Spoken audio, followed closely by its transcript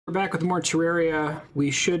We're back with more Terraria.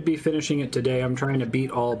 We should be finishing it today. I'm trying to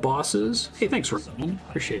beat all bosses. Hey, thanks for coming.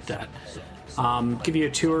 Appreciate that. Give you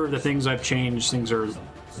a tour of the things I've changed. Things are a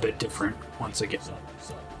bit different once again.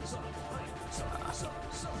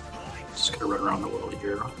 Just gonna run around the world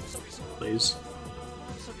here, please.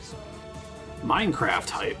 Minecraft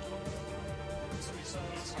hype.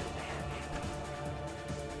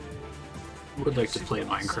 I would like to play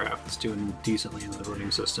Minecraft. It's doing decently in the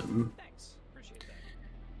voting system.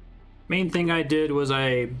 Main thing I did was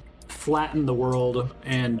I flattened the world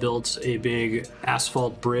and built a big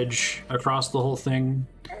asphalt bridge across the whole thing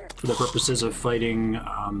for the purposes of fighting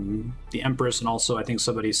the Empress, and also I think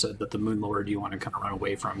somebody said that the Moon Lord you want to kind of run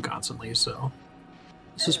away from constantly, so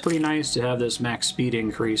this is pretty nice to have this max speed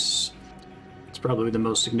increase. It's probably the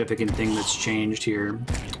most significant thing that's changed here.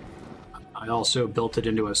 I also built it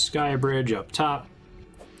into a sky bridge up top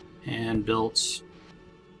and built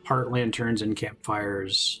heart lanterns and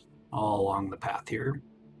campfires all along the path here.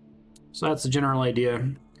 So that's the general idea.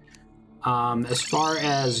 As far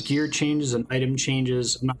as gear changes and item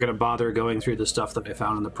changes, I'm not going to bother going through the stuff that I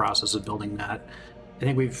found in the process of building that. I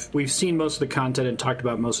think we've seen most of the content and talked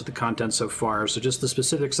about most of the content so far, so just the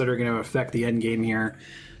specifics that are going to affect the end game here.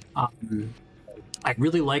 I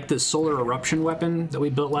really like this solar eruption weapon that we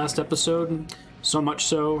built last episode, so much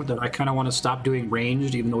so that I kind of want to stop doing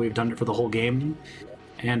ranged, even though we've done it for the whole game.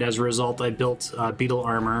 And as a result, I built beetle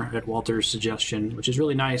armor at Walter's suggestion, which is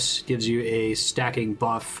really nice. Gives you a stacking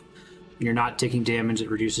buff. When you're not taking damage,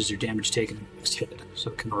 it reduces your damage taken in the next hit,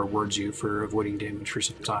 so it kind of rewards you for avoiding damage for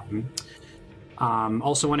some time.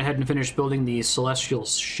 Also went ahead and finished building the Celestial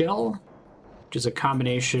Shell, which is a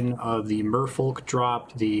combination of the merfolk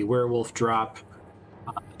drop, the werewolf drop,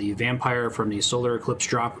 the vampire from the solar eclipse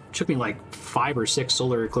drop. It took me like 5 or 6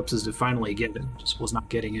 solar eclipses to finally get it. Just was not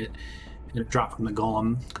getting it. And it dropped from the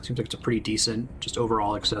golem. Seems like it's a pretty decent, just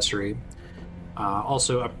overall accessory.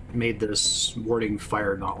 Also, I made this warding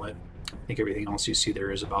fire gauntlet. I think everything else you see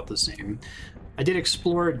there is about the same. I did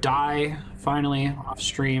explore dye, finally, off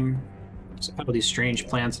stream. So I have all these strange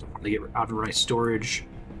plants that I want to get out of my storage.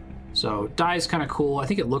 So dye is kind of cool. I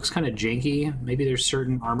think it looks kind of janky. Maybe there's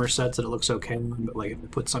certain armor sets that it looks okay on, but like if I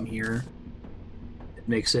put some here, it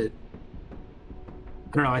makes it...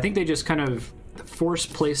 I don't know, I think they just kind of force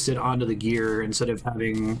placed it onto the gear instead of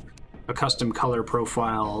having a custom color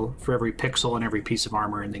profile for every pixel and every piece of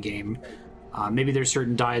armor in the game. Maybe there's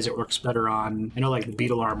certain dyes it works better on. I know like the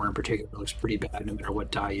beetle armor in particular looks pretty bad no matter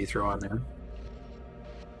what dye you throw on there.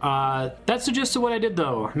 That's the gist of what I did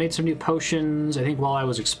though. I made some new potions. I think while I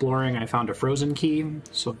was exploring I found a frozen key,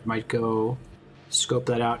 so I might go scope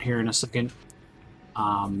that out here in a second.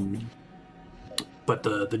 But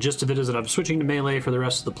the gist of it is that I'm switching to melee for the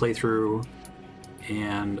rest of the playthrough,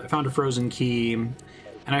 and I found a frozen key, and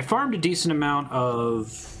I farmed a decent amount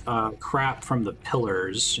of crap from the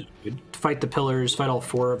pillars. You'd fight the pillars, fight all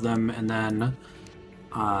 4 of them, and then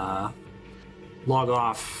log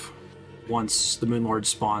off once the Moonlord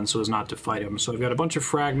spawns so as not to fight him. So I've got a bunch of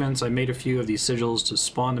fragments. I made a few of these sigils to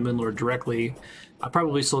spawn the Moonlord directly. I'll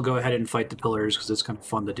probably still go ahead and fight the pillars because it's kind of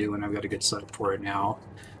fun to do, and I've got a good setup for it now.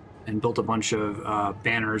 And built a bunch of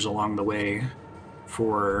banners along the way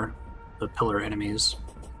for the pillar enemies.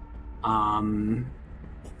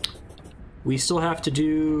 We still have to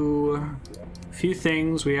do a few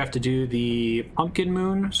things. We have to do the pumpkin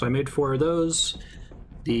moon, so I made 4 of those.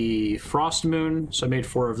 The frost moon, so I made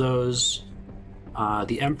 4 of those.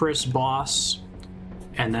 The Empress boss,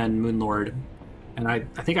 and then Moonlord. And I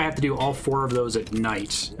think I have to do all 4 of those at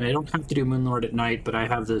night. And I don't have to do Moonlord at night, but I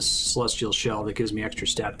have this Celestial Shell that gives me extra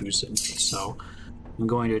stat boosts at night, so I'm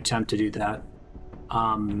going to attempt to do that.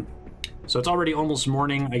 So it's already almost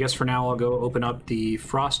morning. I guess for now I'll go open up the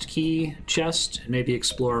Frost Key chest and maybe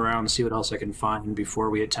explore around and see what else I can find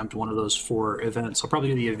before we attempt one of those 4 events. I'll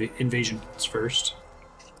probably do the invasion events first.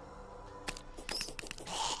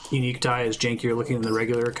 Unique dye is jankier looking than the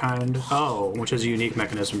regular kind. Oh, which has a unique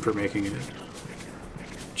mechanism for making it.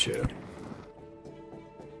 Gotcha.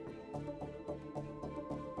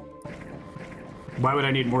 Why would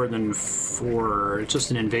I need more than 4? It's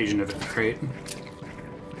just an invasion event, right?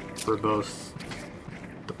 For both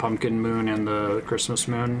the pumpkin moon and the Christmas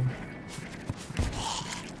moon.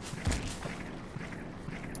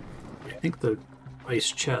 I think the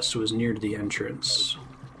ice chest was near to the entrance.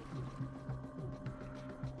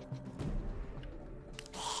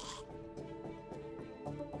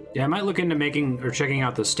 Yeah, I might look into making or checking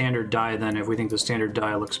out the standard dye then if we think the standard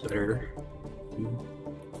dye looks better.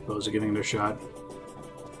 Opposed to giving it a shot.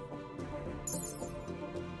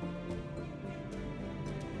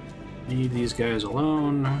 Leave these guys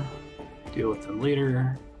alone. Deal with them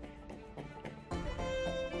later.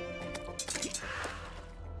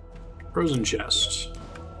 Frozen chest.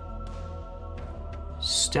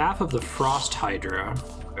 Staff of the Frost Hydra.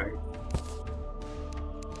 Okay.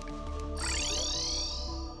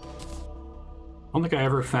 I don't think I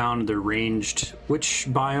ever found the ranged... Which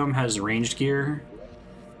biome has ranged gear?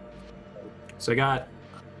 So I got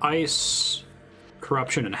Ice,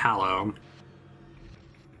 Corruption, and Hallow.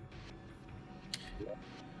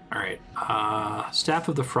 Alright. Staff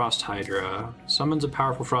of the Frost Hydra. Summons a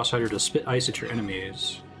powerful Frost Hydra to spit ice at your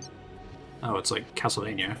enemies. Oh, it's like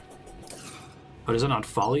Castlevania. Oh, does it not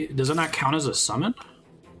folly? Does it not count as a summon?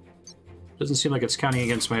 Doesn't seem like it's counting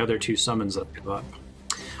against my other 2 summons that come up.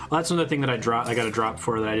 Well, that's another thing that I got a drop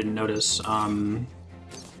for that I didn't notice.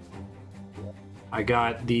 I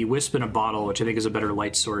got the Wisp in a Bottle, which I think is a better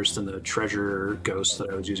light source than the Treasure Ghost that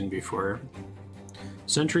I was using before.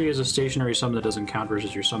 Sentry is a stationary summon that doesn't count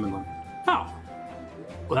versus your summon limit. Oh.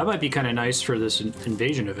 Well, that might be kind of nice for this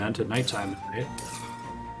invasion event at nighttime, right?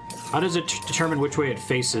 How does it determine which way it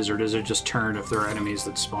faces, or does it just turn if there are enemies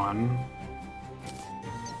that spawn?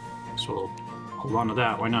 So we'll hold on to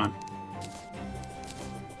that, why not?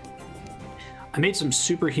 I made some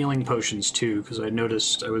super healing potions too, because I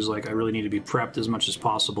noticed I was like, I really need to be prepped as much as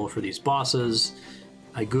possible for these bosses.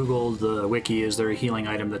 I googled the wiki, is there a healing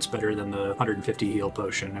item that's better than the 150 heal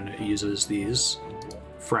potion, and it uses these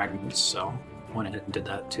fragments, so I went ahead and did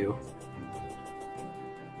that too.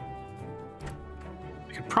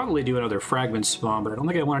 I could probably do another fragment spawn, but I don't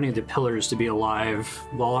think I want any of the pillars to be alive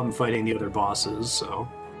while I'm fighting the other bosses, so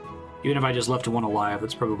even if I just left one alive,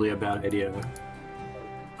 that's probably a bad idea.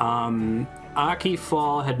 Aki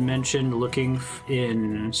Fall had mentioned looking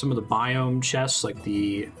in some of the biome chests, like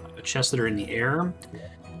the chests that are in the air,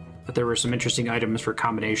 but there were some interesting items for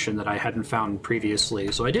combination that I hadn't found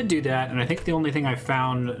previously. So I did do that, and I think the only thing I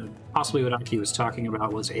found, possibly what Aki was talking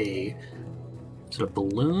about, was is it a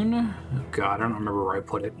balloon? Oh god, I don't remember where I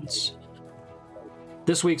put it.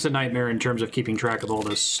 This week's a nightmare in terms of keeping track of all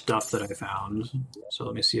this stuff that I found. So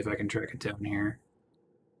let me see if I can track it down here.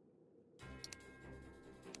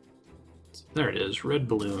 There it is, red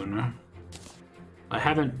balloon. I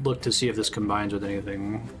haven't looked to see if this combines with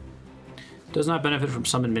anything. Does not benefit from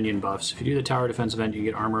summon minion buffs. If you do the tower defense event, you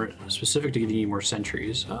get armor specific to giving you more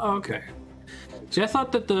sentries. Oh, okay. See, I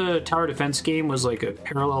thought that the tower defense game was like a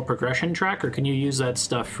parallel progression track, or can you use that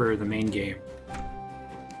stuff for the main game?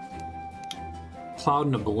 Cloud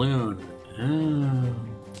and a balloon. Oh.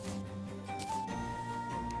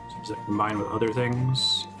 So does that combine with other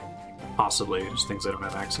things? Possibly, just things I don't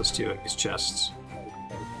have access to at these chests.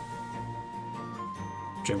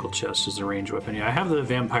 Jungle chest is a ranged weapon. Yeah, I have the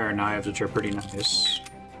vampire knives, which are pretty nice.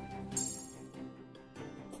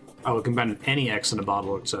 Oh, it combined with any X in a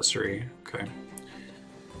bottle accessory. Okay.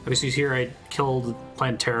 Obviously here I killed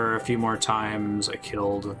Plantera a few more times. I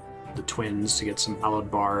killed the twins to get some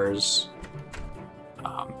hallowed bars.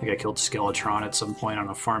 I think I killed Skeletron at some point on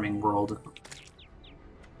a farming world.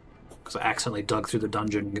 I accidentally dug through the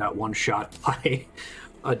dungeon and got one shot by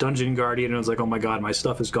a dungeon guardian, and I was like, oh my god, my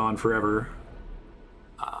stuff is gone forever.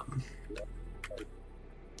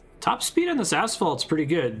 Top speed on this asphalt's pretty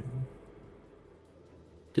good.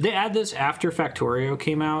 Did they add this after Factorio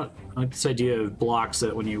came out? I like this idea of blocks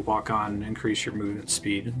that when you walk on increase your movement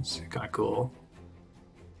speed. It's kind of cool.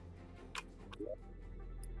 I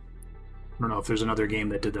don't know if there's another game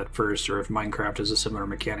that did that first, or if Minecraft has a similar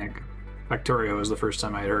mechanic. Factorio was the first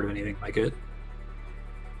time I had heard of anything like it.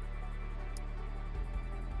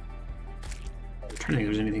 I'm trying to think if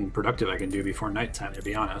there's anything productive I can do before nighttime, to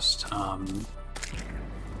be honest. I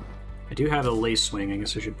do have a lace swing. I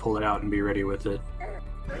guess I should pull it out and be ready with it.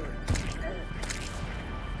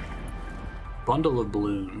 Bundle of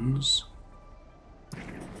balloons.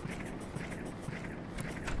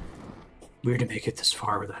 Weird to make it this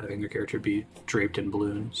far without having your character be draped in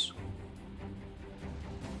balloons.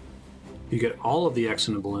 You get all of the X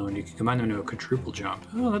in a balloon, you can combine them into a quadruple jump.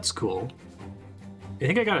 Oh, that's cool. I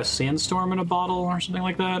think I got a sandstorm in a bottle or something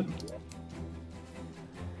like that.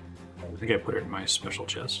 I think I put it in my special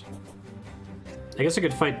chest. I guess I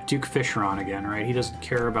could fight Duke Fishron again, right? He doesn't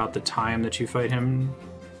care about the time that you fight him.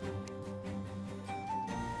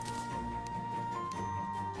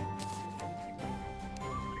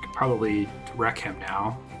 I could probably wreck him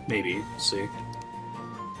now. Maybe. Let's see.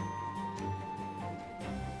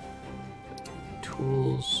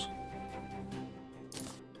 Tools.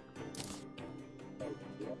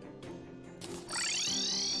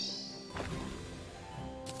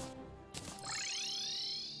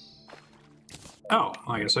 Oh,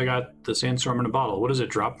 I guess I got the sandstorm in a bottle. What does it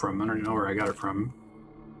drop from? I don't know where I got it from.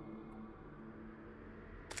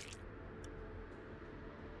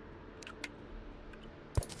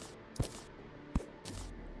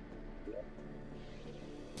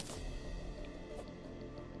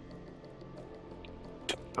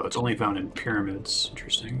 it's only found in pyramids.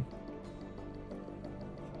 Interesting.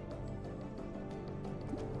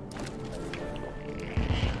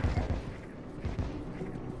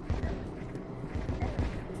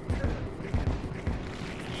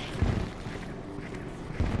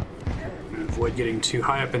 Avoid getting too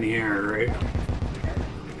high up in the air, right?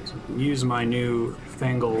 So I can use my new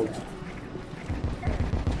fangled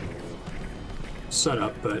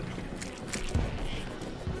setup, but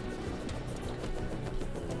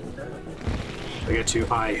if I get too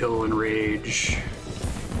high, he'll enrage.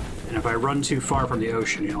 And if I run too far from the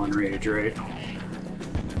ocean, he'll enrage, right?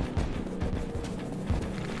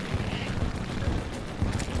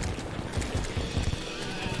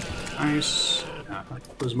 Nice. Yeah,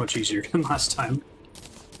 it was much easier than last time.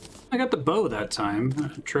 I got the bow that time.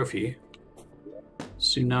 Trophy.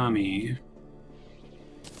 Tsunami.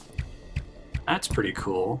 That's pretty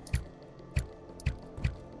cool.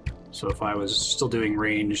 So if I was still doing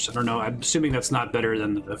ranged, I don't know, I'm assuming that's not better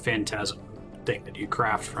than the Phantasm thing that you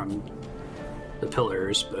craft from the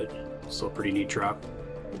pillars, but still a pretty neat drop.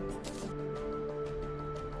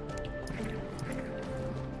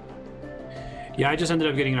 Yeah, I just ended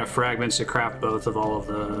up getting enough fragments to craft both of all of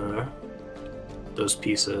those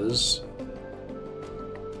pieces.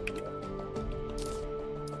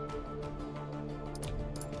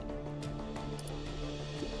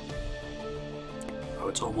 Oh,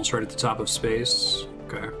 it's almost right at the top of space.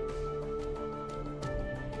 Okay.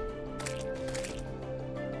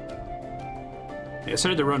 Yeah, I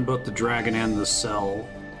decided to run both the dragon and the cell.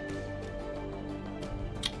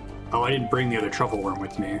 Oh, I didn't bring the other truffle worm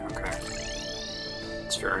with me. Okay.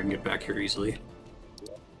 That's fair, I can get back here easily.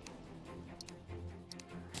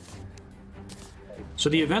 So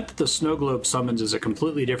the event that the snow globe summons is a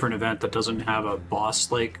completely different event that doesn't have a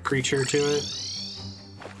boss-like creature to it.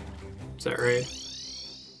 Is that right?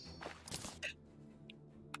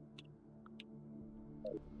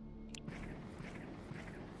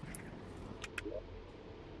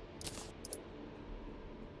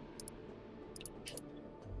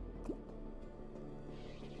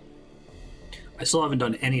 I still haven't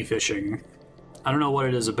done any fishing. I don't know what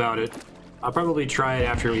it is about it. I'll probably try it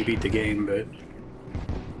after we beat the game, but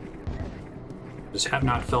just have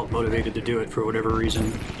not felt motivated to do it for whatever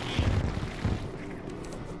reason.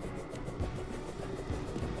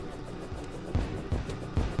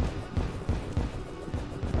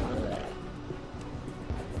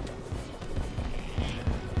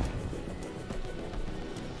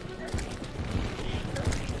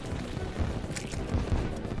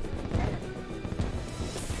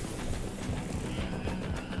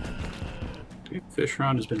 Fish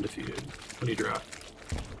round has been defeated. What do you drop?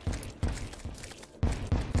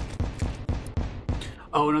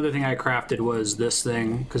 Oh, another thing I crafted was this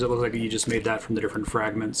thing, because it looks like you just made that from the different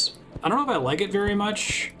fragments. I don't know if I like it very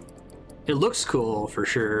much. It looks cool, for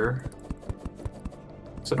sure.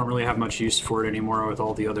 So I don't really have much use for it anymore with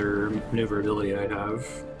all the other maneuverability I have.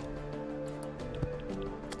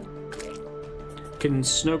 Can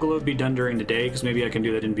Snow Globe be done during the day? Because maybe I can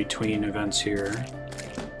do that in between events here.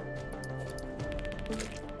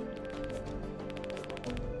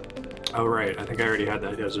 Oh, right. I think I already had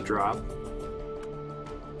that as a drop.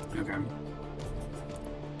 Okay.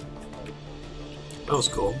 That was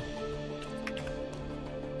cool.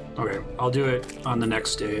 Okay, I'll do it on the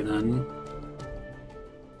next day then.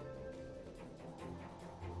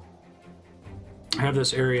 I have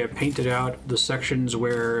this area painted out, the sections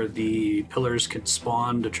where the pillars can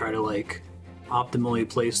spawn to try to, like, optimally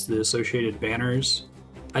place the associated banners.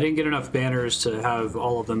 I didn't get enough banners to have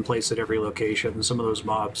all of them placed at every location. Some of those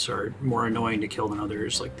mobs are more annoying to kill than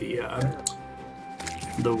others, like the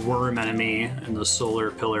worm enemy and the solar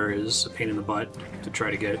pillar is a pain in the butt to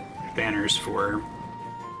try to get banners for.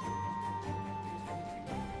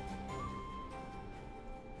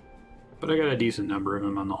 But I got a decent number of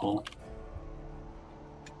them on the whole.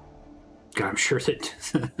 God, I'm sure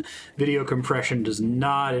that video compression does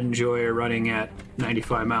not enjoy running at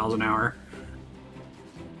 95 miles an hour.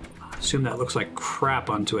 Assume that looks like crap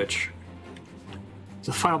on Twitch.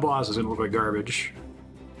 The final boss is gonna look like garbage.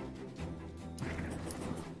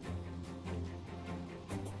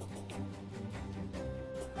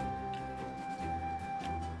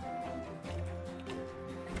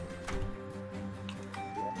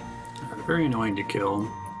 Very annoying to kill.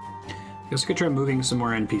 I guess I could try moving some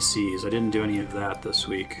more NPCs. I didn't do any of that this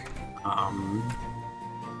week.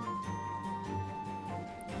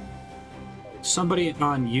 Somebody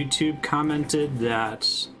on YouTube commented that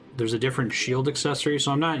there's a different shield accessory,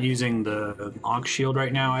 so I'm not using the Ankh shield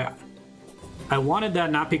right now. I wanted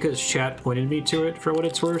that not because chat pointed me to it for what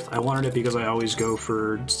it's worth. I wanted it because I always go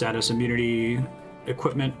for status immunity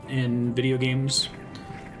equipment in video games.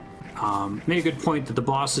 Made a good point that the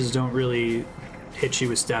bosses don't really hit you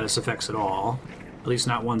with status effects at all, at least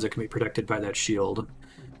not ones that can be protected by that shield.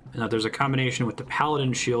 And that there's a combination with the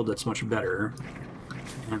Paladin shield that's much better.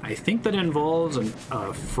 And I think that involves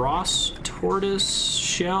a frost tortoise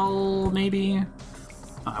shell, maybe?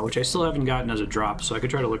 Which I still haven't gotten as a drop, so I could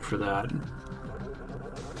try to look for that.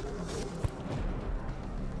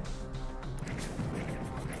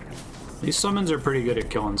 These summons are pretty good at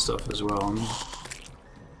killing stuff as well.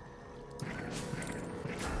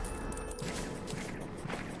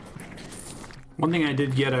 One thing I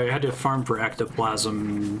did get, I had to farm for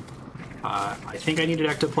ectoplasm. I think I needed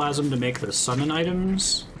ectoplasm to make the summon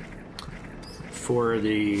items for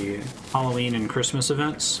the Halloween and Christmas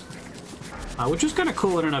events, which was kind of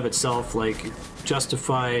cool in and of itself. Like,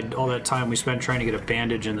 justified all that time we spent trying to get a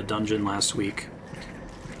bandage in the dungeon last week.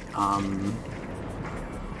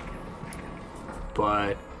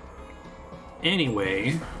 But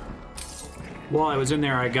anyway, while I was in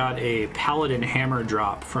there, I got a Paladin hammer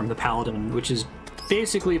drop from the Paladin, which is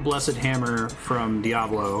basically Blessed Hammer from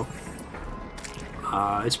Diablo.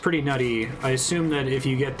 It's pretty nutty. I assume that if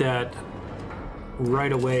you get that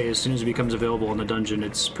right away, as soon as it becomes available in the dungeon,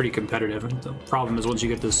 it's pretty competitive. The problem is once you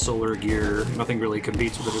get this solar gear, nothing really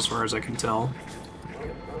competes with it as far as I can tell.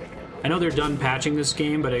 I know they're done patching this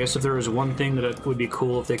game, but I guess if there was one thing that it would be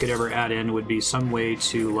cool if they could ever add in, would be some way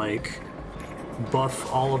to, like,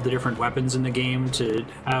 buff all of the different weapons in the game to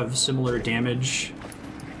have similar damage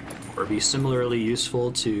or be similarly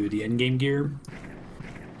useful to the endgame gear.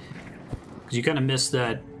 Because you kind of miss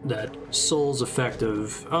that Souls effect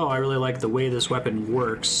of, oh, I really like the way this weapon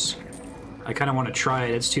works. I kind of want to try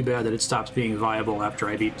it. It's too bad that it stops being viable after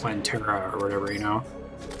I beat Terraria or whatever, you know?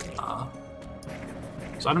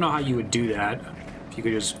 So I don't know how you would do that. If you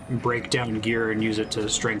could just break down gear and use it to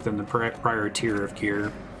strengthen the prior tier of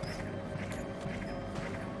gear.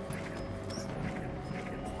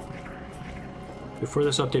 Before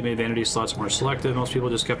this update made vanity slots more selective, most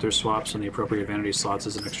people just kept their swaps on the appropriate vanity slots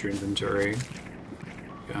as an extra inventory.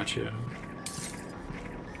 Gotcha.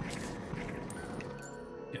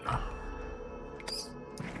 Yeah.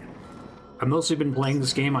 I've mostly been playing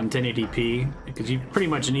this game on 1080p, because you pretty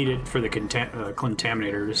much need it for the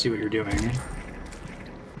contaminator to see what you're doing.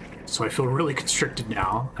 So I feel really constricted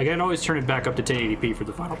now. I can always turn it back up to 1080p for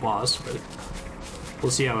the final boss, but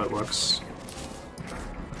we'll see how it looks.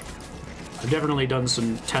 I've definitely done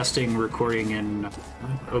some testing recording in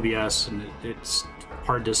OBS, and it's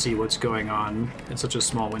hard to see what's going on in such a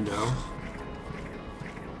small window.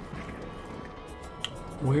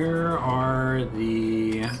 Where are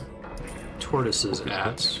the tortoises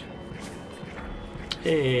at?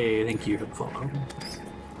 Hey, thank you for the follow.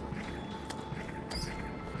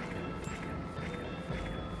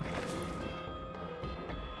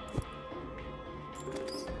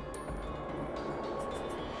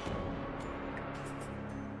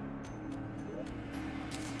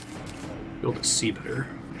 Be able to see better.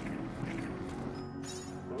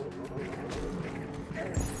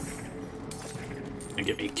 And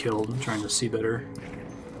get me killed trying to see better.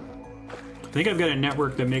 I think I've got a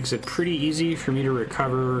network that makes it pretty easy for me to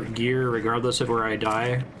recover gear regardless of where I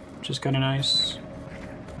die, which is kind of nice.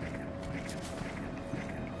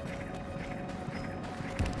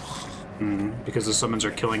 Because the summons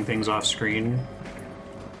are killing things off screen.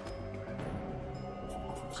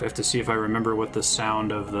 I have to see if I remember what the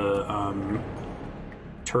sound of the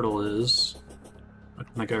turtle is. I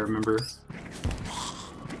don't think I remember.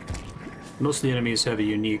 Most of the enemies have a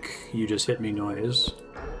unique "you just hit me" noise.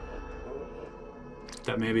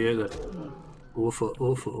 That may be it, that oofa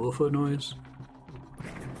oofa oofa noise.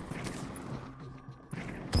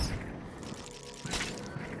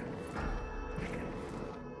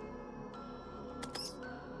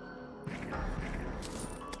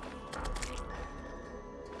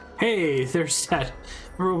 Hey, there's that.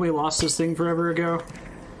 Remember when we lost this thing forever ago?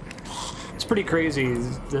 It's pretty crazy.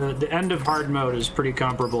 The end of hard mode is pretty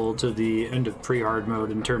comparable to the end of pre-hard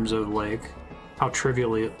mode in terms of, like, how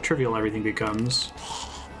trivial everything becomes.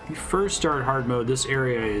 When you first start hard mode, this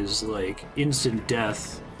area is, like, instant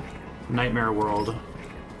death. Nightmare world.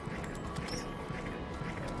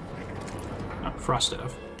 Oh, frost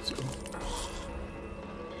staff. Let's go.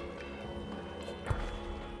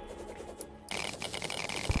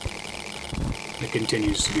 It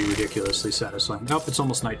continues to be ridiculously satisfying. Oh, it's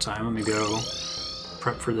almost nighttime. Let me go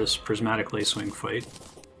prep for this prismatic lacewing fight.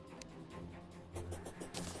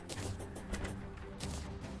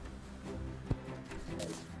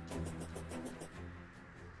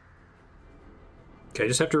 Okay, I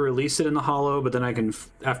just have to release it in the hollow, but then I can,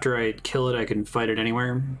 after I kill it, I can fight it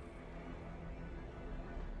anywhere.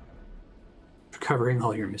 Recovering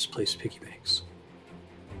all your misplaced piggy banks.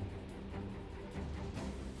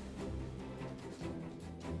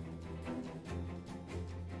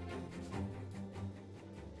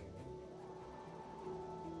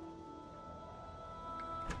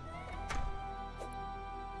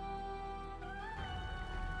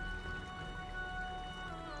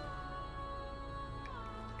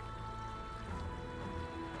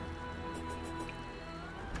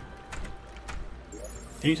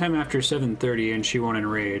 Anytime after 7:30 and she won't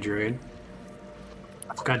enrage, right?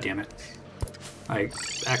 God damn it. I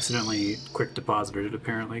accidentally quick deposited it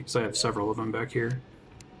apparently, because I have several of them back here.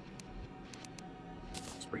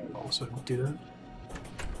 Let's bring them all so I don't do that.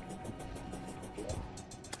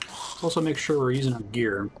 Let's also make sure we're using our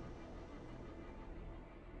gear.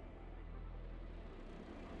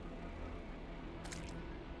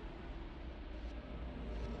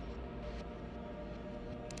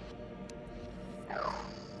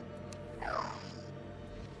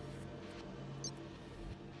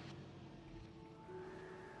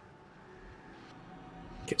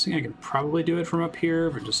 Guessing I can probably do it from up here,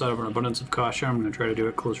 but just out of an abundance of caution, I'm going to try to do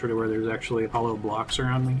it closer to where there's actually hollow blocks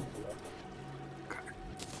around me. Okay.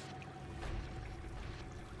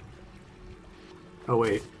 Oh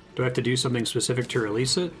wait, do I have to do something specific to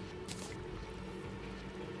release it?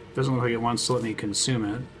 Doesn't look like it wants to let me consume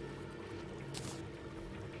it.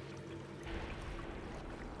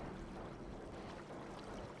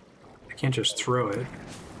 I can't just throw it.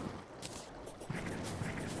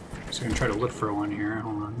 So I'm gonna try to look for one here.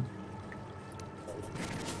 Hold on.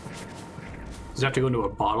 Does it have to go into a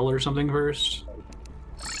bottle or something first?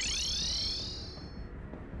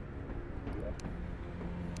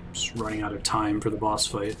 Just running out of time for the boss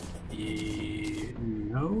fight.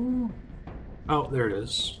 No? Oh, there it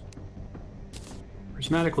is.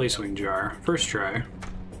 Prismatic lacewing jar. First try.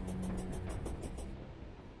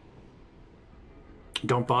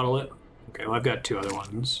 Don't bottle it? Okay, well I've got two other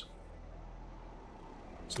ones.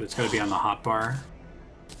 So it's got to be on the hotbar.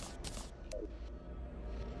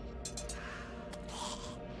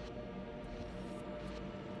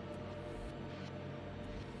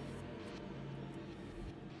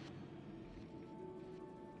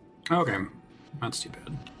 Okay, that's too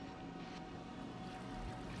bad.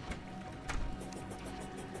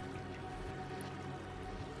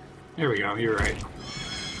 There we go, you're right.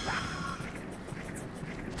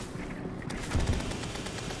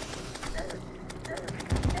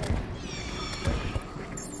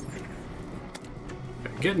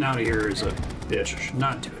 Getting out of here is a bitch. I should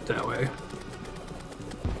not do it that way.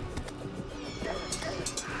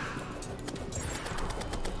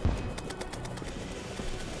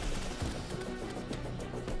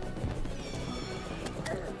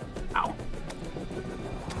 Ow.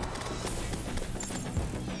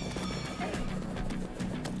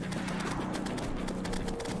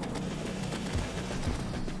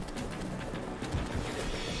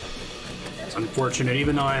 It's unfortunate,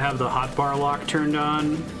 even though I have the hotbar lock turned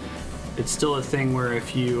on, it's still a thing where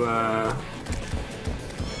if you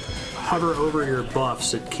hover over your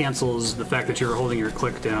buffs, it cancels the fact that you're holding your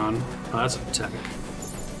click down. Oh, that's a tech.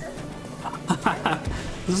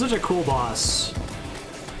 This is such a cool boss.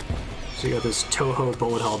 So you got this Toho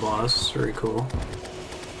bullet hell boss, very cool.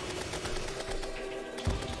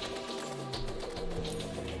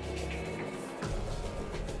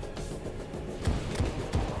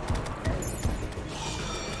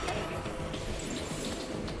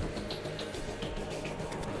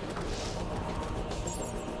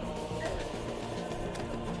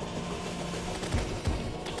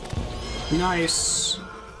 Nice.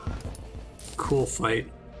 Cool fight.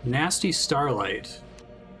 Nasty Starlight.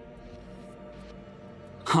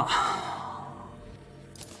 Huh.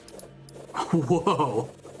 Whoa.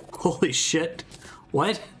 Holy shit.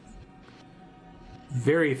 What?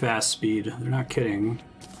 Very fast speed. They're not kidding.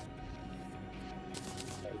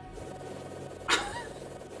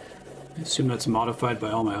 I assume that's modified by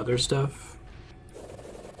all my other stuff.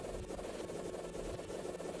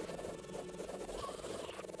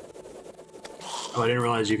 Oh, I didn't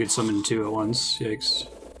realize you could summon two at once. Yikes.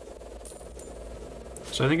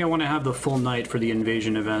 So I think I want to have the full night for the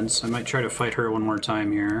invasion events. I might try to fight her one more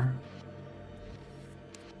time here.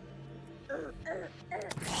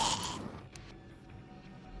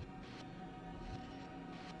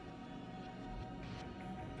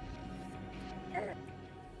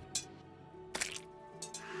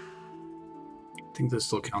 I think this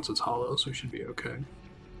still counts as hollow, so we should be okay.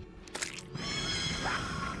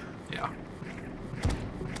 Yeah.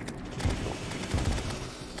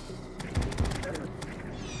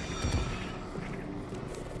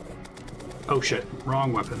 Oh shit,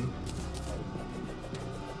 wrong weapon.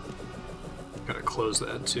 Gotta close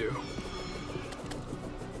that too.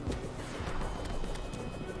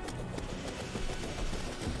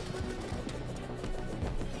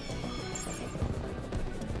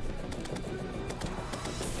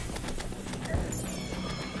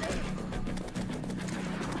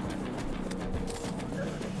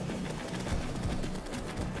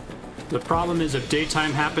 The problem is if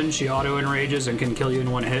daytime happens, she auto-enrages and can kill you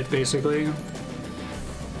in one hit, basically.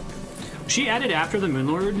 She added after the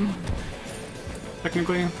Moonlord,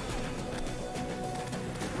 technically.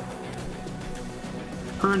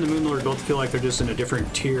 Her and the Moonlord both feel like they're just in a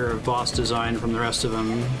different tier of boss design from the rest of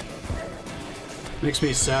them. Makes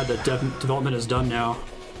me sad that development is done now.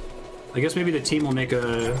 I guess maybe the team will make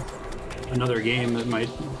another game that might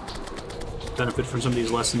benefit from some of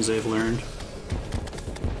these lessons they've learned.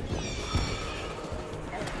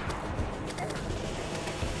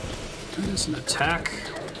 That is an attack.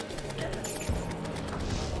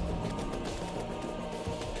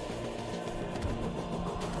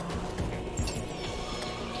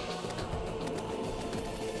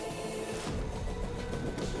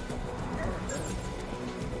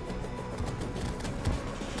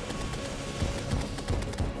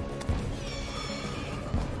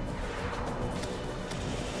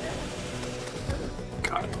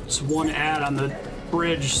 God, it's one ad on the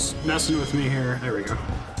bridge messing with me here. There we go.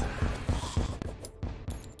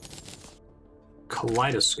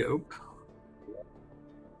 Kaleidoscope.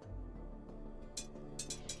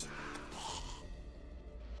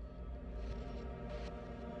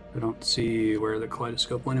 I don't see where the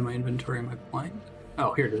kaleidoscope went in my inventory. Am I blind?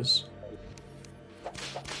 Oh, here it is.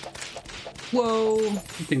 Whoa! That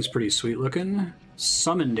thing's pretty sweet looking.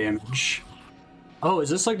 Summon damage. Oh,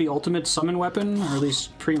 is this like the ultimate summon weapon? Or at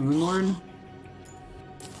least pre-Moonlord?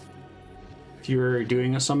 If you're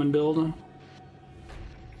doing a summon build?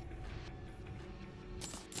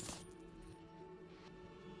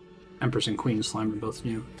 Empress and Queen Slime are both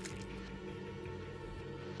new.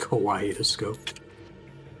 Kaleidoscope.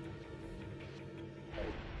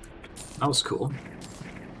 That was cool.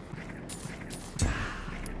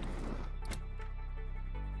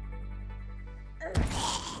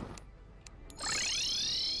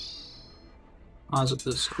 How's it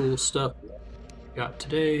this cool stuff got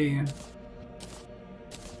today?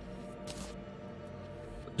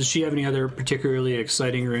 Does she have any other particularly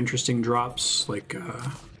exciting or interesting drops? Like,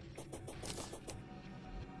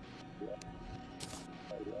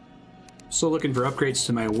 still looking for upgrades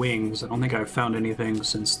to my wings. I don't think I've found anything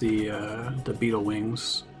since the beetle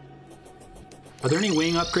wings. Are there any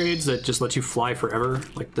wing upgrades that just let you fly forever,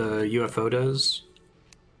 like the UFO does?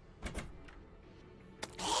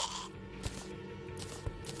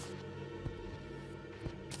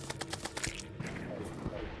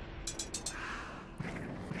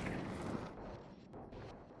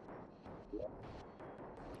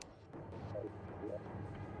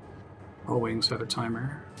 All wings have a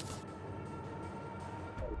timer.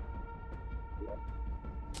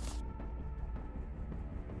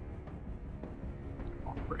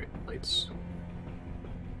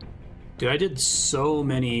 Dude, I did so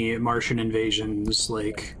many Martian invasions,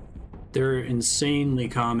 like, they're insanely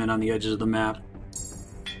common on the edges of the map.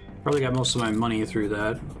 Probably got most of my money through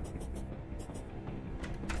that.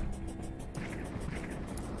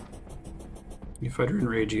 You fight her in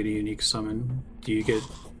rage, you get a unique summon. Do you get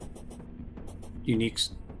unique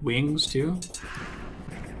wings, too?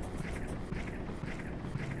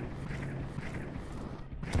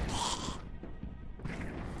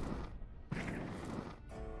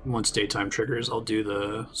 Once daytime triggers, I'll do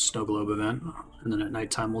the snow globe event, and then at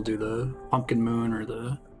nighttime we'll do the pumpkin moon or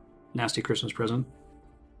the nasty Christmas present.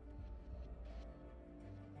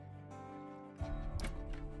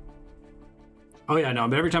 Oh yeah, no,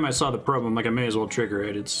 but every time I saw the probe, I'm like, I may as well trigger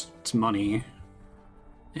it. It's money.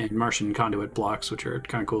 And Martian conduit blocks, which are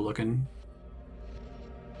kind of cool looking.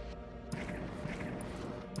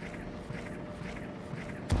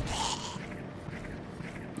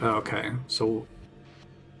 Okay, so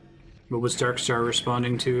what was Darkstar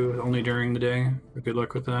responding to only during the day? Good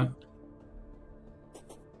luck with that.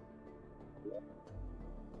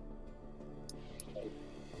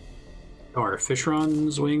 Oh, are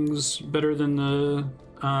Fishron's wings better than the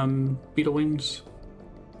beetle wings?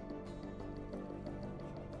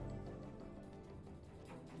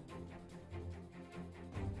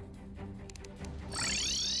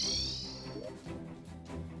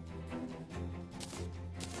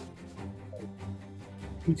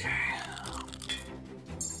 Okay.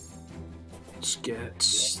 Let's get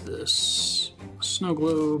this snow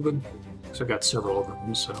globe, because I've got several of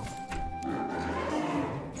them, so.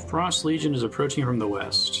 Frost Legion is approaching from the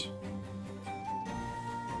west.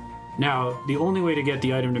 Now, the only way to get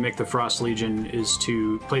the item to make the Frost Legion is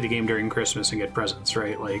to play the game during Christmas and get presents,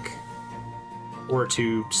 right? Like, or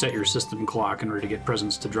to set your system clock in order to get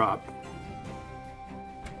presents to drop.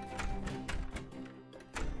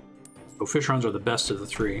 Oh, fish runs are the best of the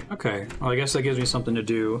three. Okay, well, I guess that gives me something to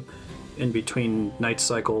do in between night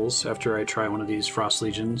cycles after I try one of these Frost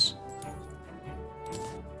Legions.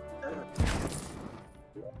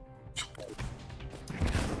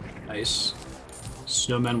 Nice.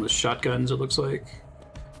 Snowmen with shotguns, it looks like.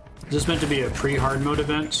 Is this meant to be a pre-hard mode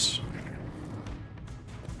event?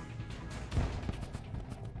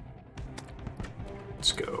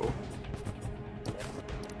 Let's go.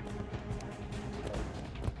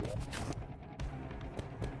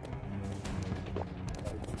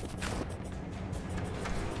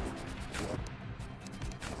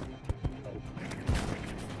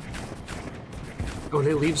 Oh,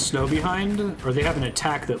 they leave snow behind? Or they have an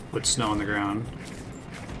attack that puts snow on the ground?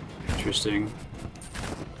 Interesting.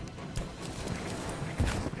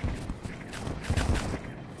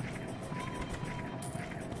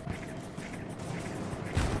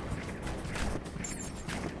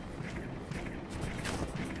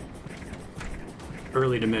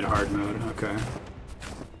 Early to mid-hard mode, okay.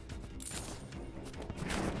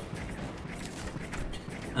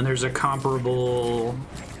 And there's a comparable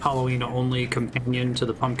Halloween-only companion to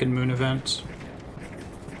the Pumpkin Moon event.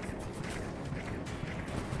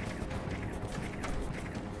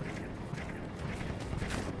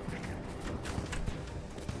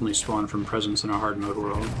 Only spawn from presence in a hard mode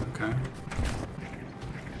world, okay.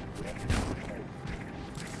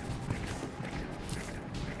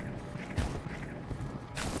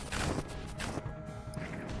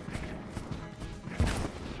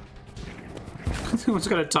 Someone's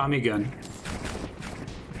got a Tommy gun.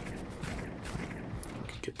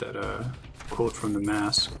 Get that quote from The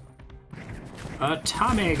Mask. A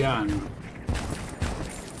Tommy gun.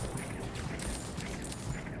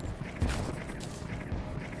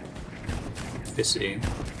 I see.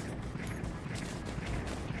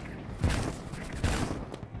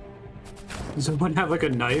 Does someone have like a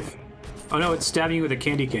knife? Oh no, it's stabbing you with a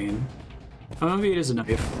candy cane. Oh, maybe it is a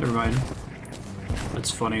knife. Never mind. That's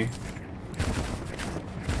funny.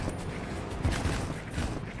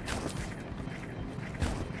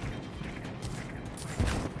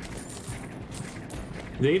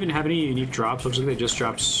 Do they even have any unique drops? Looks like they just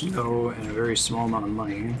dropped snow and a very small amount of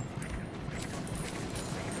money.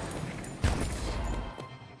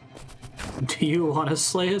 Do you want to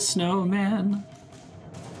slay a snowman?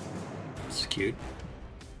 It's cute.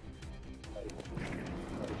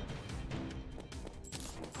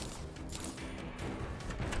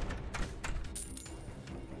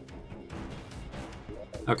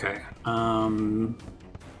 Okay, I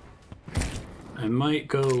might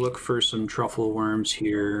go look for some truffle worms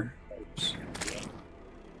here. Oops.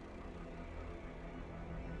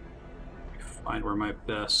 Find where my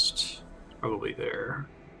best, probably there.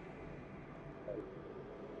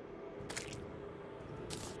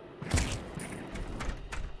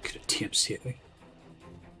 Get a TMCA.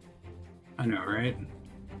 I know, right?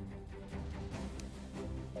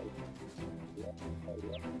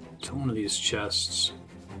 To one of these chests.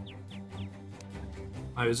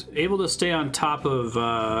 I was able to stay on top of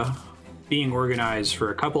being organized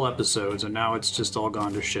for a couple episodes, and now it's just all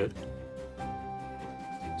gone to shit.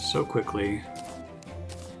 So quickly.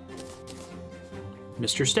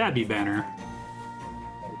 Mr. Stabby banner.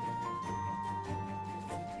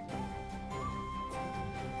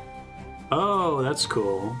 Oh, that's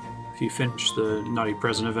cool. If you finish the Naughty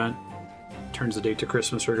Present event, it turns the date to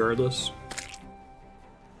Christmas regardless.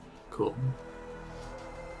 Cool.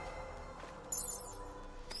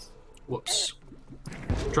 Whoops.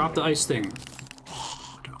 Drop the ice thing.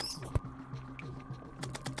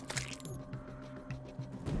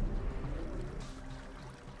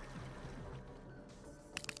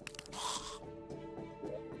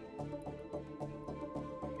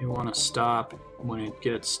 You want to stop when it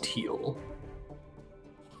gets teal.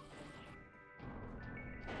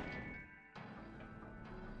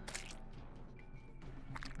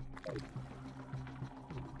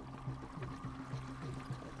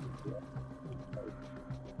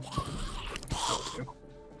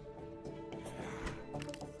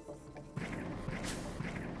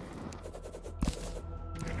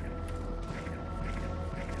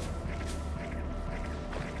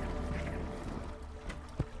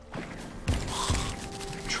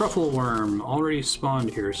 Truffle worm already spawned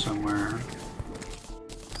here somewhere.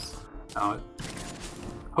 Oh,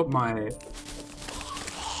 hope my...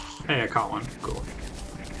 Hey, I caught one. Cool.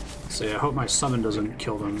 So yeah, I hope my summon doesn't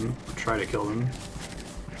kill them, or try to kill them.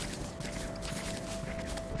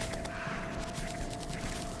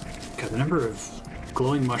 The number of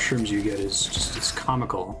glowing mushrooms you get is just, it's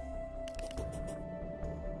comical.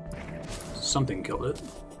 Something killed it.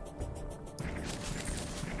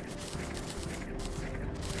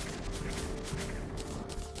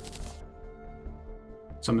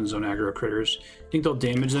 Summon zone aggro critters. Think they'll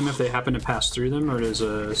damage them if they happen to pass through them, or does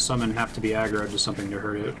a summon have to be aggroed to something to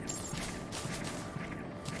hurt it?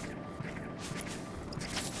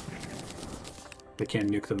 They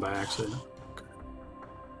can't nuke them by accident.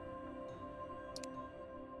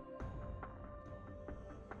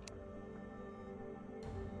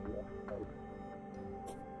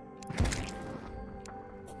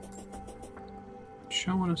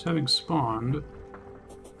 Showing us having spawned.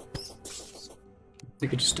 I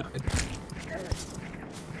think it just died.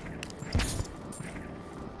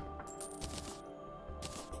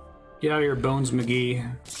 Get out of here, Bones McGee.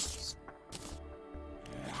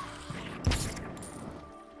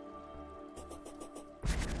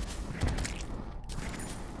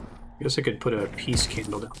 I guess I could put a peace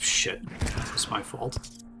candle down. Shit, it's my fault.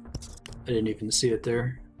 I didn't even see it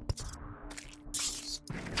there.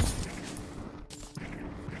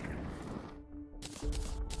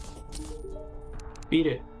 Beat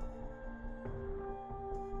it.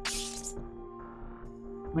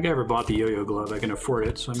 Like I ever bought the yo-yo glove, I can afford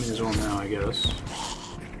it, so I may as well now, I guess.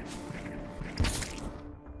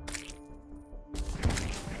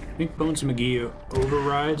 I think Bones McGee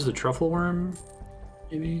overrides the truffle worm,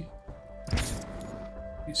 maybe?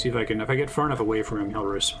 Let me see if I can, if I get far enough away from him, he'll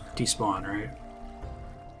despawn, right?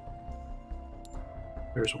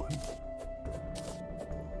 There's one.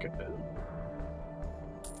 Get that.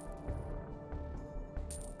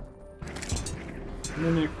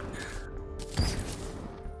 Mimic.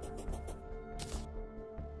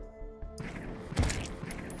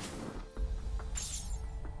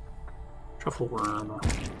 Truffle worm.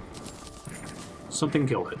 Something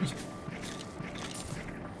killed it.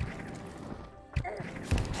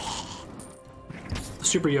 The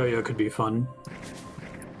super yo-yo could be fun.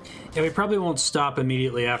 Yeah, we probably won't stop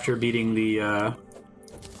immediately after beating the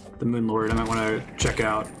Moon Lord. I might want to check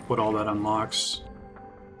out what all that unlocks.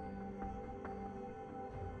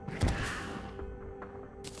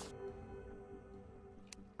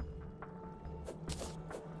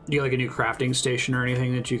 Do you like a new crafting station or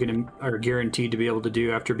anything that you can are guaranteed to be able to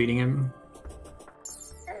do after beating him?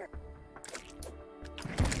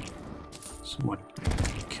 Someone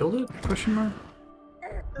killed it? Question mark?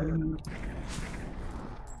 Alright,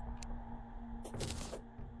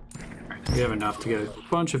 we have enough to get a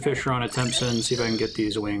bunch of fish run attempts in, see if I can get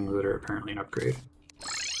these wings that are apparently an upgrade.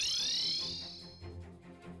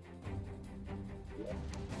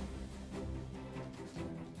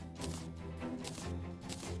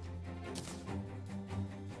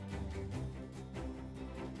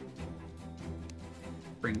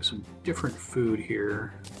 Bring some different food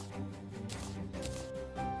here.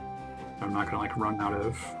 I'm not gonna like run out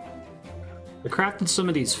of. I crafted some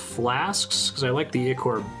of these flasks because I like the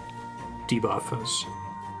Ichor debuff.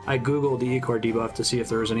 I googled the Ichor debuff to see if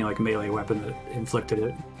there was any like melee weapon that inflicted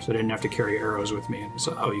it, so I didn't have to carry arrows with me. And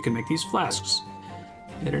so, oh, you can make these flasks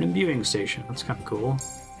at an imbuing station. That's kind of cool.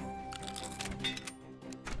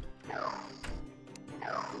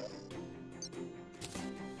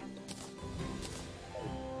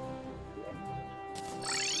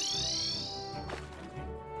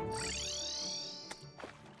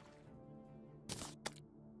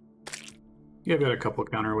 Yeah, I've got a couple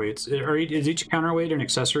counterweights. Is each counterweight an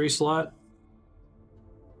accessory slot?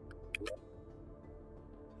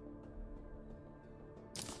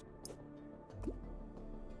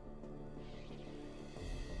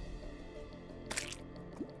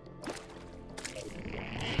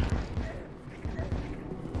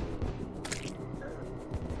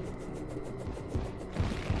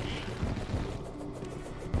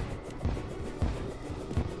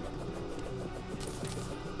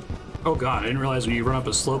 Oh god, I didn't realize when you run up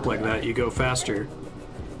a slope like that, you go faster.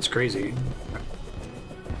 It's crazy.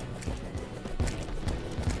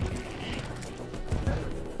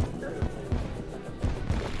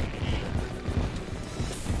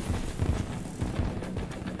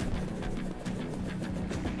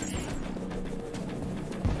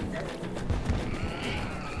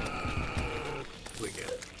 We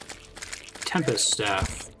get Tempest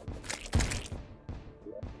Staff.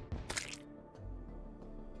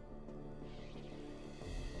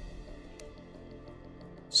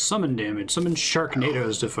 Summon damage. Summon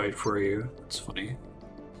Sharknadoes to fight for you. That's funny.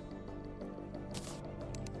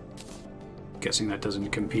 Guessing that doesn't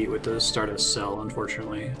compete with the Stardust Cell,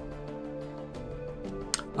 unfortunately.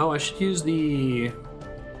 Oh, I should use the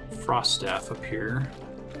Frost Staff up here.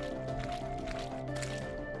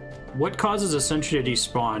 What causes a sentry to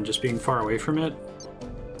despawn? Just being far away from it?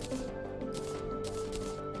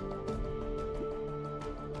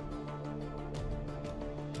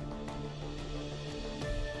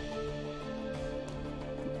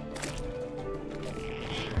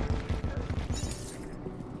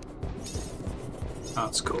 Oh,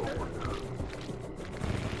 that's cool.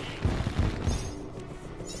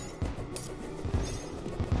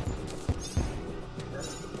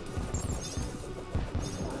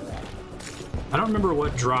 I don't remember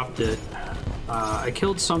what dropped it. I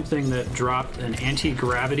killed something that dropped an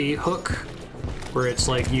anti-gravity hook, where it's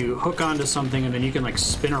like you hook onto something and then you can like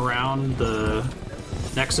spin around the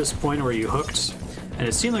nexus point where you hooked. And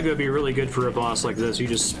it seemed like it would be really good for a boss like this. You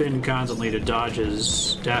just spin constantly to dodge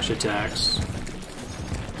his dash attacks.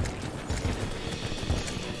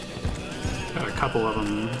 Got a couple of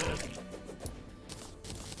them.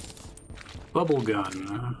 Bubble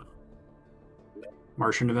gun.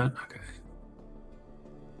 Martian event? Okay.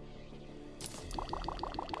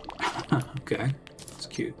 Okay, it's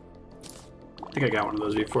cute. I think I got one of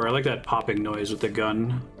those before. I like that popping noise with the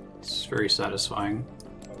gun. It's very satisfying.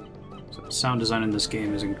 So sound design in this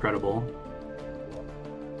game is incredible.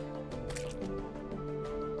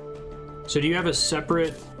 So do you have a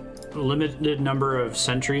separate limited number of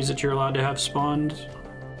sentries that you're allowed to have spawned?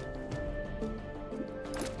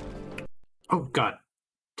 Oh god,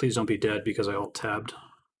 please don't be dead because I alt-tabbed.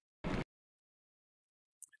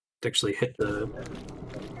 Actually hit the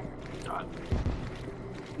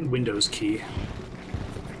Windows key. I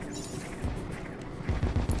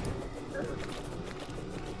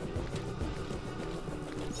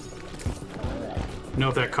don't know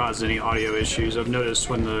if that caused any audio issues. I've noticed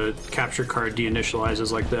when the capture card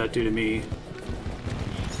deinitializes like that due to me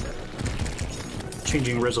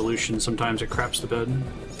changing resolution, sometimes it craps the bed.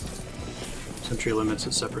 Sentry limits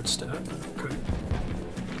a separate stat. Okay.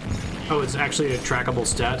 Oh, it's actually a trackable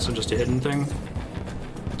stat, so just a hidden thing?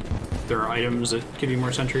 There are items that give you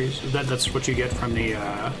more sentries. That's what you get from the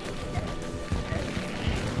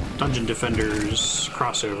Dungeon Defenders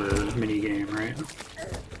crossover minigame, right?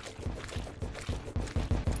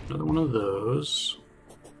 Another one of those.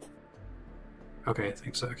 Okay,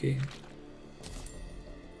 thanks, Aki.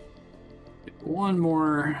 One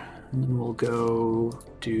more, and then we'll go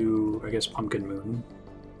do, I guess, Pumpkin Moon.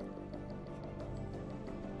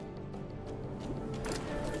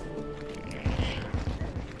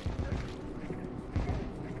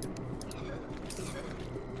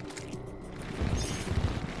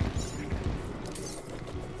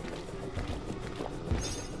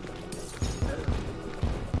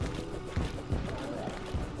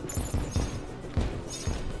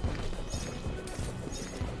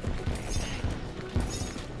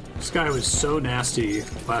 This guy was so nasty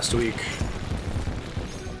last week.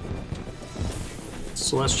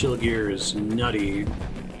 Celestial Gear is nutty.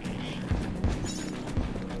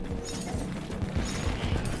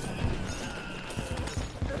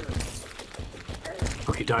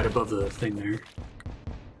 Oh, he died above the thing there.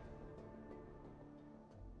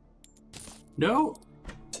 No!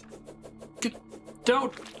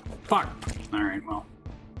 Don't! Fuck! Alright, well.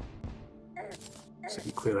 So I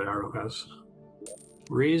can clear that arrow house.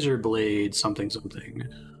 Razor blade something something.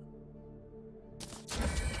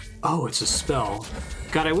 Oh, it's a spell.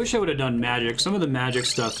 God, I wish I would have done magic. Some of the magic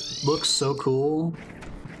stuff looks so cool.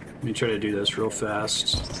 Let me try to do this real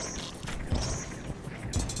fast.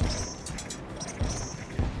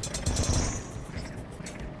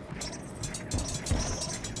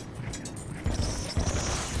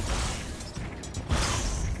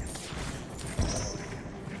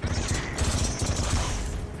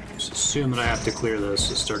 Assume that I have to clear this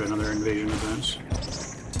to start another invasion event.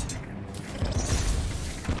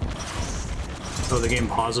 Oh, the game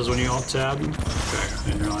pauses when you alt-tab? Okay, I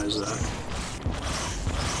didn't realize that.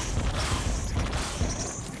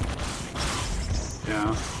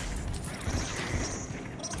 Yeah.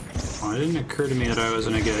 Well, it didn't occur to me that I was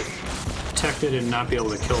gonna get detected and not be able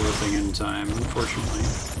to kill the thing in time, unfortunately.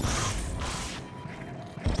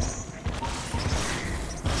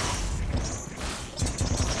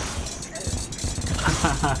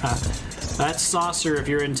 That saucer, if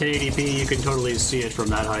you're in 1080p, you can totally see it from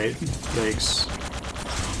that height. Yikes.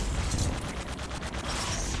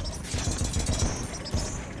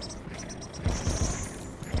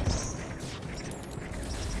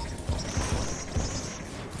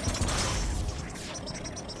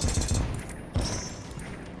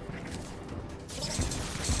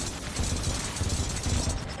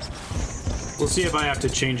 We'll see if I have to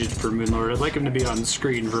change it for Moonlord. I'd like him to be on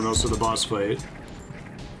screen for most of the boss fight.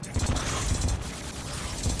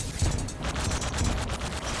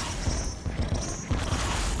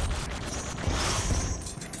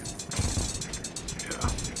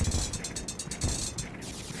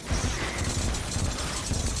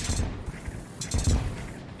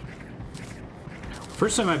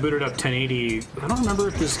 First time I booted up 1080, I don't remember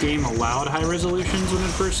if this game allowed high resolutions when it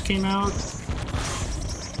first came out.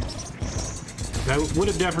 I would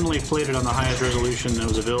have definitely played it on the highest resolution that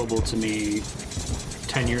was available to me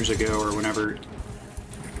 10 years ago or whenever.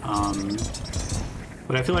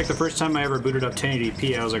 But I feel like the first time I ever booted up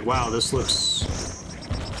 1080p, I was like, wow, this looks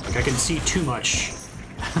like I can see too much.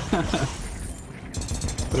 But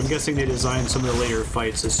I'm guessing they designed some of the later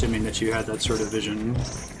fights assuming that you had that sort of vision.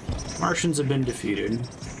 Martians have been defeated.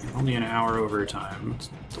 Only an hour over time.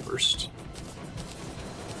 It's not the worst.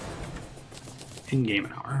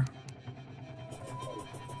 In-game hour.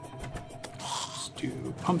 Let's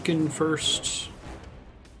do pumpkin first.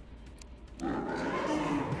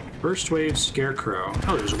 First wave scarecrow.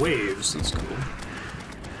 Oh, there's waves. That's cool.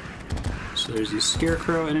 So there's these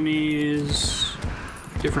scarecrow enemies.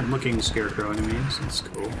 Different looking scarecrow enemies. That's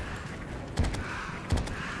cool.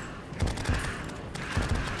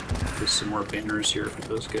 There's some more banners here for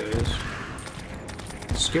those guys.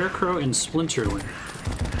 Scarecrow and Splinterling.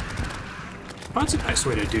 Oh, that's a nice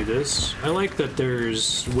way to do this. I like that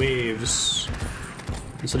there's waves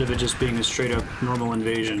instead of it just being a straight up normal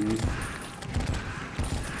invasion.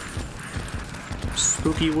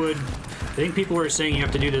 Spooky wood. I think people were saying you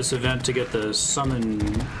have to do this event to get the summon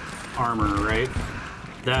armor, right?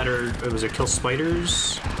 That or was it kill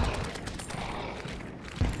spiders?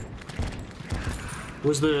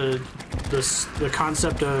 Was the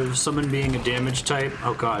concept of summon being a damage type?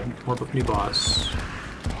 Oh god, more new boss.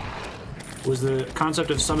 Was the concept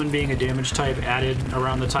of summon being a damage type added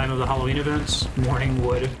around the time of the Halloween events? Morning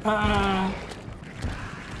wood. Ah,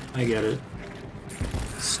 I get it.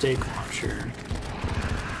 Steak launcher.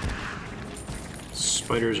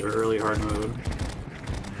 Spiders are early hard mode.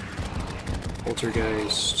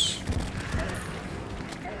 Poltergeist.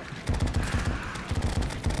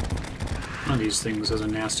 One of these things has a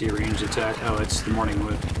nasty ranged attack. Oh, it's the morning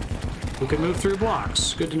wood. Who can move through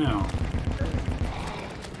blocks. Good to know.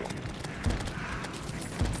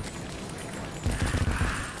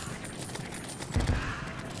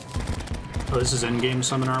 Oh, this is endgame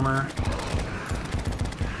summon armor.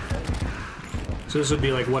 So this would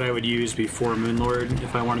be like what I would use before Moonlord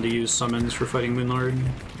if I wanted to use summons for fighting Moonlord.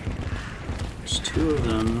 There's two of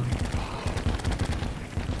them.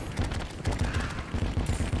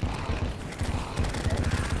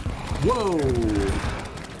 Whoa!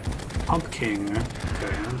 Pump King. Okay,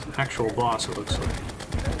 that's an actual boss it looks like.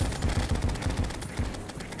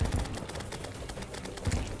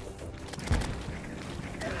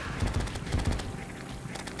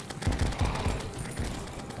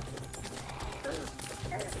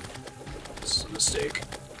 This is a mistake.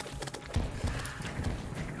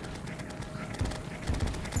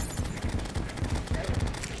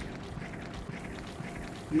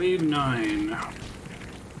 Wave 9.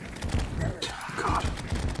 God.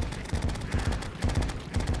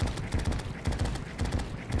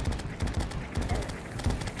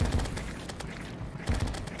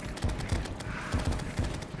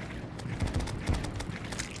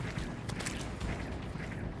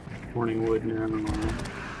 Morning wood near MMR.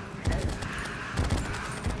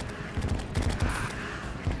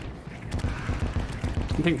 I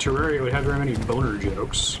don't think Terraria would have very many boner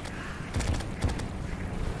jokes.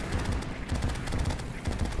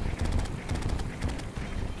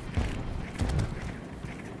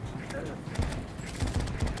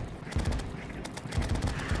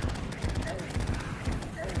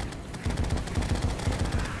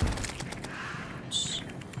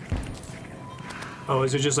 Oh,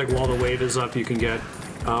 is it just like while the wave is up you can get...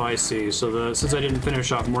 Oh, I see. So since I didn't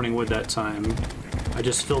finish off Morning Wood that time, I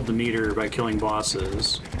just filled the meter by killing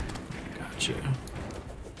bosses. Gotcha.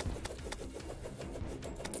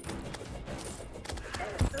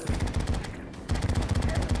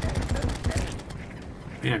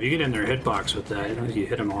 Man, if you get in their hitbox with that, I think you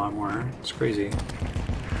hit them a lot more. It's crazy.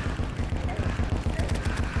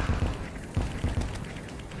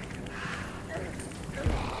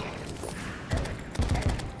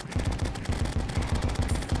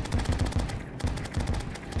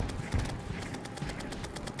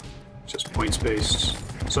 Based.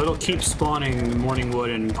 So it'll keep spawning Morning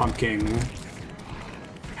Wood and Pumpkin.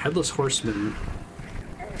 Headless Horseman.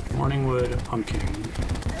 Morning Wood, Pumpkin.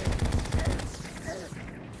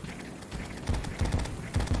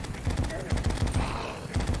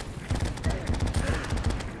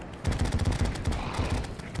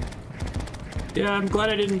 Yeah, I'm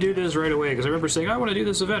glad I didn't do this right away, because I remember saying, I want to do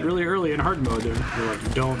this event really early in hard mode. They're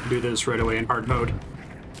like, don't do this right away in hard mode.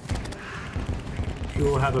 You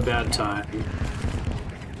will have a bad time.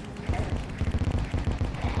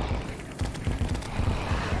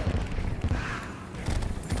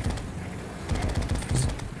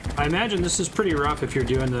 I imagine this is pretty rough if you're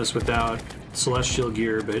doing this without celestial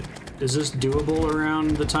gear, but is this doable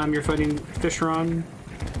around the time you're fighting Fishron?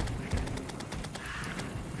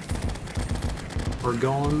 Or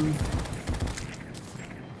Golem?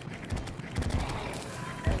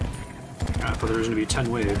 I thought there was going to be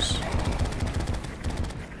 10 waves.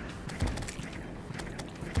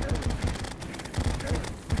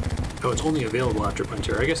 Oh, it's only available after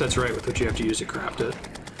Pantera. I guess that's right with what you have to use to craft it.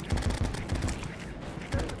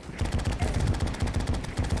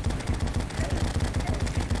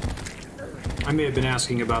 I may have been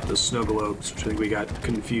asking about the snow globes, which I think we got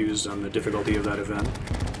confused on the difficulty of that event.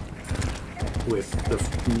 With the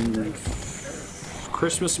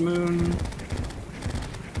Christmas moon.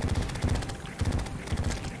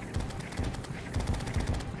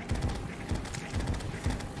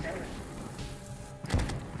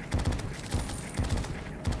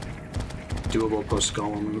 Doable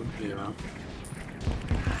post-golem, yeah.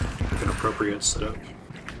 Like an appropriate setup.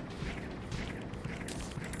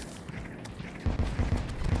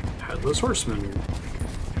 Headless Horseman.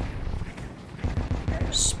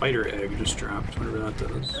 Spider egg just dropped, whatever that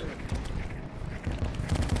does.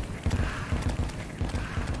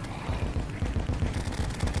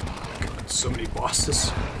 God, so many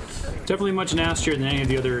bosses. Definitely much nastier than any of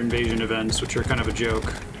the other invasion events, which are kind of a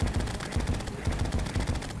joke.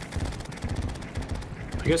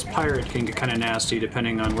 I guess Pirate can get kind of nasty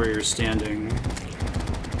depending on where you're standing.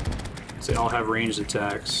 They all have ranged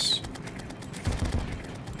attacks.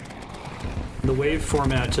 The wave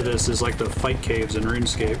format to this is like the fight caves in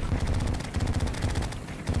RuneScape.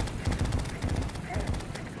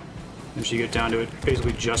 Once you get down to it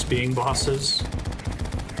basically just being bosses.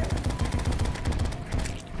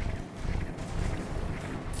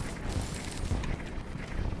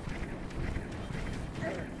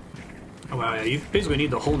 Oh wow, yeah, you basically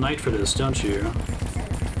need the whole night for this, don't you?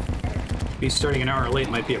 Be starting an hour late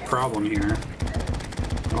might be a problem here.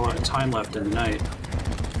 Not a lot of time left in the night.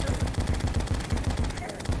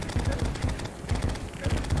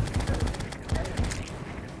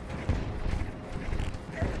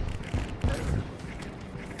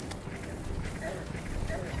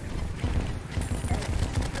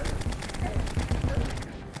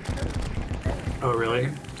 Oh really?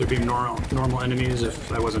 There'd be normal enemies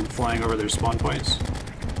if I wasn't flying over their spawn points?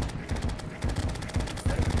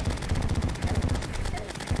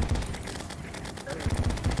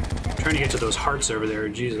 Trying to get to those hearts over there,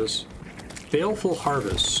 Jesus. Baleful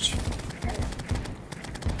Harvest.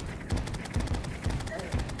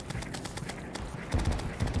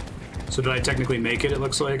 So did I technically make it, it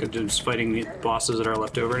looks like? I'm just fighting the bosses that are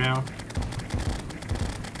left over now?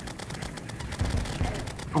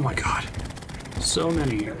 Oh my god. So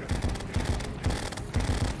many.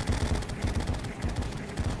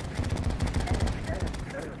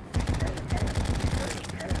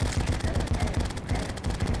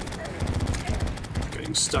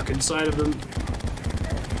 Getting stuck inside of them.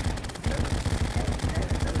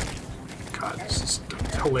 God, this is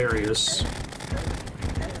hilarious.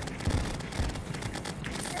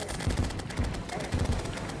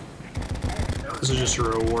 This is just a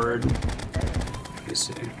reward. Let me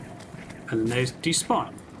see. And then they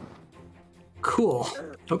despawn. Cool.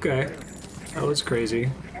 Okay. That was crazy.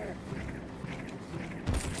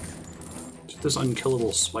 Just this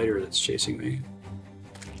unkillable spider that's chasing me.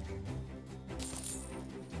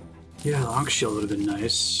 Yeah, Lonk Shield would have been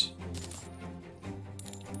nice.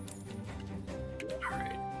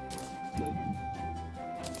 Alright.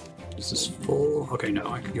 Is this full? Okay, no,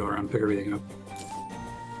 I can go around and pick everything up.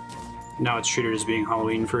 Now it's treated as being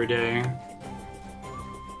Halloween for a day.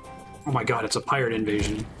 Oh my god, it's a pirate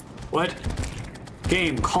invasion. What?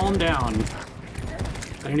 Game, calm down.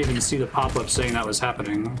 I didn't even see the pop-up saying that was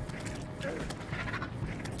happening.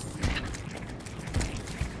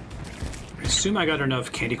 I assume I got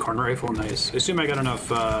enough candy corn rifle, nice. I assume I got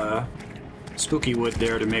enough spooky wood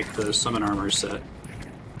there to make the summon armor set.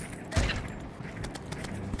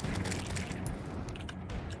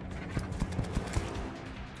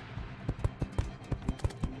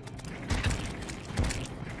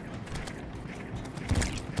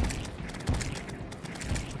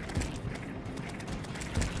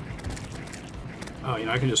 Oh, you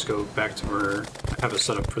know, I can just go back to where I have a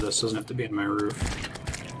setup for this. Doesn't have to be in my roof.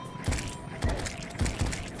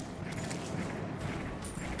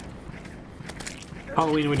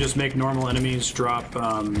 Halloween would just make normal enemies drop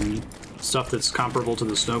stuff that's comparable to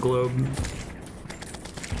the snow globe.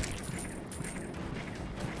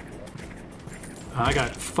 I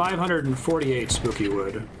got 548 spooky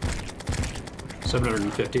wood.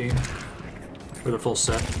 750 for the full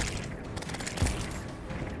set.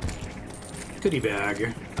 Goodie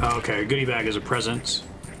bag. Oh, okay, goodie bag is a present.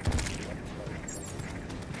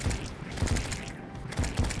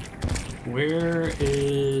 Where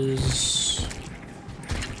is...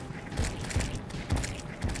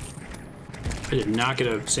 I did not get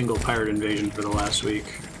a single pirate invasion for the last week.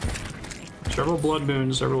 Several blood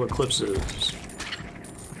moons, several eclipses.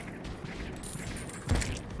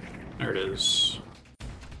 There it is.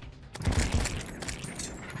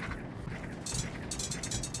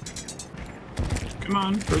 Come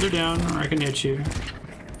on, further down, or I can hit you.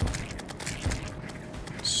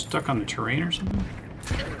 Stuck on the terrain or something?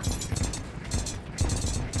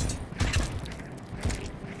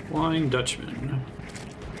 Flying Dutchman.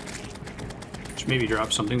 Which maybe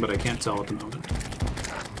drops something, but I can't tell at the moment.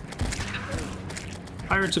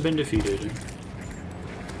 Pirates have been defeated.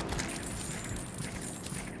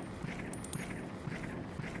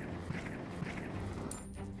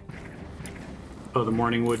 Oh, the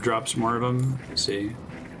Morning Wood drops more of them? Let's see.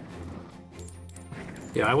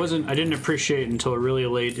 Yeah, I didn't appreciate until really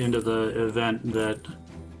late into the event that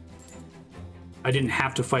I didn't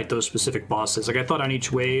have to fight those specific bosses. Like, I thought on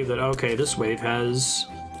each wave that, okay, this wave has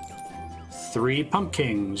 3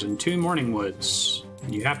 Pumpkins and 2 Morning Woods.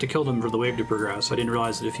 You have to kill them for the wave to progress. I didn't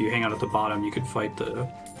realize that if you hang out at the bottom, you could fight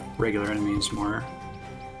the regular enemies more.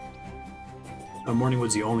 Morning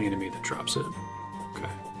Wood's the only enemy that drops it. Okay.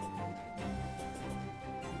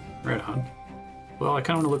 Right on. Well, I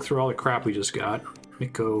kind of want to look through all the crap we just got. Let me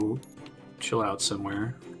go chill out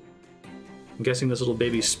somewhere. I'm guessing this little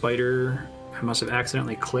baby spider I must have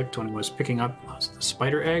accidentally clicked when I was picking up the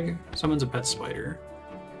spider egg. Someone's a pet spider.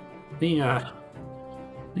 Let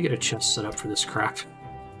me get a chest set up for this crap.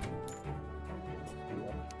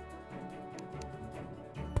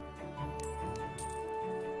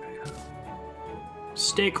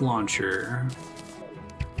 Stake launcher.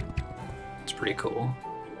 It's pretty cool.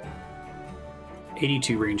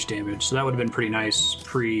 82 range damage, so that would have been pretty nice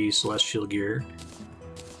pre-celestial gear.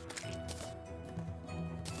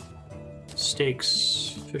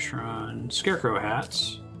 Stakes, fish run, scarecrow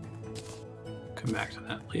hats. Come back to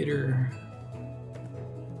that later.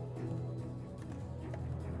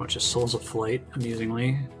 Bunch of souls of flight,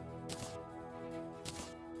 amusingly.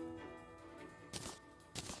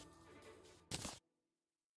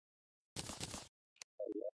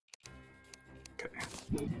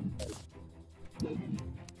 Okay.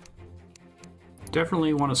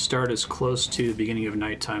 Definitely want to start as close to the beginning of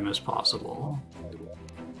nighttime as possible.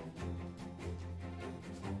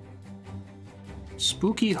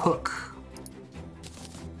 Spooky hook.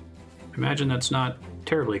 Imagine that's not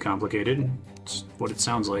terribly complicated. It's what it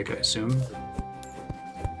sounds like, I assume.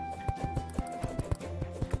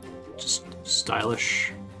 Just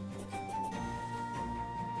stylish.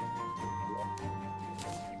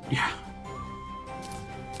 Yeah.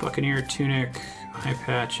 Buccaneer tunic, eye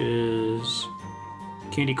patches.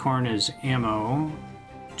 Candy corn is ammo.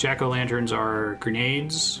 Jack-o'-lanterns are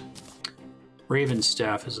grenades. Raven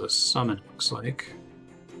staff is a summon, looks like.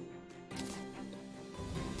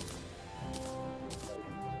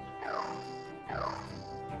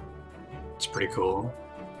 It's pretty cool.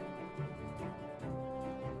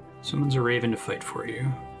 Summons a raven to fight for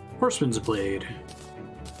you. Horseman's blade.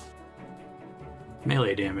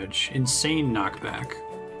 Melee damage. Insane knockback.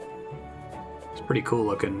 It's pretty cool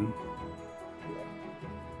looking.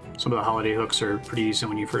 Some of the holiday hooks are pretty decent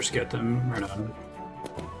when you first get them. Right on.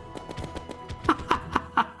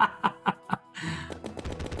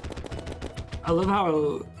 I love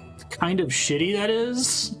how kind of shitty that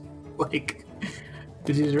is. Like,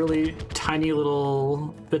 these really tiny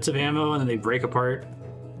little bits of ammo and then they break apart.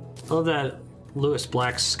 I love that Lewis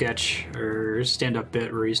Black's sketch or stand-up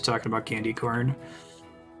bit where he's talking about candy corn.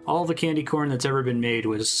 All the candy corn that's ever been made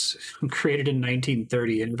was created in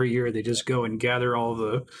 1930, and every year they just go and gather all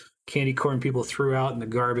the candy corn people threw out in the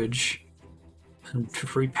garbage and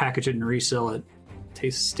repackage it and resell it.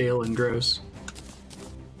 Tastes stale and gross.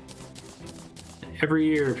 Every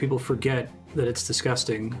year people forget that it's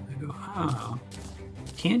disgusting. They go, oh,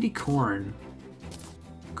 candy corn.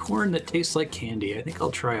 Corn that tastes like candy. I think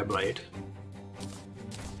I'll try a bite.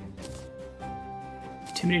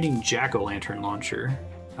 Intimidating jack-o'-lantern launcher.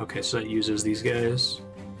 Okay, so that uses these guys.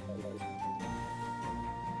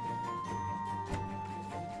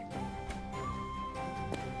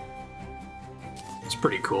 It's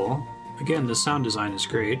pretty cool. Again, the sound design is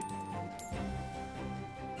great.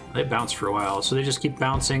 They bounce for a while, so they just keep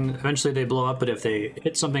bouncing. Eventually they blow up, but if they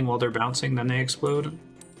hit something while they're bouncing, then they explode.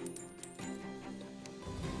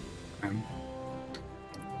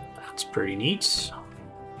 That's pretty neat.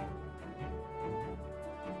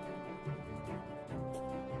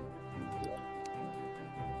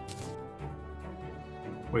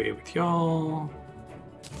 away with y'all.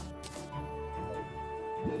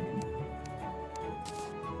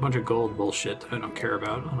 Bunch of gold bullshit that I don't care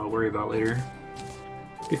about. I'll worry about later.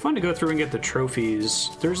 It'd be fun to go through and get the trophies.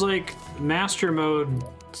 There's like master mode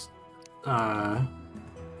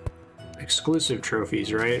exclusive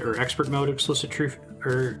trophies, right? Or expert mode exclusive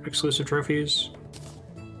trophies.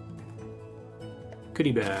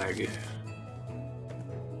 Goodie bag.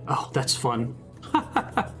 Oh, that's fun.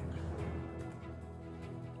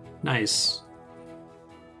 Nice.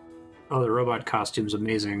 Oh, the robot costume's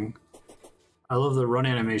amazing. I love the run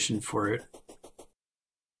animation for it.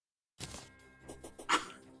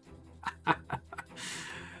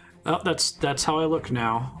 Oh, that's how I look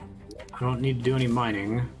now. I don't need to do any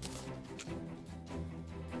mining.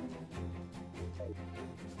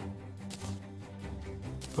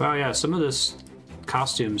 Wow, yeah, some of this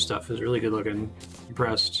costume stuff is really good looking.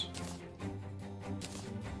 Impressed.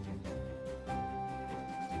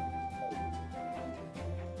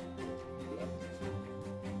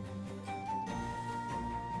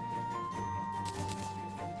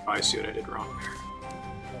 I see what I did wrong there.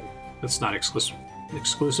 That's not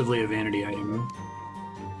exclusively a vanity item.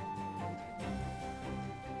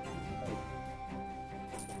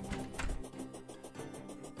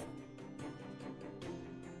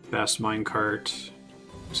 Fast minecart.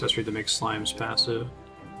 Accessory that makes slimes passive.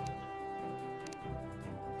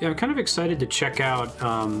 Yeah, I'm kind of excited to check out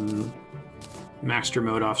Master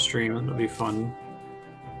Mode off stream. That'll be fun.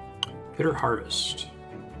 Bitter Harvest.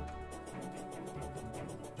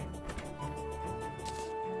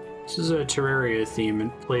 This is a Terraria theme.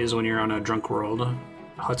 It plays when you're on a drunk world. Oh,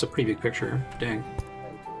 that's a pretty big picture. Dang.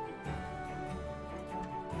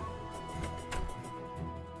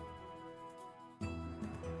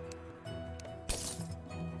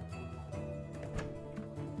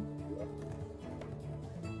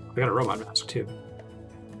 I got a robot mask too.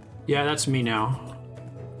 Yeah, that's me now.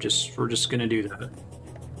 We're just gonna do that.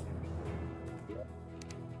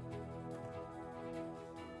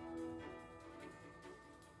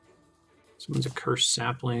 Someone's a cursed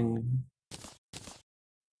sapling.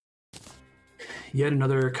 Yet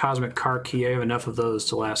another cosmic car key. I have enough of those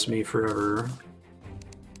to last me forever.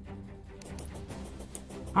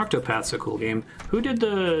 Octopath's a cool game. Who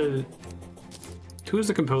was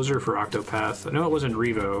the composer for Octopath? I know it wasn't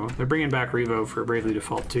Revo. They're bringing back Revo for Bravely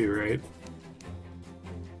Default 2, right?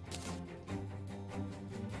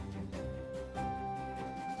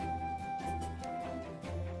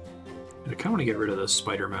 I kind of want to get rid of the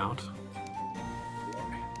spider mount.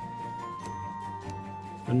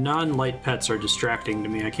 The non-light pets are distracting to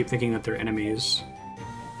me. I keep thinking that they're enemies.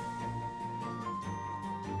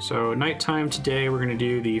 So nighttime today, we're going to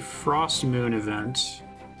do the Frost Moon event.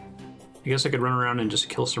 I guess I could run around and just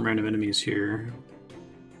kill some random enemies here.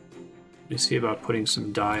 Let me see about putting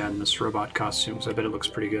some dye on this robot costume, because I bet it looks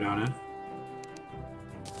pretty good on it.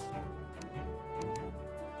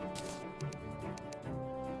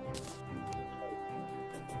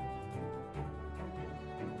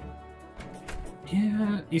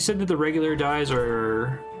 Yeah, you said that the regular dyes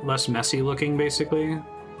are less messy looking, basically,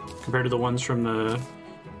 compared to the ones from the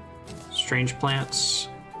strange plants.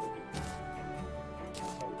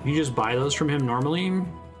 You just buy those from him normally?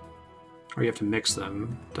 Or you have to mix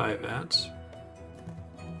them? Dye vats.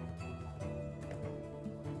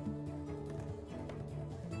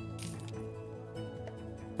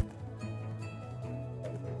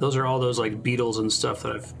 Those are all those like beetles and stuff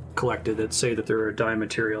that I've collected that say that they're a dye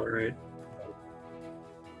material, right?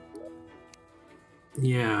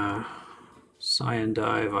 Yeah. Cyan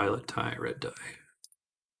dye, violet dye, red dye.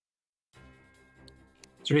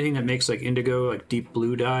 Is there anything that makes like indigo, like deep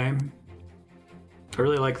blue dye? I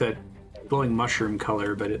really like that glowing mushroom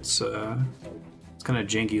color, but it's kind of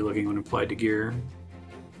janky looking when applied to gear.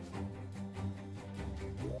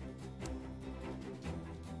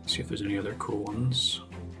 Let's see if there's any other cool ones.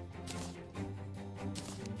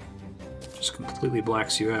 Just completely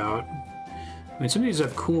blacks you out. I mean, some of these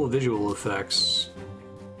have cool visual effects,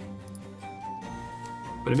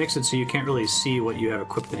 but it makes it so you can't really see what you have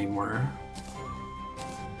equipped anymore.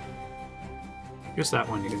 I guess that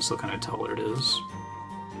one you can still kind of tell what it is.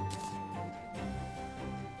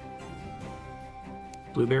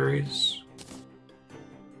 Blueberries?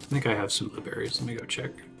 I think I have some blueberries. Let me go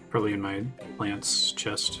check. Probably in my plants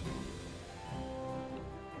chest.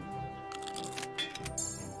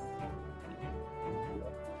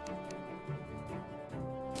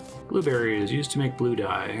 Blueberries used to make blue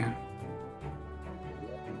dye.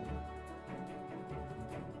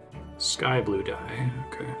 Sky blue dye.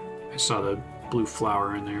 Okay. I saw the blue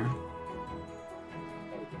flower in there.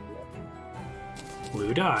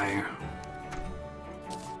 Blue dye.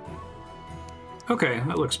 Okay,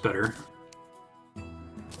 that looks better.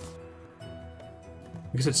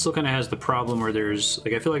 Because it still kind of has the problem where there's,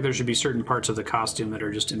 like, I feel like there should be certain parts of the costume that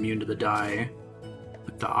are just immune to the dye.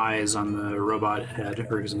 Like the eyes on the robot head,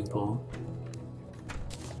 for example.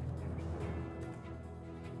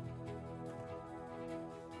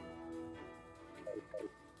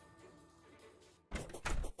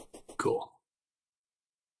 Cool.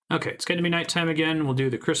 Okay, it's going to be nighttime again. We'll do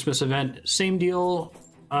the Christmas event. Same deal.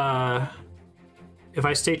 If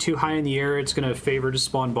I stay too high in the air, it's going to favor to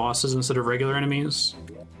spawn bosses instead of regular enemies.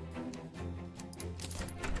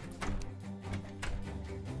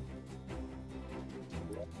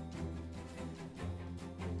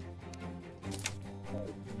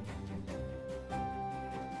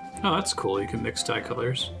 Oh, that's cool. You can mix dye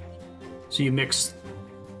colors. So you make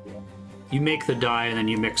the dye and then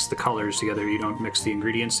you mix the colors together. You don't mix the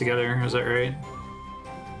ingredients together. Is that right?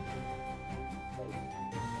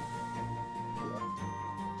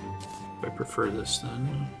 I prefer this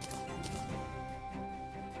then.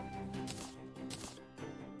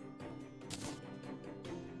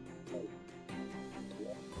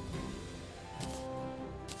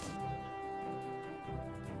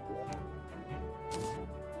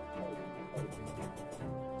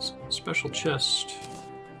 Special chest.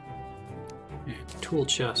 And tool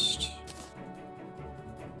chest.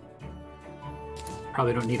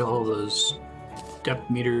 Probably don't need all those depth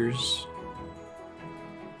meters.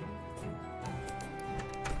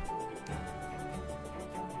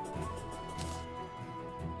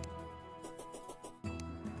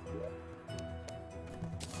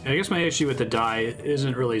 I guess my issue with the dye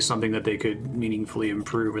isn't really something that they could meaningfully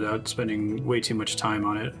improve without spending way too much time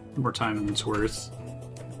on it. More time than it's worth.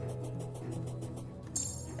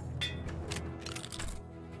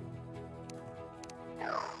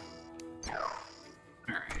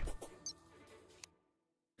 Alright.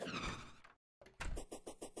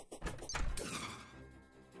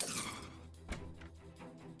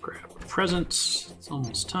 Grab presents. It's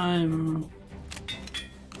almost time.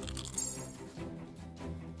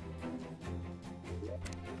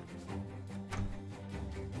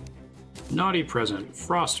 Naughty present,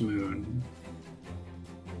 Frost Moon.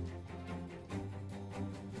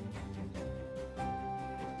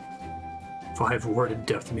 Five warded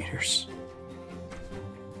depth meters.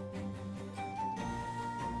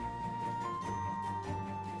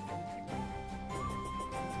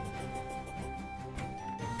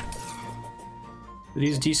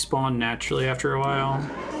 These despawn naturally after a while.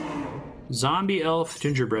 Zombie elf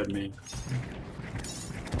gingerbread man.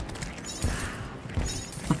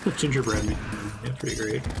 Gingerbread man. Yeah, pretty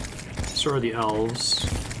great. So are the elves.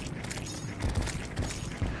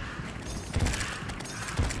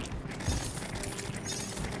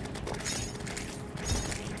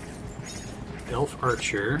 Elf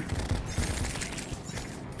archer.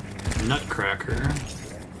 Nutcracker.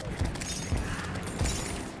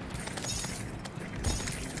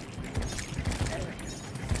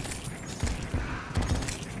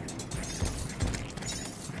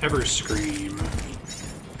 Everscream.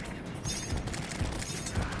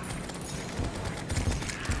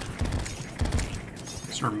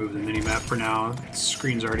 Let's remove the minimap for now. The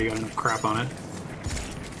screen's already got enough crap on it.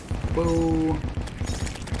 Whoa.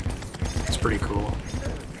 That's pretty cool.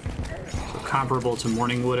 So comparable to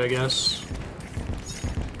Morningwood, I guess.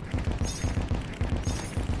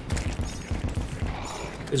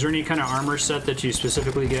 Is there any kind of armor set that you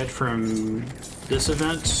specifically get from this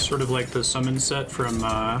event? Sort of like the summon set from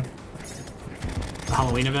the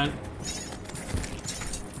Halloween event?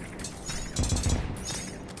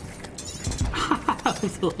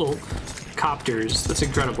 The little copters. That's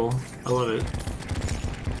incredible. I love it.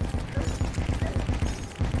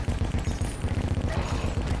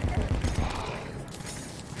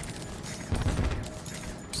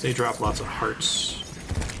 So they drop lots of hearts.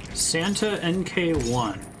 Santa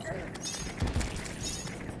NK1.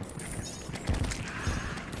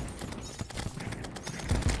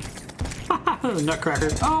 Nutcracker.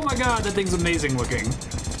 Oh my god, that thing's amazing looking.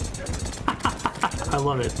 I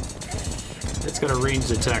love it. It's got a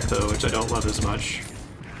ranged attack though, which I don't love as much.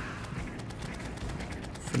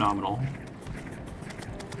 Phenomenal.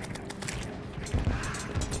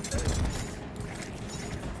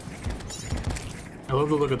 I love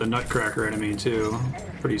the look of the Nutcracker enemy too.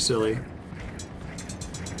 Pretty silly.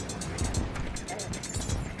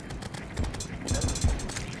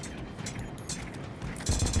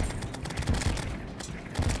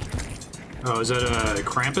 Oh, is that a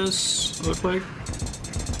Krampus, it look like?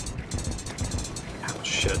 Oh,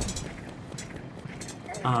 shit.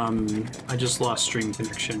 I just lost stream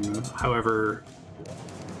connection. However,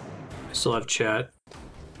 I still have chat.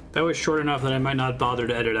 That was short enough that I might not bother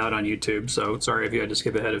to edit out on YouTube, so sorry if you had to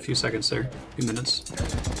skip ahead a few seconds there, a few minutes.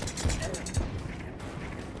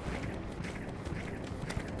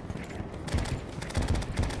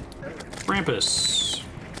 Krampus.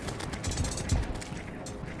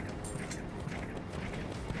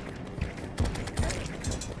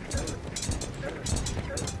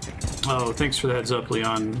 Oh, thanks for the heads up,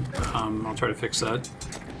 Leon. I'll try to fix that.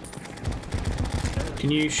 Can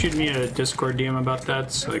you shoot me a Discord DM about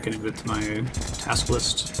that so I can add it to my task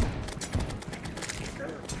list?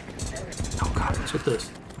 Oh god, what's with the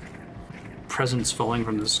presents falling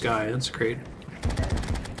from the sky? That's great.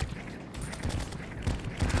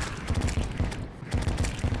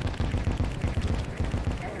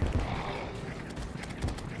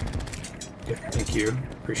 Yeah, thank you.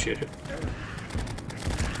 Appreciate it.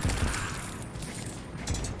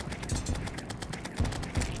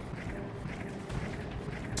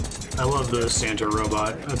 I love the Santa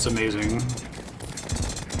robot. That's amazing.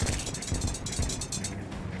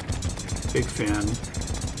 Big fan.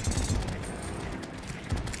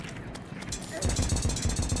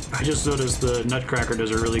 I just noticed the Nutcracker does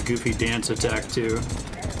a really goofy dance attack too.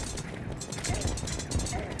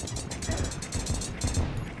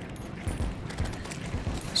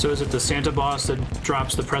 So is it the Santa boss that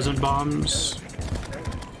drops the present bombs?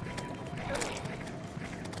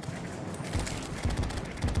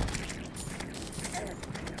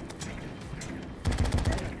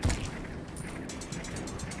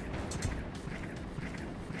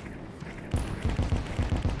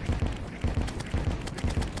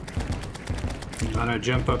 Gotta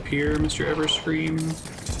jump up here, Mr. Everscream.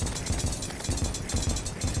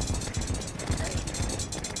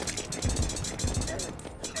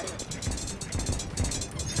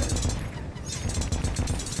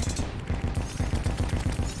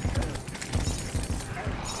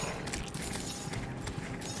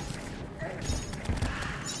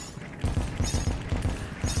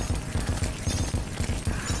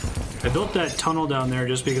 I built that tunnel down there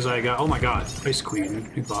just because I got, oh my god, Ice Queen,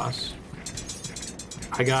 new boss.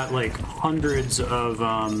 I got like hundreds of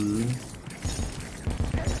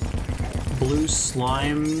blue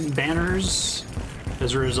slime banners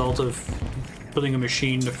as a result of building a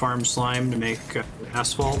machine to farm slime to make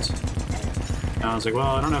asphalt. And I was like,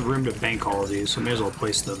 well, I don't have room to bank all of these, so I may as well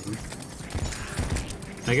place them.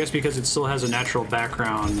 I guess because it still has a natural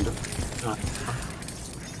background,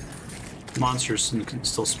 monsters can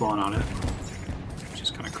still spawn on it, which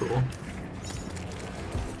is kind of cool.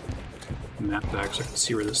 Map back so I can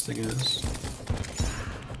see where this thing is.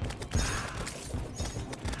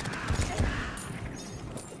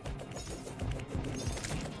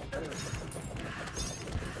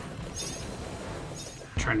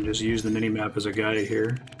 Trying to just use the mini-map as a guide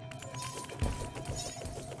here.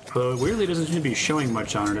 Although it weirdly doesn't seem to be showing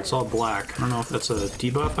much on it, it's all black. I don't know if that's a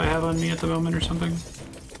debuff I have on me at the moment or something.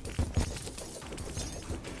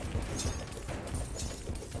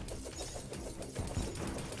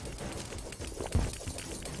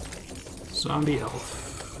 Zombie elf.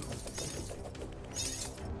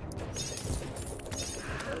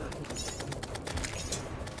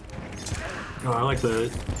 Oh, I like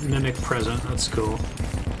the mimic present. That's cool.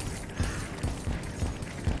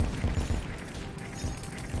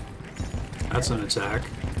 That's an attack.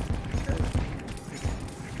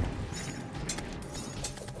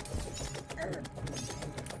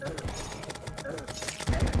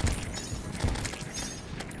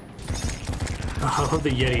 Oh, I love the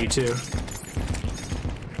Yeti too.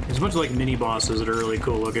 There's a bunch of like mini bosses that are really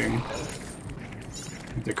cool looking.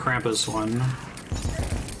 Like the Krampus one.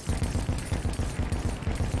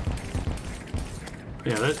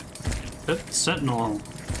 Yeah, that Sentinel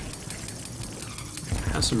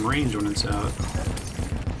has some range when it's out.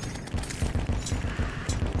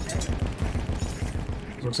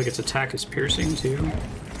 Looks like its attack is piercing too.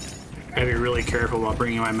 Gotta be really careful while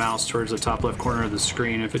bringing my mouse towards the top left corner of the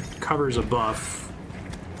screen. If it covers a buff,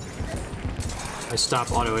 I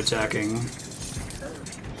stop auto-attacking.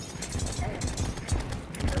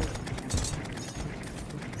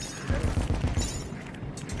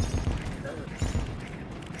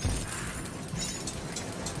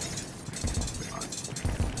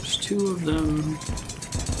 There's two of them.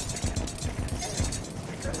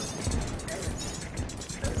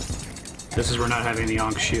 This is where not having the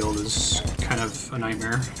Ankh shield is kind of a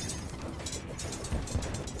nightmare.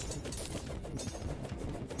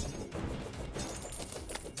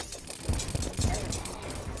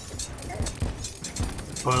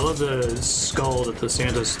 Oh, I love the skull that the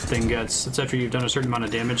Santa thing gets. It's after you've done a certain amount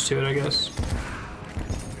of damage to it, I guess.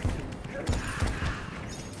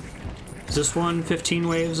 Is this one 15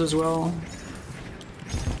 waves as well?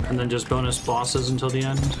 And then just bonus bosses until the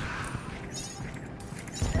end.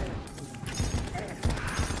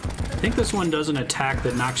 I think this one does an attack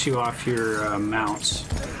that knocks you off your mount.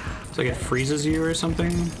 It's like it freezes you or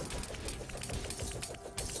something.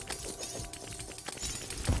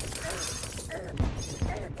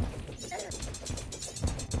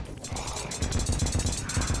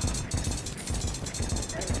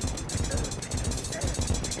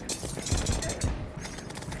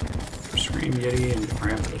 Scream Yeti and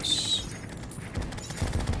Krampus.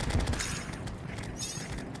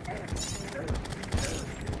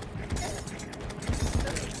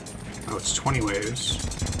 Oh, it's 20 waves.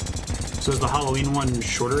 So is the Halloween one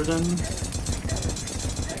shorter then?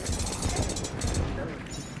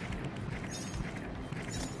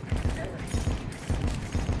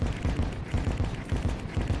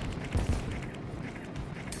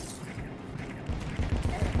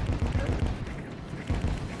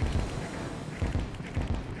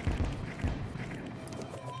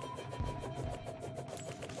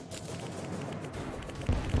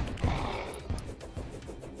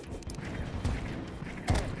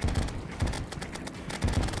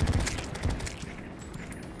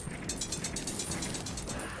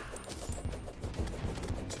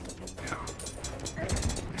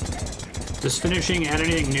 Does finishing add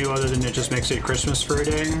anything new other than it just makes it Christmas for a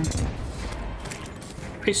day?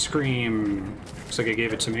 Ice cream. Looks like it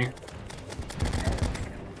gave it to me.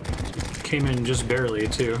 Came in just barely,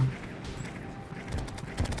 too.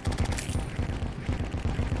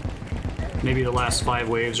 Maybe the last 5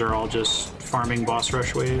 waves are all just farming boss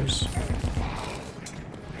rush waves.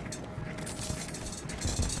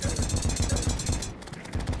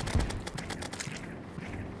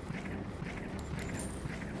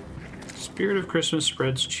 Spirit of Christmas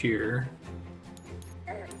spreads cheer.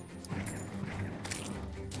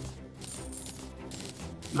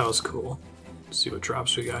 That was cool. Let's see what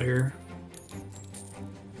drops we got here.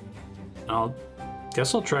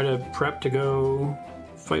 Guess I'll try to prep to go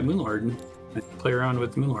fight Moonlord and play around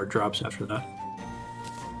with Moonlord drops after that.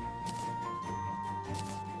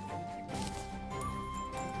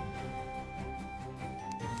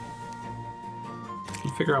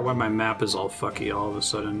 Figure out why my map is all fucky all of a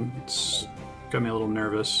sudden. It's got me a little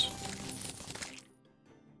nervous.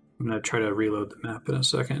 I'm gonna try to reload the map in a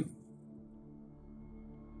second.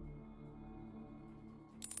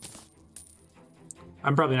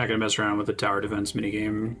 I'm probably not gonna mess around with the tower defense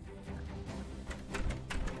minigame.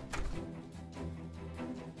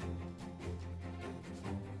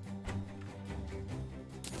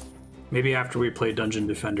 Maybe after we play Dungeon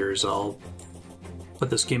Defenders, I'll put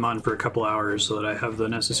this game on for a couple hours so that I have the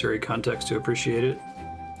necessary context to appreciate it.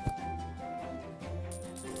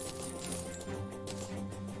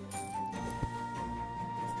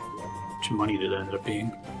 How much money did it end up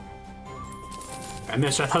being? I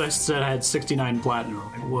missed. I thought I said I had 69 platinum.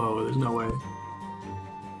 I'm like, whoa, there's no way.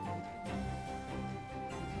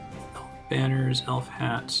 Elf banners, elf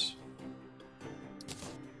hats.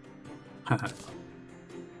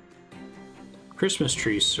 Christmas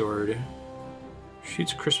tree sword.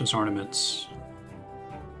 Shoots Christmas ornaments.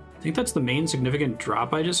 I think that's the main significant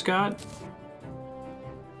drop I just got.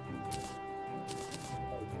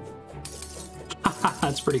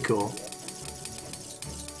 That's pretty cool.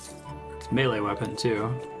 It's a melee weapon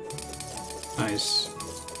too. Nice.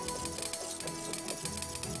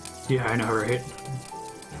 Yeah, I know, right?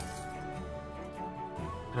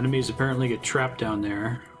 Enemies apparently get trapped down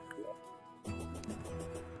there.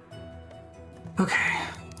 Okay.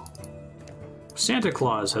 Santa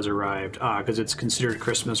Claus has arrived. Because it's considered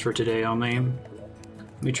Christmas for today only.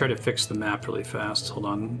 Let me try to fix the map really fast. Hold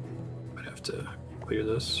on. Might have to clear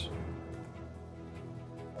this.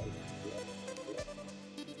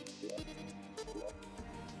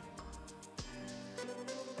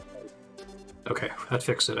 Okay, that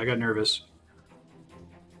fixed it. I got nervous.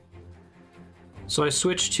 So I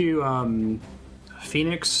switched to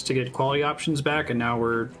Phoenix to get quality options back, and now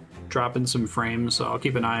we're dropping some frames, so I'll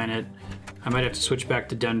keep an eye on it. I might have to switch back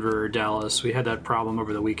to Denver or Dallas. We had that problem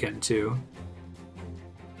over the weekend too.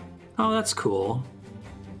 Oh, that's cool.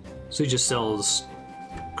 So he just sells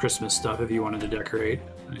Christmas stuff if you wanted to decorate.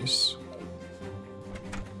 Nice.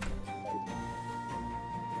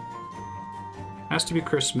 Has to be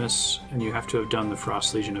Christmas, and you have to have done the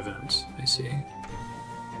Frost Legion event. I see. I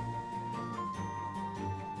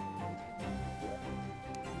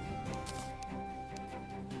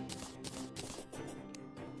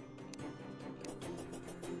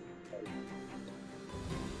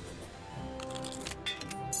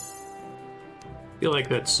feel like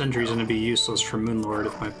that sentry's gonna be useless for Moonlord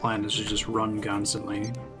if my plan is to just run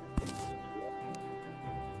constantly.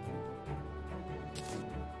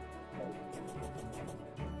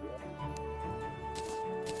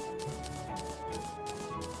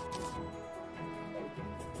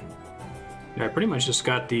 Yeah, I pretty much just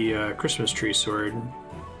got the Christmas tree sword.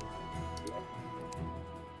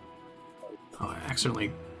 Oh, I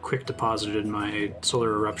accidentally quick deposited my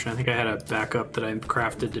solar eruption. I think I had a backup that I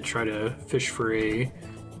crafted to try to fish for a...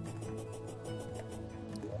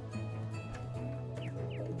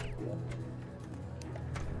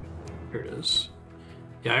 Here it is.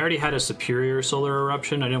 Yeah, I already had a superior solar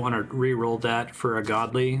eruption. I didn't want to re-roll that for a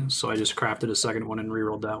godly, so I just crafted a second one and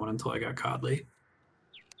re-rolled that one until I got godly.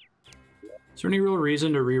 Is there any real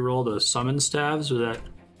reason to re-roll the summon staves, or that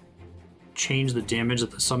change the damage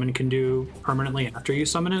that the summon can do permanently after you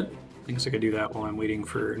summon it? I guess I could do that while I'm waiting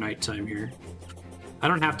for nighttime here. I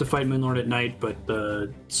don't have to fight Moonlord at night, but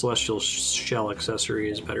the Celestial Shell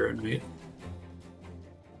accessory is better at night.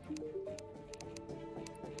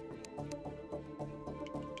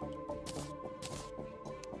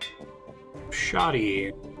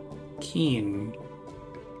 Shoddy. Keen.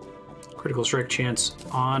 Critical strike chance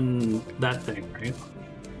on that thing, right?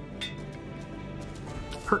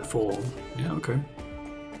 Hurtful. Yeah, okay.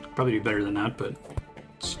 Probably do better than that, but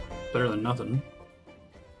it's better than nothing.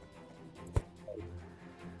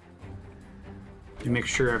 Let me make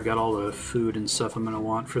sure I've got all the food and stuff I'm going to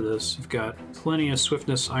want for this. I've got plenty of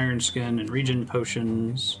swiftness, iron skin, and regen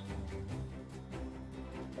potions.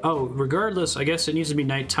 Oh, regardless, I guess it needs to be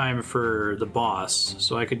nighttime for the boss,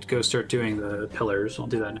 so I could go start doing the pillars. I'll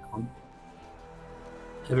do that now.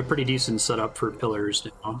 I have a pretty decent setup for pillars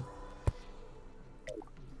now.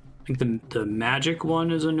 I think the magic one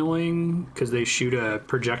is annoying, because they shoot a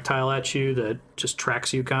projectile at you that just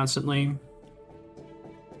tracks you constantly.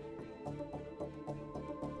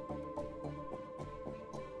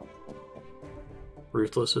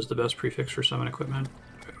 Ruthless is the best prefix for summon equipment.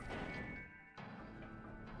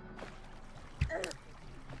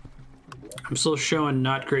 I'm still showing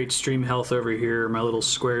not great stream health over here. My little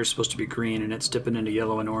square is supposed to be green and it's dipping into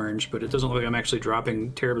yellow and orange, but it doesn't look like I'm actually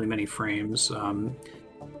dropping terribly many frames.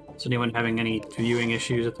 Is anyone having any viewing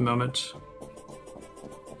issues at the moment?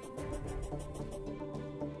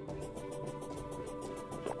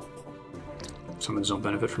 Summons don't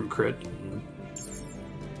benefit from crit.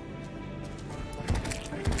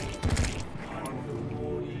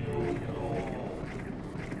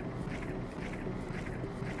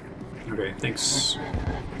 Okay, thanks.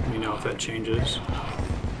 Let me know if that changes.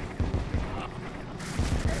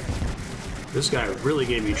 This guy really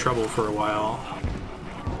gave me trouble for a while.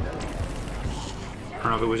 I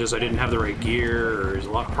don't know if it was just I didn't have the right gear, or it was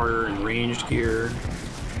a lot harder in ranged gear.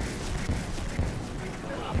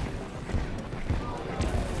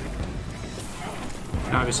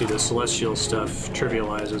 And obviously the celestial stuff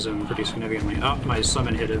trivializes him pretty significantly. Oh, my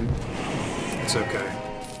summon hit him. It's okay.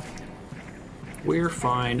 We're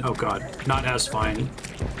fine. Oh god, not as fine.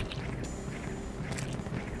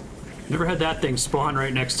 Never had that thing spawn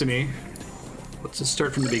right next to me. Let's just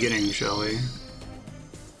start from the beginning, shall we?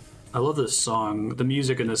 I love this song. The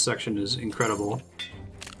music in this section is incredible.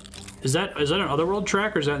 Is that an Otherworld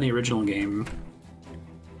track, or is that in the original game?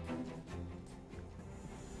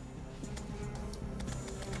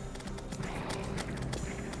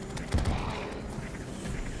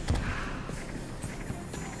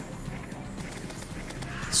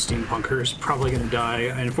 Steampunker is probably gonna die.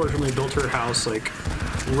 I unfortunately built her house like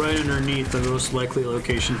right underneath the most likely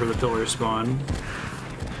location for the pillar spawn.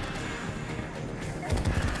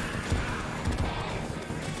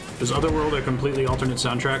 Is Otherworld a completely alternate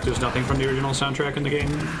soundtrack? There's nothing from the original soundtrack in the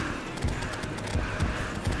game?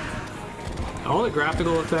 All the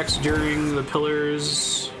graphical effects during the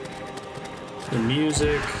pillars, the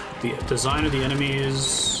music, the design of the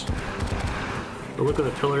enemies, the look of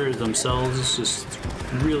the pillars themselves is just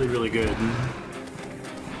really, really good.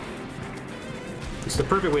 It's the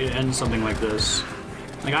perfect way to end something like this.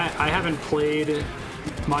 Like, I haven't played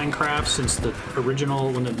Minecraft since the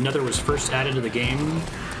original, when the Nether was first added to the game.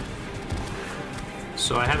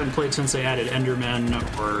 So I haven't played since they added Endermen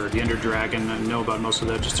or the Ender Dragon. I know about most of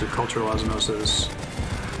that just through cultural osmosis.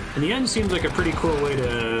 And the end seems like a pretty cool way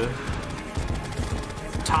to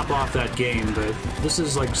top off that game, but this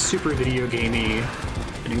is like super video gamey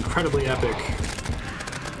and incredibly epic.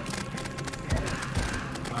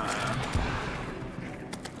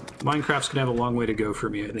 Minecraft's gonna have a long way to go for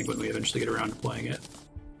me, I think, when we eventually get around to playing it.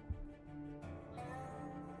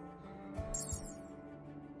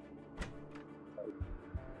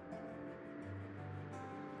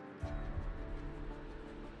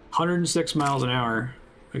 "106 miles an hour."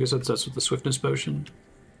 I guess that's with the swiftness potion.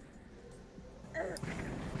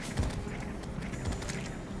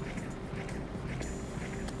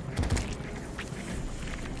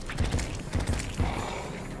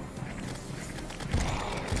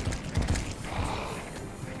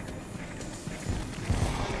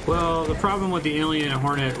 Well, the problem with the alien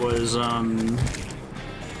hornet was,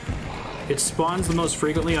 it spawns the most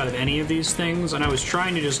frequently out of any of these things, and I was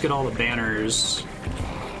trying to just get all the banners.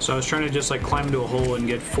 So I was trying to just like climb into a hole and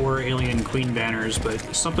get 4 alien queen banners, but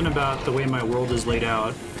something about the way my world is laid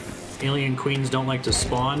out, alien queens don't like to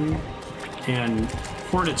spawn, and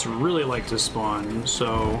hornets really like to spawn,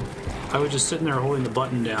 so I was just sitting there holding the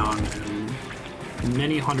button down, and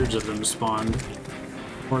many hundreds of them spawned,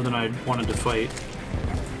 more than I wanted to fight.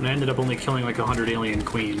 And I ended up only killing like 100 alien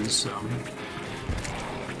queens, so...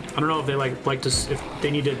 I don't know if they like to, if they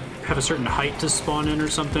need to have a certain height to spawn in or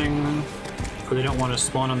something, or they don't want to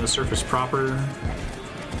spawn on the surface proper,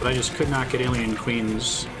 but I just could not get alien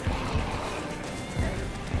queens.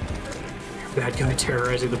 Bad guy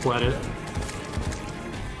terrorizing the planet.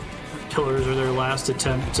 Pillars are their last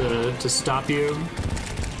attempt to stop you.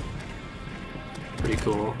 Pretty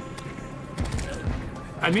cool.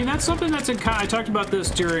 I mean, that's something that's in... I talked about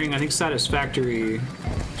this during, I think, Satisfactory.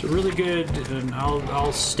 It's a really good, and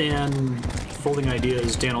I'll stand folding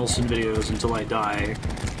ideas Dan Olsen videos until I die.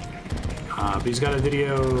 But he's got a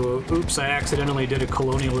video, oops, I accidentally did a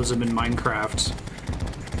colonialism in Minecraft.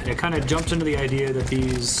 And it kind of jumped into the idea that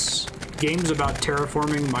these games about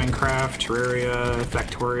terraforming, Minecraft, Terraria,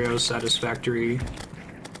 Factorio, Satisfactory,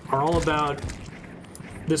 are all about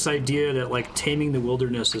this idea that, like, taming the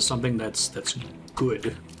wilderness is something that's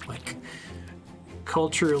good. Like,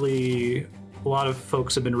 culturally, a lot of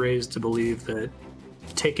folks have been raised to believe that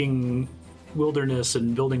taking wilderness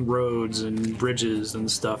and building roads and bridges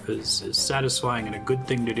and stuff is satisfying and a good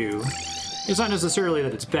thing to do. It's not necessarily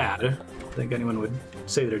that it's bad. I don't think anyone would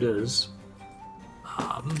say that it is.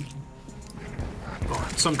 Well,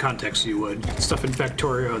 in some contexts you would. Stuff in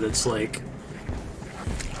Factorio that's like,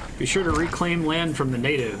 be sure to reclaim land from the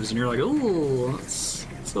natives, and you're like, ooh, that's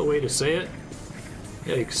the way to say it.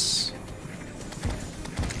 Yikes.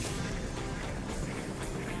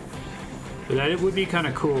 But it would be kind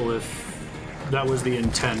of cool if that was the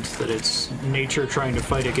intent, that it's nature trying to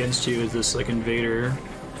fight against you as this, like, invader.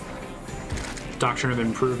 Doctrine of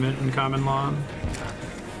improvement in common law.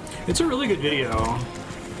 It's a really good video.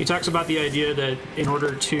 He talks about the idea that in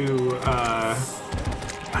order to,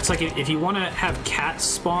 it's like if you want to have cats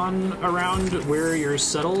spawn around where you're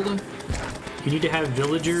settled, you need to have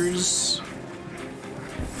villagers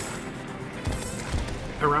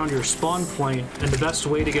around your spawn point, and the best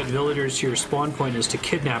way to get villagers to your spawn point is to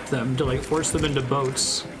kidnap them, to like force them into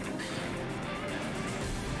boats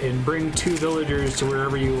and bring 2 villagers to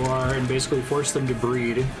wherever you are and basically force them to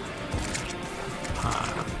breed.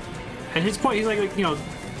 And his point, he's like, you know,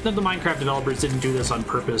 the Minecraft developers didn't do this on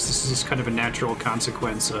purpose. This is just kind of a natural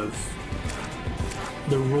consequence of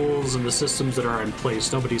the rules and the systems that are in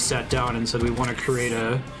place. Nobody sat down and said, we want to create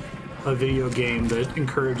a video game that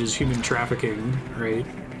encourages human trafficking, right?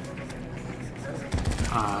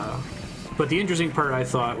 But the interesting part, I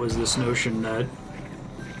thought, was this notion that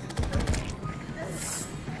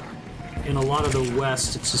in a lot of the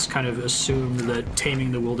West, it's just kind of assumed that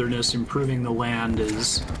taming the wilderness, improving the land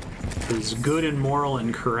is good and moral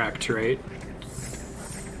and correct, right?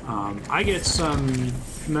 I get some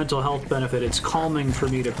mental health benefit. It's calming for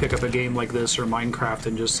me to pick up a game like this or Minecraft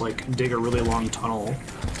and just like dig a really long tunnel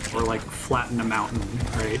or like flatten a mountain,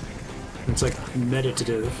 right? It's like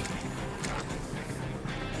meditative.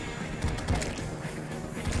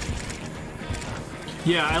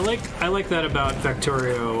 Yeah, I like that about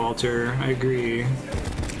Factorio, Walter. I agree.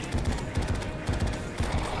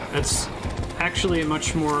 That's actually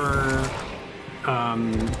much more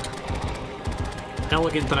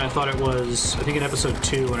elegant than I thought it was. I think in episode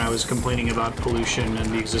 2 when I was complaining about pollution and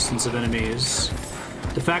the existence of enemies.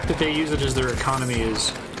 The fact that they use it as their economy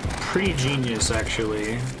is pretty genius,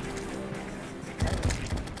 actually.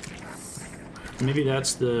 Maybe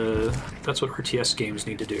that's what RTS games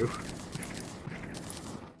need to do.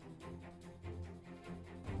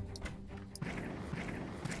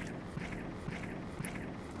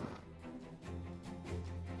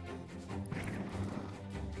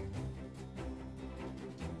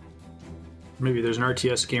 Maybe there's an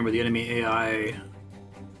RTS game where the enemy AI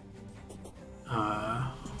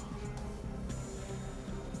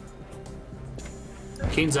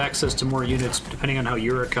gains access to more units depending on how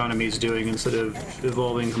your economy is doing instead of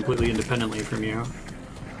evolving completely independently from you.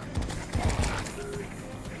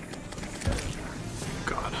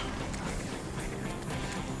 God.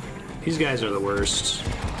 These guys are the worst.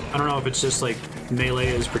 I don't know if it's just like melee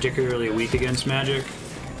is particularly weak against magic.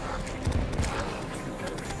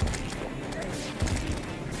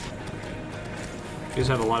 These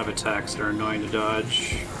have a lot of attacks that are annoying to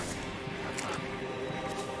dodge.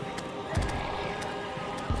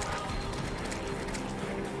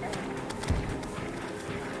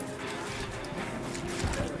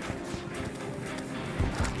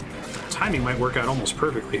 timing might work out almost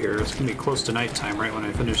perfectly here. It's gonna be close to nighttime right when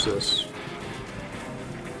I finish this.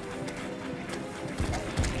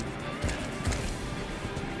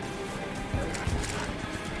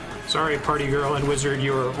 Sorry, party girl and wizard,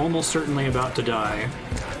 you are almost certainly about to die.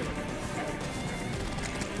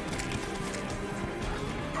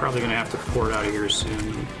 Probably gonna have to pour it out of here soon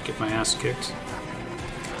and get my ass kicked.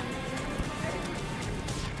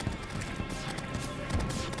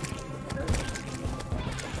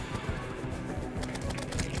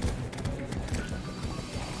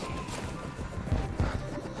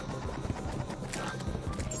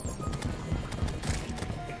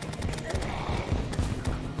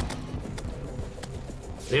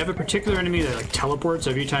 They have a particular enemy that like teleports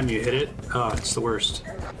every time you hit it. Oh, it's the worst.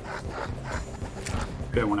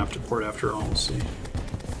 Okay, I won't have to port after all, we'll see.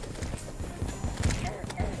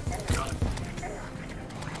 Got it.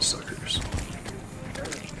 Suckers.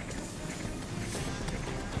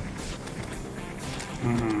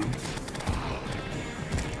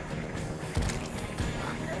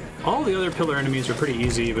 All the other pillar enemies are pretty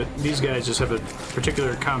easy, but these guys just have a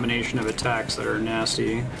particular combination of attacks that are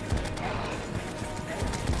nasty.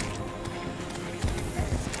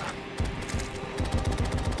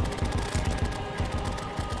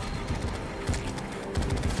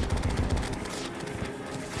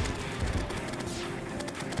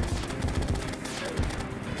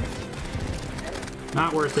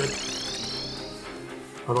 Not worth it.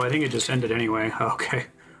 Although I think it just ended anyway. Okay.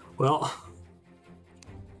 Well,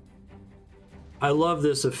 I love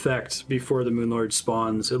this effect before the Moonlord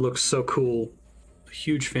spawns. It looks so cool.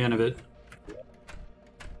 Huge fan of it.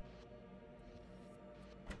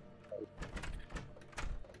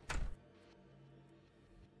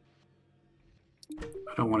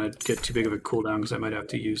 I don't want to get too big of a cooldown because I might have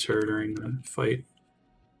to use her during the fight.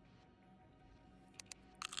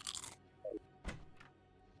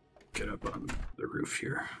 Get up on the roof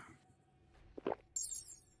here.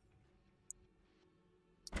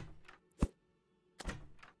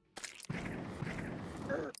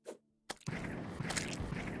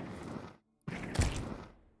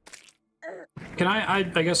 Can I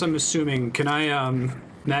guess I'm assuming, can I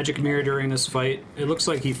magic mirror during this fight? It looks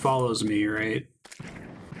like he follows me, right?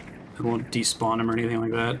 I won't despawn him or anything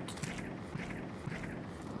like that.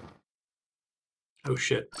 Oh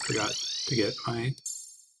shit, forgot to get my...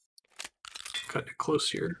 Cut it close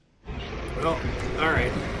here. Well,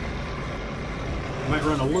 alright. Might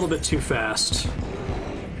run a little bit too fast.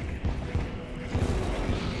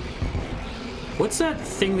 What's that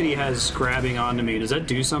thing that he has grabbing onto me? Does that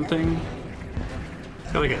do something?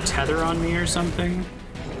 It's got like a tether on me or something?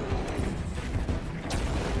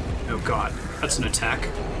 Oh god, that's an attack.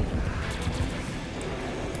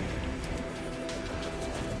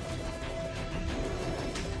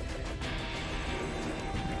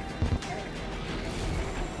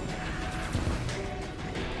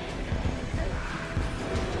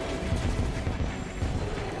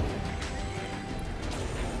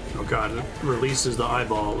 God, it releases the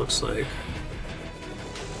eyeball, it looks like.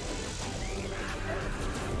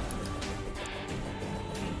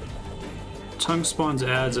 Tongue spawns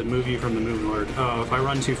ads that move you from the Moonlord. Oh, if I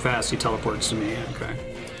run too fast, he teleports to me. Okay.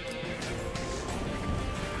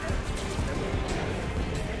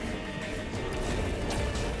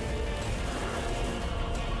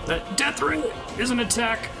 That death ring is an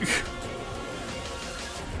attack!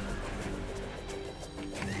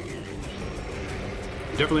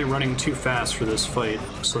 Definitely running too fast for this fight,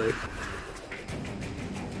 looks like.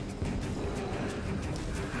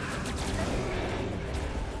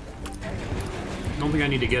 I don't think I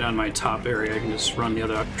need to get on my top area, I can just run the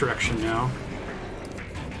other direction now.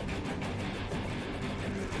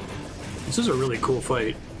 This is a really cool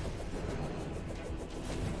fight.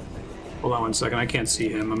 Hold on one second, I can't see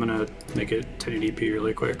him. I'm gonna make it 1080p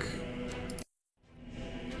really quick.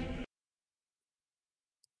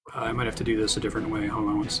 I might have to do this a different way. Hold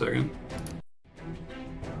on one second.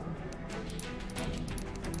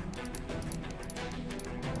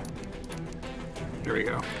 There we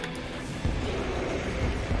go.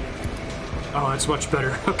 Oh, that's much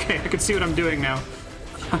better. Okay, I can see what I'm doing now.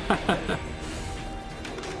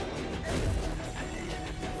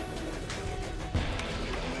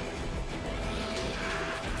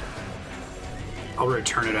 I'll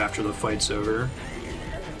return it after the fight's over.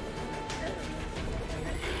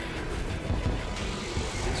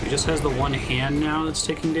 So he just has the one hand now that's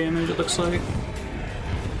taking damage, it looks like.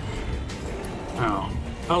 Oh.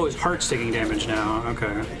 Oh, his heart's taking damage now.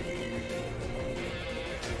 Okay.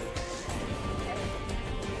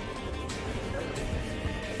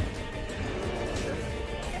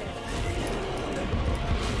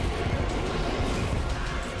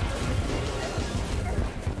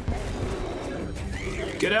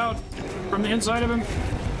 get out from the inside of him.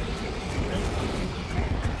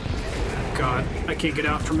 God, I can't get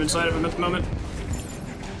out from inside of him at the moment.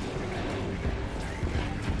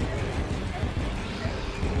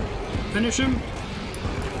 Finish him.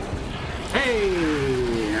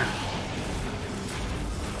 Hey!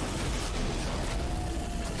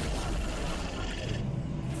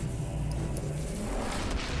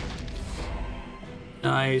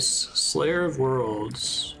 Nice. Slayer of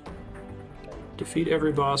Worlds. Defeat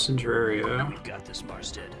every boss in Terraria. We got this,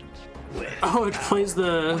 Marstead. Oh, it plays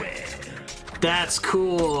the... That's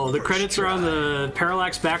cool. The credits are on the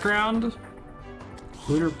parallax background.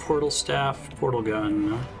 Lunar portal staff, portal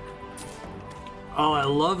gun. Oh, I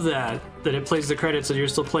love that. That it plays the credits and you're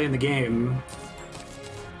still playing the game.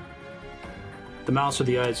 The mouse or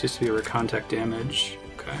the eyes used to be over contact damage.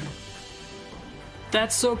 Okay.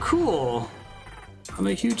 That's so cool. I'm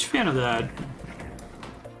a huge fan of that.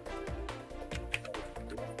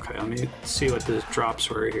 Okay, let me see what the drops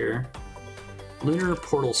were here. Lunar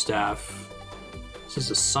portal staff. This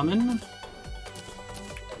is a summon?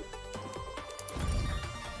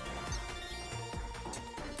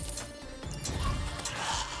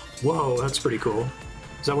 Whoa, that's pretty cool.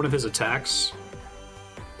 Is that one of his attacks?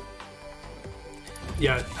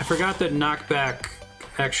 Yeah, I forgot that knockback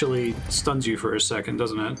actually stuns you for a second,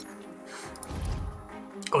 doesn't it?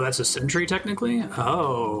 Oh, that's a sentry technically?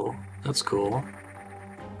 Oh, that's cool.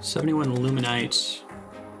 71 Luminite.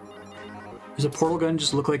 Does a portal gun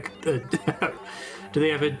just look like... do they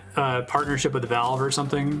have a partnership with Valve or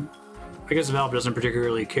something? I guess Valve doesn't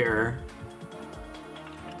particularly care.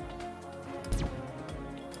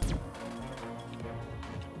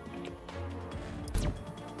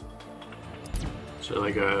 So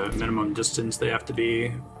like a minimum distance they have to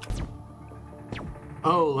be.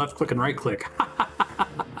 Oh, left click and right click.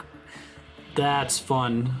 That's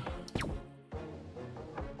fun.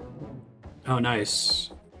 Oh, nice.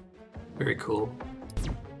 Very cool.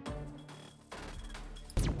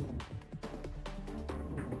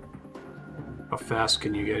 How fast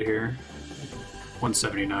can you get here?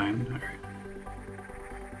 179. All right.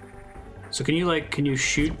 So can you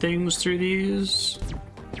shoot things through these?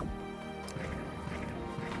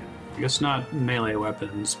 I guess not melee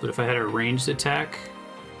weapons, but if I had a ranged attack...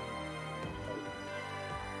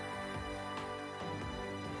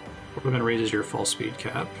 Weapon raises your fall speed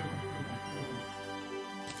cap.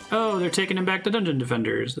 Oh, they're taking him back to Dungeon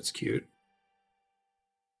Defenders. That's cute.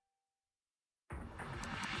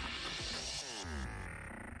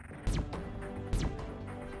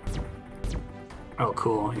 Oh,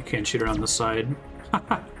 cool. You can't shoot it on the side.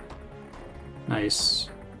 Nice.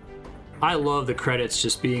 I love the credits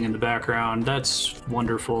just being in the background. That's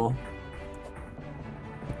wonderful.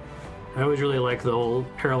 I always really like the whole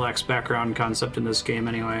parallax background concept in this game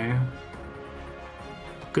anyway.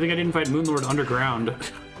 Good thing I didn't fight Moonlord underground.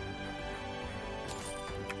 Alright,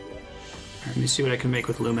 let me see what I can make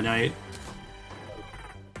with Luminite.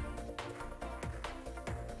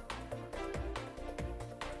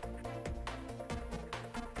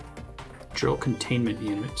 Drill containment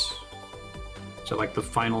unit. Is that like the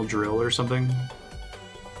final drill or something?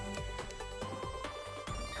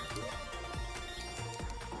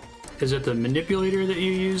 Is it the manipulator that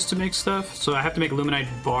you use to make stuff? So I have to make Luminite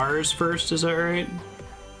bars first, is that right?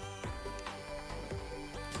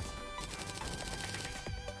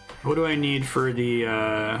 What do I need for the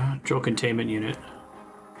drill containment unit?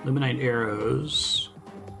 Luminite arrows.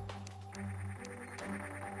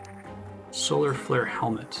 Solar flare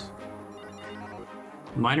helmet.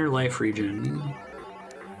 Minor life regen.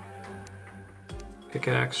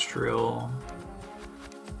 Pickaxe, drill.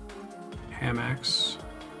 Hammocks.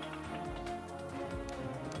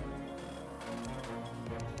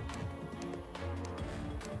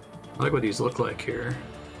 I like what these look like here.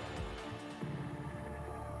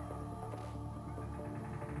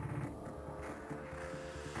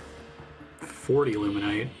 $40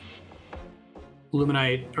 Luminite.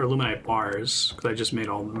 Luminite bars, because I just made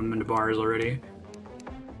all of them into bars already.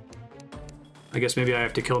 I guess maybe I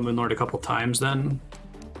have to kill Moonlord a couple times then.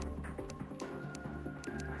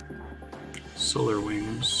 Solar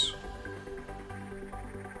wings.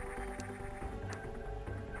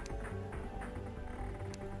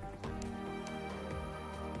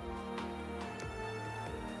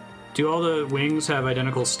 Do all the wings have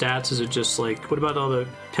identical stats? Is it just like, what about all the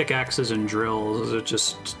pickaxes and drills? Is it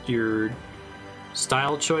just your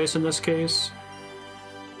style choice in this case?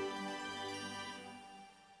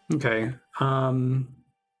 Okay.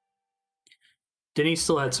 Denny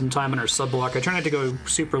still had some time on her sub block. I try not to go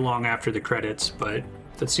super long after the credits, but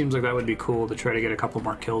that seems like that would be cool to try to get a couple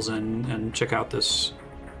more kills in and check out this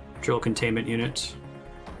drill containment unit.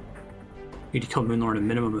 Need to kill Moonlord a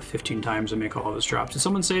minimum of 15 times and make all of his drops. Did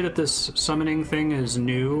someone say that this summoning thing is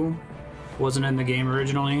new? Wasn't in the game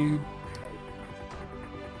originally?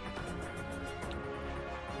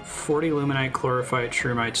 40 Luminite, Chlorophyte,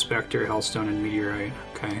 Shrumite, Spectre, Hellstone, and Meteorite.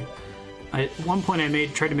 Okay. At one point I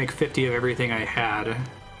tried to make 50 of everything I had.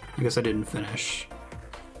 I guess I didn't finish.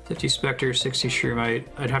 50 Spectre, 60 Shrumite.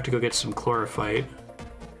 I'd have to go get some Chlorophyte.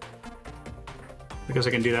 Because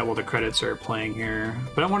I can do that while the credits are playing here.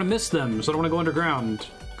 But I don't want to miss them, so I don't want to go underground.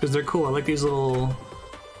 Because they're cool. I like these little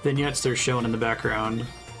vignettes they're showing in the background.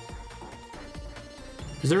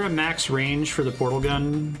 Is there a max range for the portal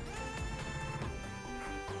gun?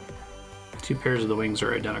 2 pairs of the wings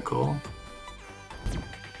are identical.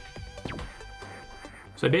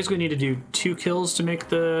 So I basically need to do 2 kills to make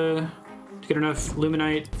to get enough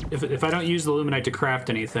Luminite. If I don't use the Luminite to craft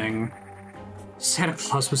anything, Santa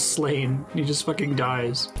Claus was slain. He just fucking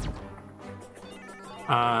dies.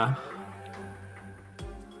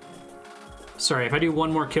 Sorry, if I do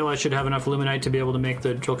 1 more kill, I should have enough Luminite to be able to make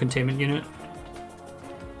the drill containment unit.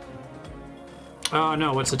 Oh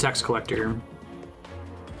no, what's the tax collector?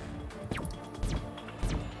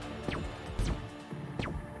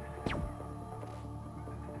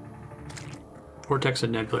 Vortex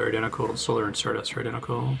and Nebula are identical. Solar and Stardust are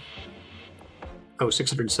identical. Oh,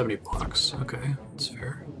 670 blocks. Okay, that's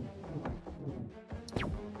fair.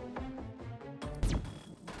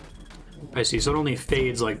 I see, so it only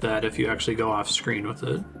fades like that if you actually go off screen with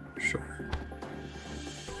it. Sure.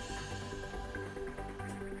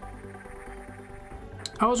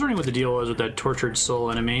 I was wondering what the deal was with that tortured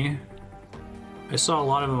soul enemy. I saw a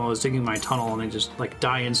lot of them while I was digging my tunnel and they just like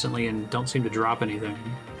die instantly and don't seem to drop anything.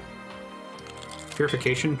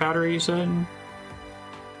 Purification powder, you said?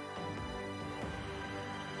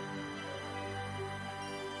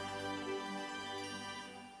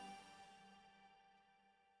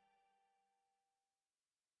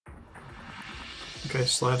 Okay,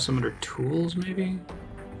 still have some under tools, maybe?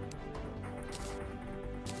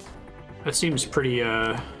 That seems pretty,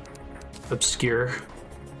 obscure.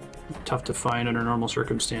 Tough to find under normal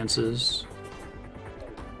circumstances.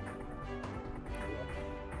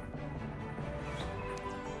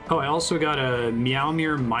 Oh, I also got a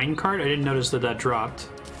Meowmere minecart. I didn't notice that that dropped.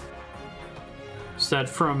 Is that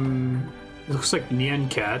from... It looks like Nyan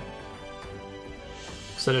Cat.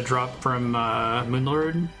 Is that a drop from,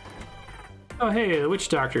 Moonlord? Oh, hey, the witch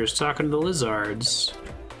doctor is talking to the lizards.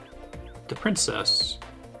 The princess.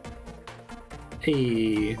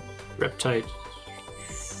 Hey, Reptite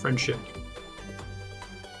friendship.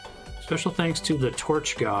 Special thanks to the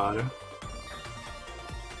torch god.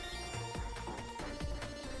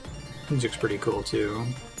 Music's pretty cool too.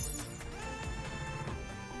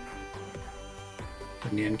 The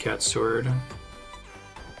Nyan Cat sword.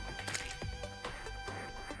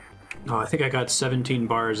 Oh, I think I got 17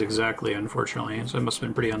 bars exactly, unfortunately, so I must have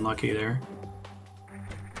been pretty unlucky there.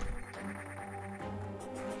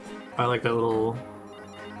 I like that little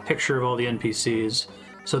picture of all the NPCs.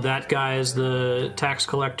 So that guy is the tax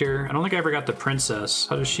collector. I don't think I ever got the princess.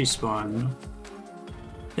 How does she spawn?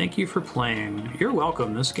 Thank you for playing. You're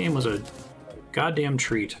welcome. This game was a goddamn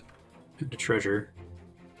treat. And a treasure.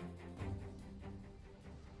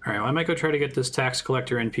 Alright, well, I might go try to get this tax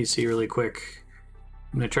collector NPC really quick.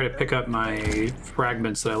 I'm gonna try to pick up my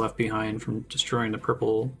fragments that I left behind from destroying the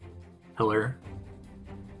purple pillar.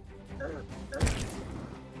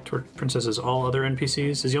 Princess is all other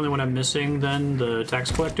NPCs. Is the only one I'm missing then the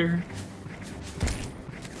tax collector?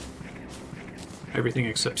 Everything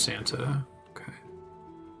except Santa. Okay.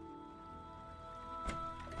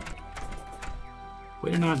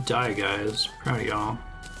 Way to not die, guys. Proud of y'all.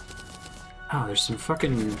 Oh, there's some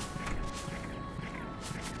fucking...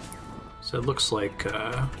 So it looks like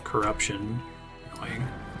corruption. Annoying.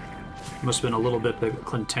 Must have been a little bit the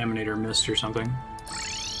contaminator mist or something.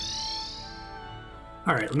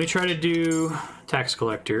 Alright, let me try to do tax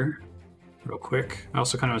collector real quick. I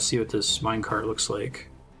also kind of want to see what this minecart looks like.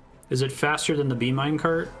 Is it faster than the bee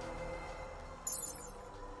minecart?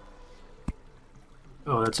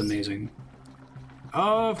 Oh, that's amazing.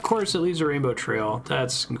 Oh, of course it leaves a rainbow trail.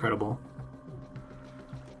 That's incredible.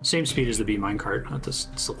 Same speed as the bee minecart. That's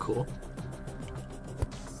still cool.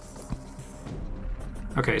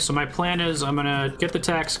 Okay, so my plan is I'm gonna get the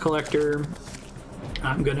tax collector.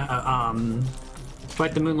 I'm gonna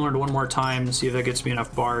fight the Moonlord one more time, see if that gets me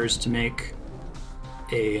enough bars to make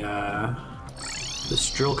a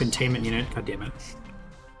this drill containment unit. God damn it!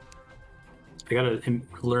 I gotta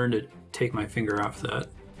learn to take my finger off that.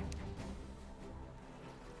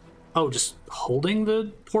 Oh, just holding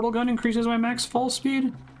the portal gun increases my max fall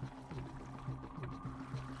speed?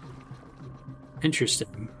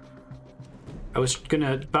 Interesting. I was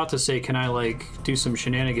about to say, can I like do some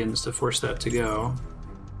shenanigans to force that to go?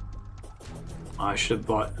 I should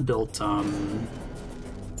have built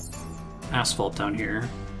asphalt down here.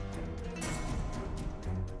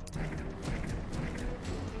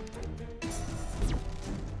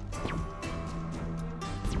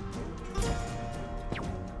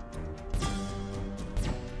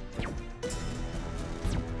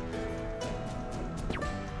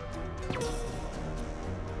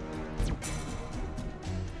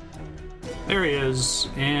 There he is,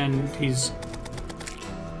 and he's...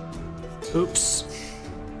 Oops.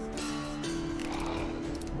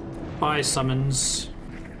 Bye, summons.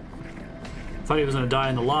 Thought he was gonna die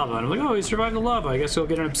in the lava, and I'm like, oh, he survived the lava. I guess he'll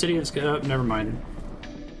get an obsidian... never mind.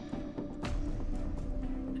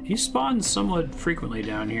 He spawns somewhat frequently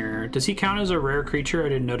down here. Does he count as a rare creature? I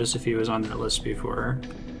didn't notice if he was on that list before.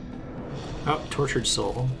 Oh, tortured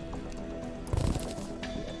soul.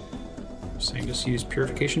 Saying just use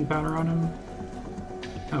purification powder on him.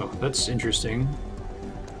 Oh, that's interesting.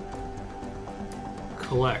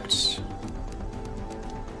 Collect.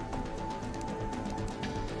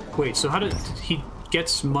 Wait, so how did he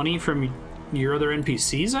gets money from your other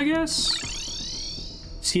NPCs, I guess?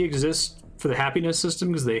 Does he exist for the happiness system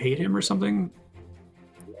because they hate him or something?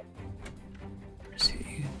 Where's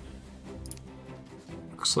he?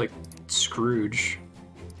 Looks like Scrooge.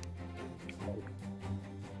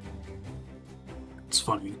 It's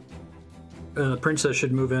funny. The princess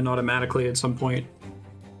should move in automatically at some point.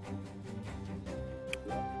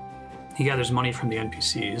 He gathers money from the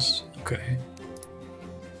NPCs. Okay.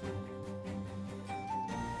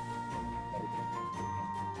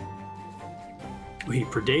 He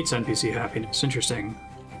predates NPC happiness. Interesting.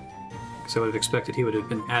 Because I would have expected he would have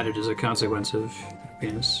been added as a consequence of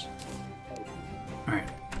happiness. Alright.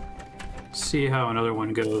 See how another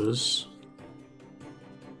one goes.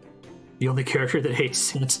 The only character that hates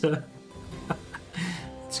Santa.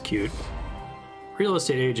 It's cute. Real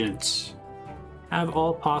estate agent. Have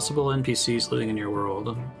all possible NPCs living in your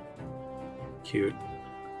world. Cute.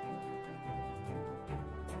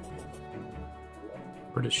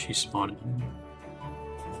 Where does she spawn in?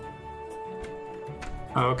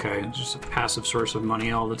 Oh, okay. It's just a passive source of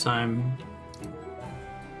money all the time.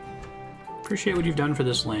 Appreciate what you've done for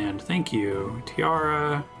this land. Thank you.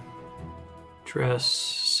 Tiara. Dress.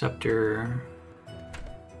 Scepter.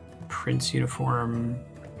 Prince uniform.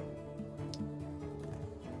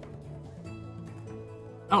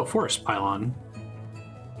 Oh, forest pylon.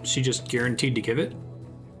 Is she just guaranteed to give it?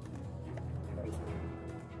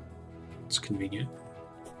 It's convenient.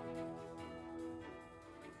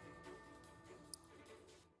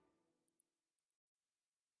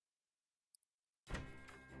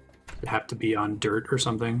 Does it have to be on dirt or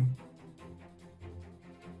something?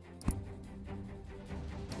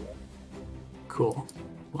 Cool.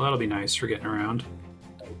 Well, that'll be nice for getting around.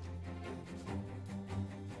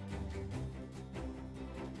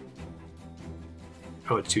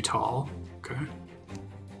 Oh, it's too tall. Okay.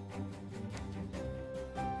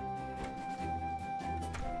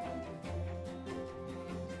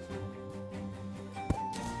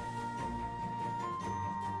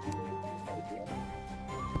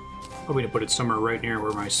 Hoping to put it somewhere right near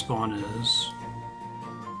where my spawn is.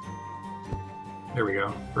 There we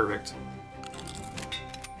go. Perfect.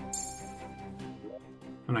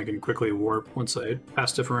 And I can quickly warp once I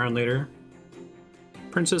pass stuff around later.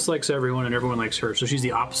 Princess likes everyone and everyone likes her, so she's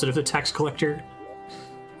the opposite of the tax collector.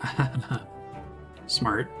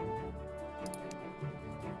 Smart.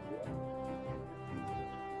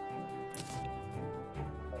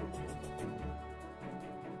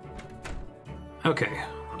 Okay.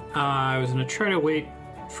 I was going to try to wait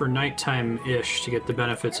for nighttime-ish to get the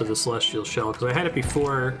benefits of the Celestial Shell, because I had it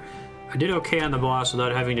before. I did okay on the boss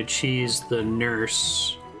without having to cheese the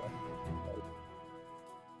nurse.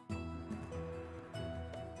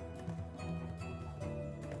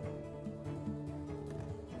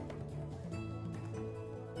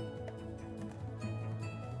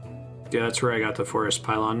 Yeah, that's where I got the forest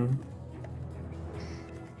pylon.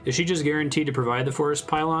 Is she just guaranteed to provide the forest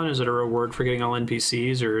pylon? Is it a reward for getting all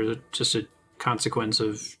NPCs, or is it just a consequence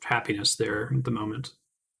of happiness there at the moment?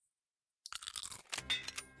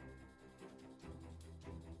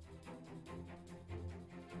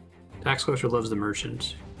 Tax collector loves the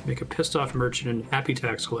merchant. Make a pissed off merchant and a happy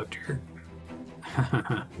tax collector.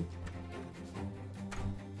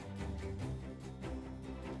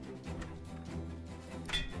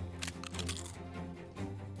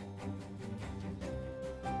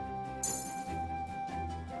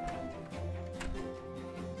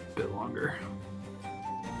 Bit longer.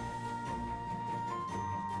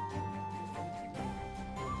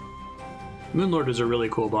 Moonlord is a really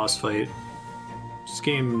cool boss fight. This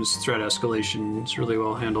game's threat escalation is really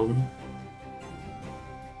well handled.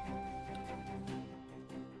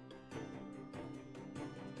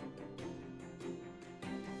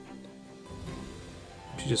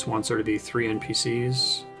 She just wants there to be 3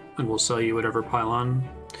 NPCs, and we'll sell you whatever pylon.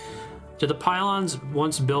 Do the pylons,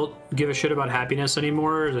 once built, give a shit about happiness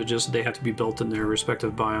anymore, or is it just they have to be built in their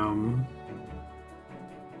respective biome?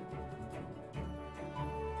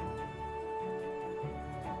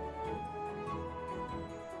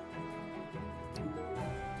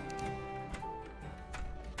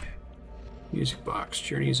 Music box,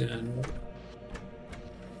 Journey's End.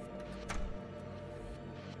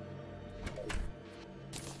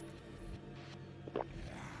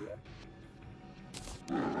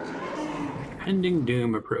 Pending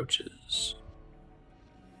Doom approaches.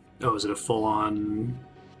 Oh, is it a full-on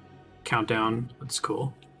countdown? That's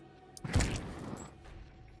cool.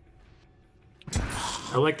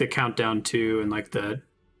 I like the countdown too, and like the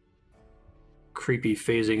creepy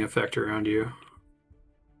phasing effect around you.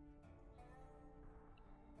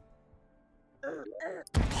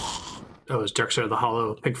 Oh, it's Dark Side of the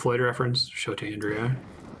Hollow, Pink Floyd reference. Show to Andrea.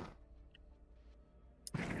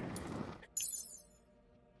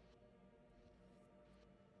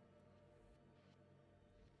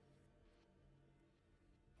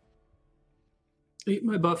 Ate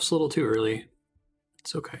my buffs a little too early.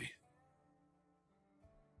 It's okay.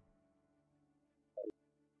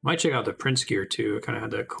 Might check out the Prince gear too. It kind of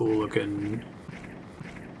had that cool looking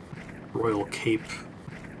Royal Cape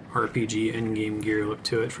RPG endgame gear look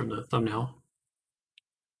to it from the thumbnail.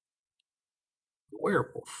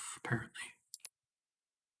 Werewolf, apparently.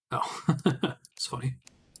 Oh, it's funny.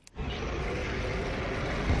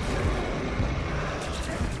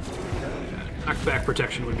 Knockback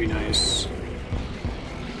protection would be nice.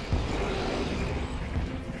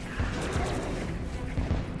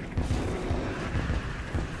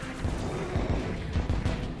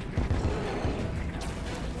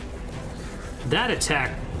 That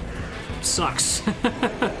attack sucks.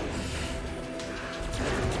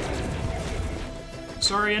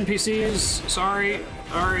 Sorry, NPCs. Sorry.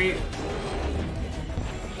 Sorry.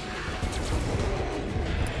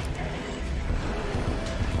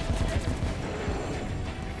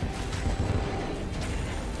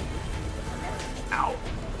 Ow.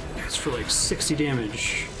 That's for like 60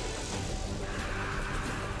 damage.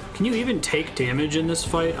 Can you even take damage in this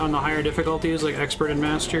fight on the higher difficulties, like Expert and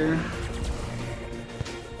Master?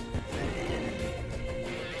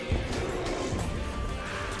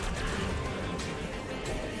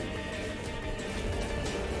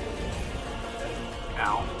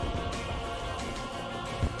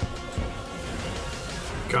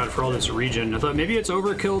 God, for all this regen. I thought maybe it's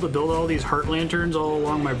overkill to build all these heart lanterns all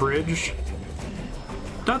along my bridge.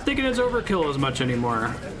 Not thinking it's overkill as much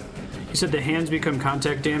anymore. You said the hands become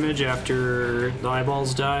contact damage after the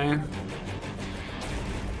eyeballs die?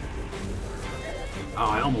 Oh,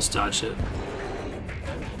 I almost dodged it.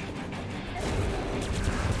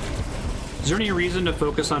 Is there any reason to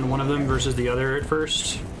focus on one of them versus the other at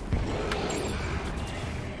first?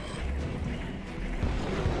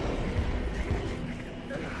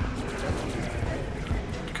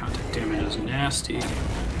 Nasty.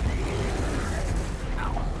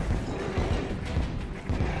 Ow.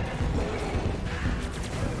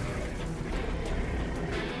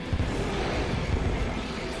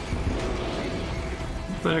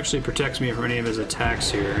 That actually protects me from any of his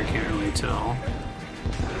attacks here. I can't really tell.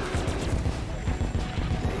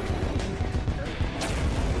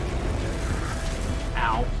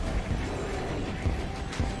 Ow.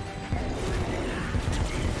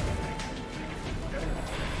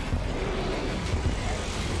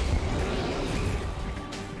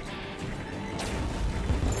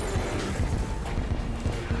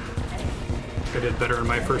 I did better in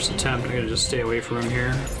my first attempt. I'm gonna just stay away from him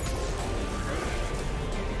here.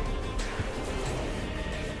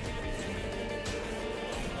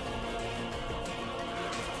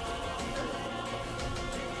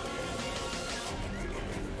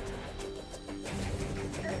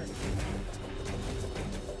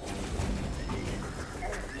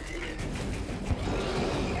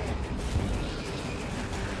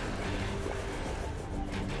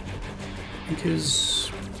 I think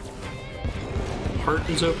his heart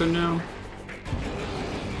is open now.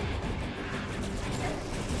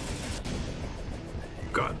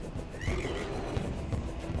 God.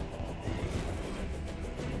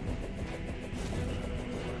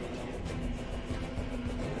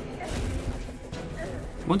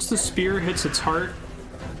 Once the spear hits its heart,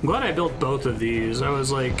 I'm glad I built both of these. I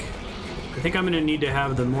was like I think I'm going to need to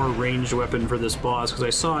have the more ranged weapon for this boss, because I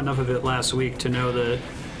saw enough of it last week to know that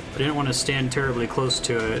I didn't want to stand terribly close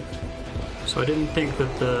to it. So I didn't think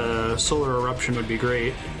that the solar eruption would be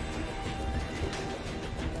great.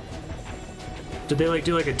 Did they like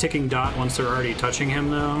do like a ticking dot once they're already touching him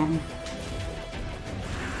though?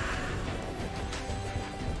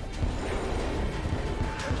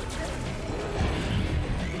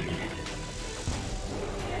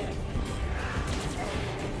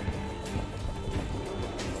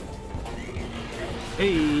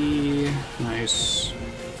 Hey, nice.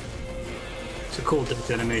 It's a cool death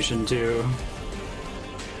animation too.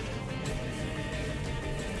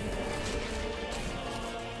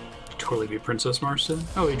 Totally be Princess Marstead.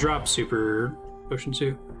 Oh, he dropped super potion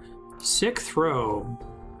too. Sick throw.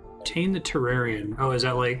 Obtain the Terrarian. Oh, is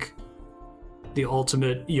that like the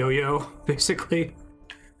ultimate yo-yo, basically?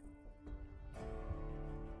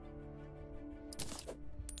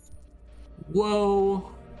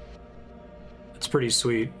 Whoa. That's pretty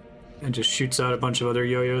sweet. And just shoots out a bunch of other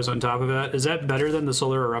yo-yos on top of that. Is that better than the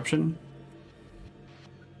solar eruption?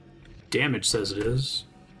 Damage says it is.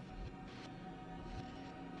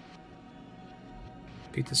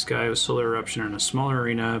 Beat this guy with solar eruption in a smaller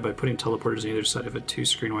arena by putting teleporters on either side of a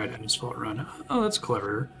 2-screen-wide asphalt run. Oh, that's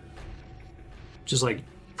clever. Just like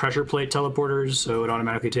pressure plate teleporters, so it would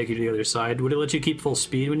automatically take you to the other side. Would it let you keep full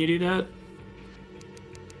speed when you do that?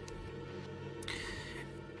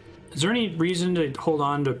 Is there any reason to hold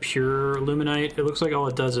on to pure Luminite? It looks like all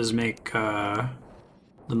it does is make the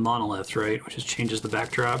monolith, right? Which just changes the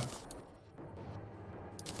backdrop.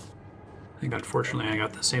 I think unfortunately I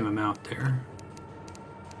got the same amount there.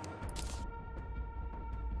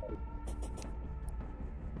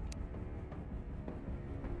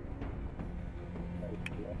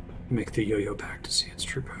 Make the yo-yo back to see its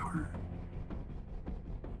true power.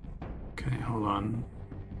 Okay, hold on.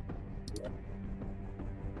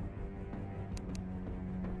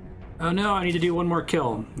 Oh no, I need to do one more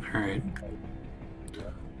kill. Alright.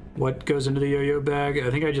 What goes into the yo-yo bag? I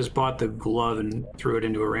think I just bought the glove and threw it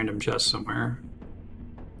into a random chest somewhere.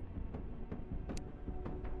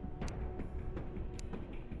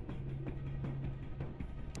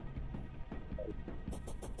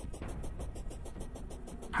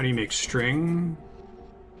 How do you make string?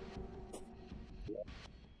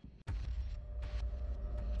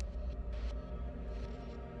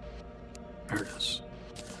 There it is.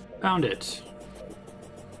 Found it.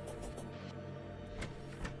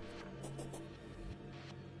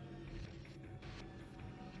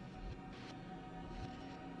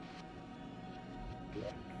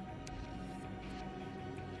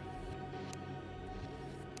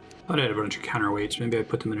 Thought I had a bunch of counterweights. Maybe I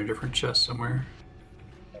put them in a different chest somewhere.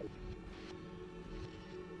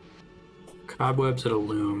 Cobwebs at a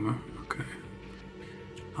loom. Okay.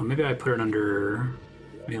 Oh, maybe I put it under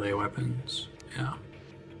melee weapons. Yeah.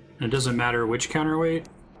 And it doesn't matter which counterweight.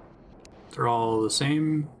 They're all the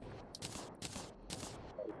same.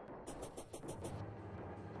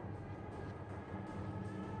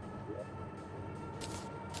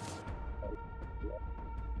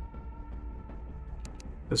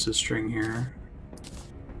 This is string here.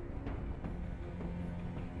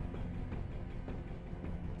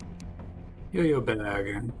 Yo-yo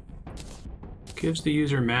bag. Gives the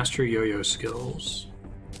user master yo-yo skills.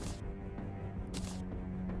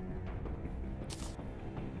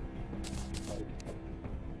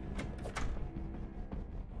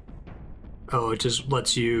 Oh, it just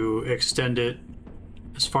lets you extend it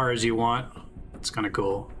as far as you want. That's kind of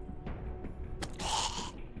cool.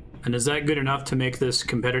 And is that good enough to make this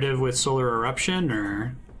competitive with Solar Eruption,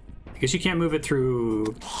 or? I guess you can't move it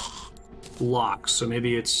through locks, so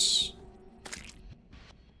maybe it's...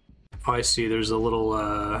 Oh, I see. There's a little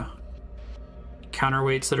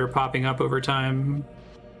counterweights that are popping up over time.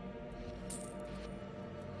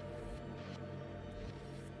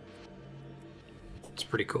 It's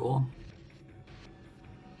pretty cool.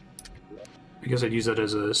 I guess I'd use that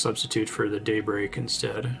as a substitute for the Daybreak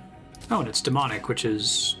instead. Oh, and it's demonic, which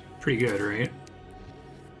is pretty good, right?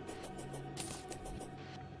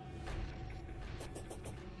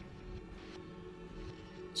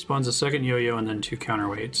 Spawns a second yo-yo and then 2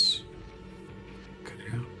 counterweights.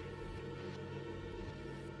 Okay.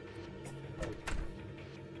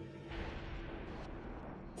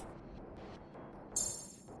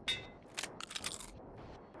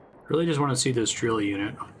 Really just want to see this drill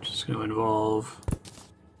unit. Just going to involve...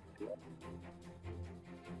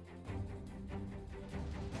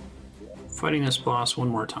 fighting this boss one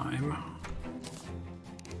more time.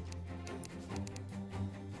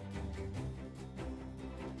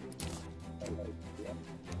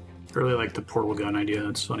 I really like the portal gun idea,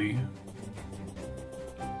 that's funny.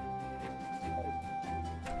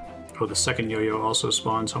 Oh, the second yo-yo also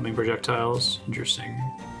spawns homing projectiles. Interesting.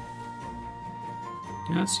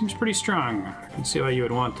 Yeah, that seems pretty strong. I can see why you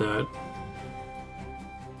would want that.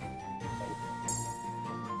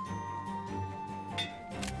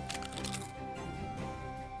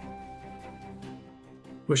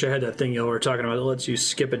 Wish I had that thing y'all were talking about that lets you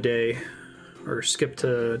skip a day. Or skip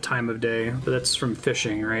to time of day. But that's from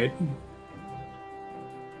fishing, right?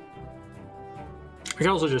 I could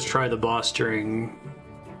also just try the boss during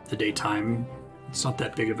the daytime. It's not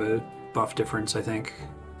that big of a buff difference, I think.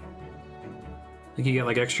 I think you get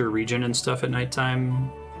like extra regen and stuff at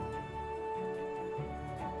nighttime.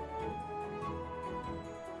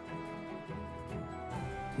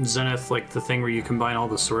 Zenith, like the thing where you combine all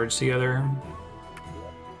the swords together.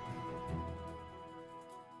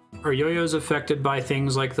 Are yo-yos affected by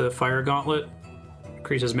things like the fire gauntlet?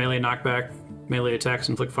 Increases melee knockback, melee attacks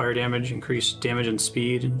inflict fire damage, increase damage and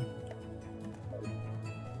speed.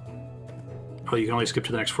 Oh, you can only skip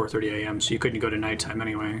to the next 4:30 a.m., so you couldn't go to nighttime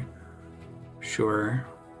anyway. Sure.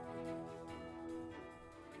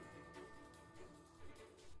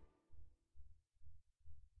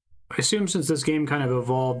 I assume since this game kind of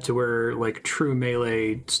evolved to where like true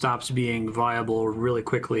melee stops being viable really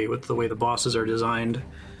quickly with the way the bosses are designed,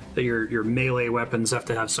 that your melee weapons have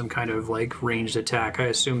to have some kind of like ranged attack. I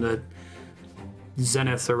assume that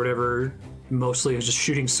Zenith or whatever mostly is just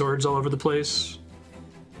shooting swords all over the place.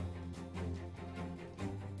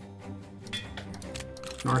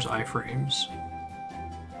 Norse iframes.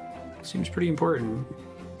 Seems pretty important.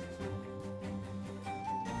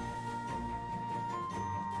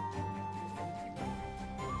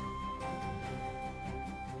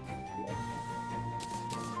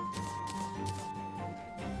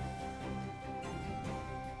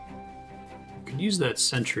 Could use that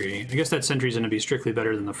sentry. I guess that sentry's gonna be strictly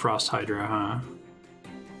better than the frost hydra, huh?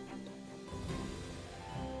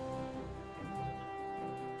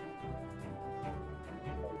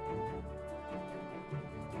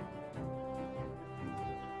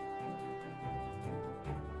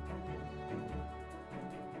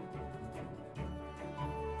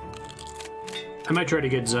 I might try to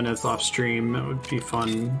get Zenith off stream. That would be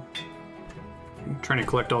fun. Trying to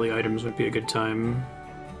collect all the items would be a good time.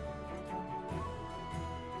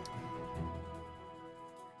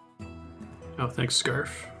 Oh, thanks,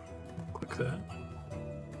 Scarf. Click that.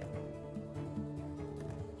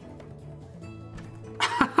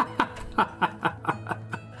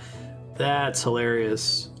 That's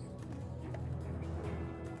hilarious.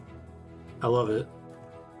 I love it.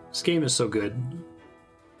 This game is so good.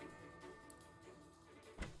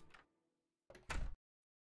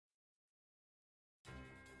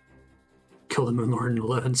 Kill the Moonlord in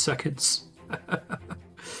 11 seconds.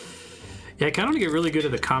 Yeah, I kind of want to get really good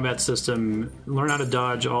at the combat system, learn how to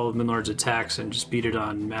dodge all of Moonlord's attacks, and just beat it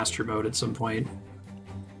on Master Mode at some point.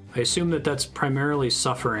 I assume that that's primarily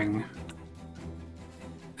suffering.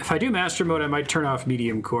 If I do Master Mode, I might turn off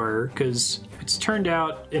Medium Core, because it's turned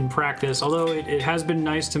out in practice, although it has been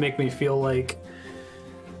nice to make me feel like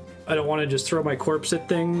I don't want to just throw my corpse at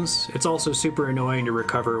things. It's also super annoying to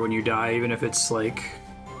recover when you die, even if it's like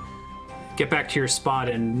get back to your spot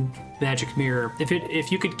in Magic Mirror.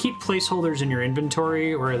 If you could keep placeholders in your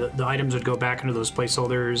inventory, or the items would go back into those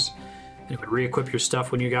placeholders, and it would re-equip your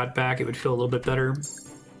stuff when you got back, it would feel a little bit better.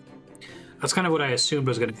 That's kind of what I assumed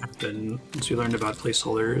was going to happen once we learned about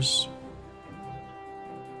placeholders.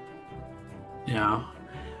 Yeah.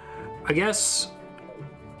 I guess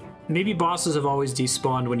maybe bosses have always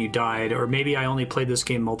despawned when you died, or maybe I only played this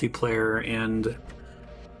game multiplayer and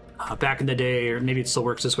back in the day, or maybe it still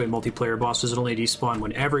works this way, multiplayer bosses would only despawn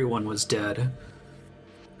when everyone was dead.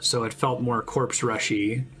 So it felt more corpse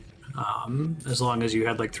rushy, as long as you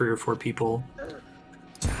had like 3 or 4 people.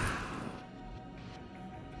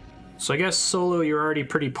 So I guess solo, you're already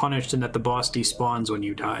pretty punished in that the boss despawns when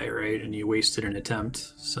you die, right? And you wasted an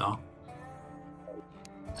attempt, so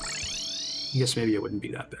I guess maybe it wouldn't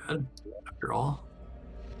be that bad after all.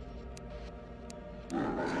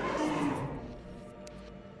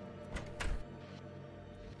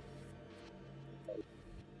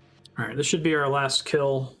 Alright, this should be our last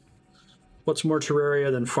kill. What's more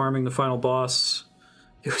Terraria than farming the final boss?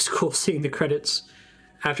 It was cool seeing the credits.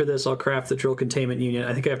 After this, I'll craft the drill containment unit.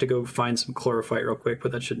 I think I have to go find some chlorophyte real quick,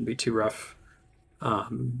 but that shouldn't be too rough.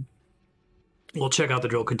 We'll check out the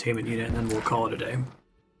drill containment unit, and then we'll call it a day.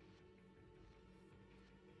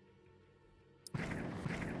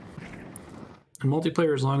 In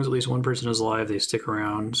multiplayer, as long as at least one person is alive, they stick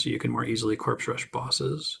around, so you can more easily corpse rush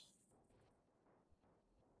bosses.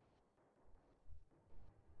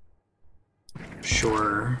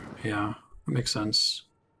 Sure, yeah, that makes sense.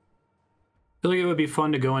 feel like it would be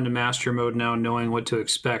fun to go into master mode now knowing what to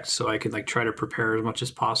expect so I can like try to prepare as much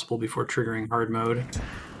as possible before triggering hard mode.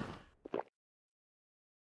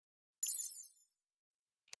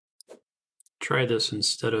 Try this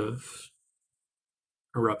instead of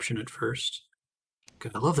eruption at first.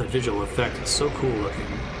 God, I love that visual effect. It's so cool looking.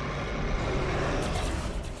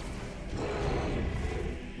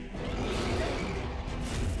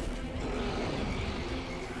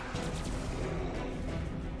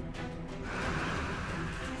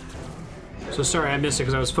 So sorry I missed it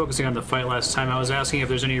because I was focusing on the fight last time. I was asking if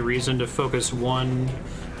there's any reason to focus one...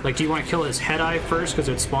 Like, do you want to kill his head eye first because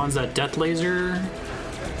it spawns that death laser?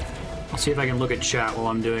 I'll see if I can look at chat while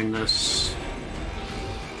I'm doing this.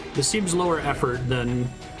 This seems lower effort than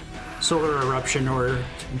Solar Eruption or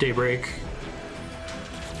Daybreak.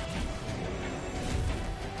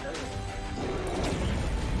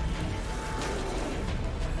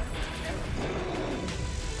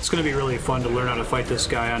 It's going to be really fun to learn how to fight this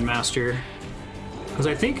guy on Master. Because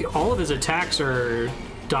I think all of his attacks are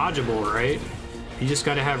dodgeable, right? You just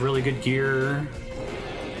got to have really good gear,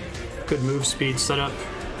 good move speed setup.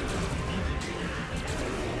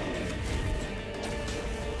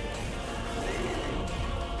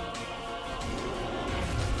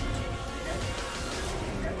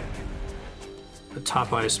 The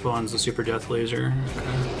top eye spawns the super death laser. Okay.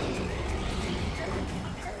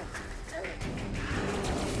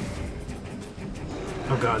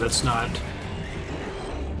 Oh god, that's not...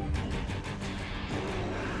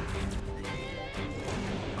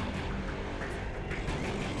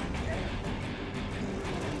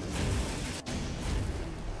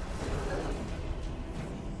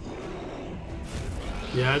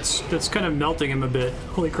 Yeah, it's kind of melting him a bit.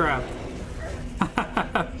 Holy crap.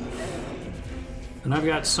 And I've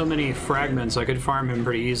got so many fragments, I could farm him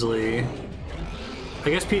pretty easily. I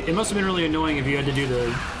guess it must have been really annoying if you had to do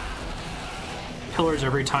the pillars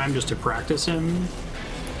every time just to practice him.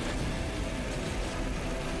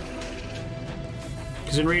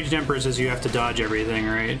 Because Enraged Empresses you have to dodge everything,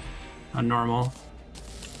 right? On normal.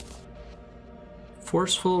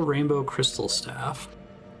 Forceful Rainbow Crystal Staff.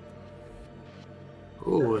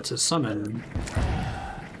 Ooh, it's a summon.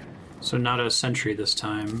 So not a sentry this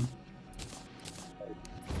time.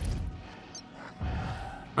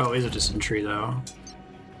 Oh, is it a sentry though?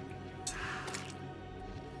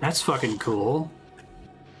 That's fucking cool.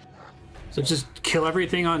 So just kill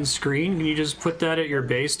everything on screen? Can you just put that at your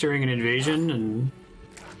base during an invasion and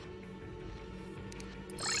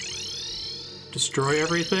destroy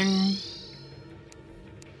everything?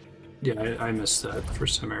 Yeah, I missed that.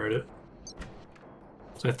 First time I heard it.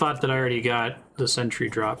 So I thought that I already got the sentry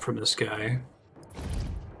drop from this guy.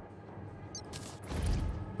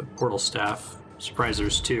 But Portal Staff. Surprise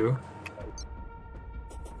there's two.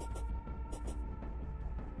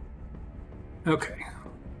 Okay.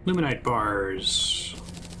 Luminite bars.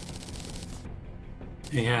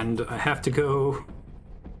 And I have to go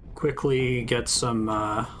quickly get some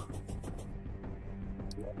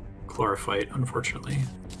chlorophyte, unfortunately.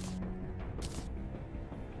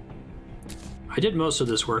 I did most of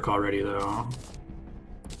this work already, though.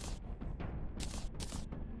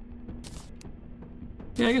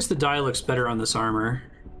 Yeah, I guess the dye looks better on this armor.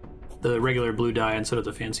 The regular blue dye instead of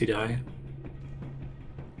the fancy dye.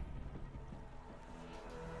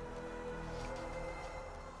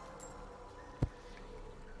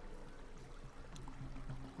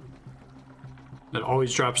 It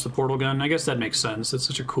always drops the portal gun. I guess that makes sense. It's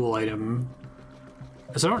such a cool item.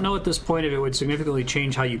 Because I don't know at this point if it would significantly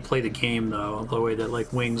change how you play the game, though, the way that,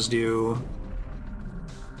 like, wings do,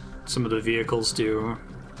 some of the vehicles do.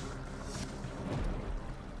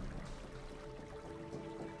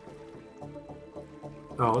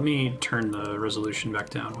 Oh, let me turn the resolution back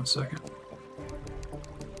down 1 second.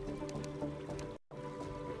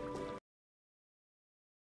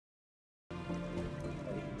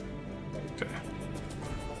 Okay.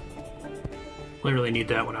 I really need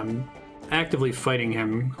that when I'm actively fighting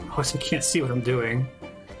him. Otherwise I can't see what I'm doing.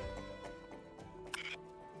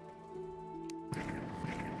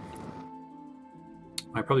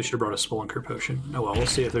 I probably should have brought a Spelunker potion. Oh well, we'll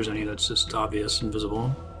see if there's any that's just obvious and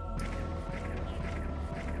visible.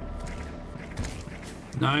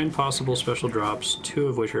 9 possible special drops, 2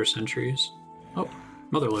 of which are sentries. Oh,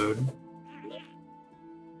 Motherlode.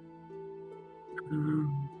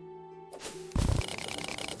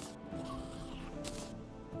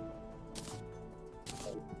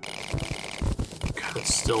 God,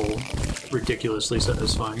 that's still ridiculously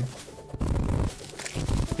satisfying.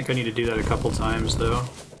 I think I need to do that a couple times, though.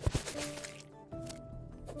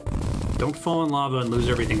 Don't fall in lava and lose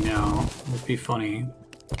everything now. It would be funny.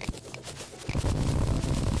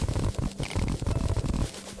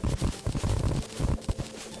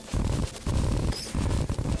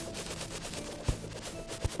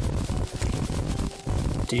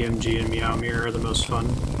 DMG and Meow Mirror are the most fun.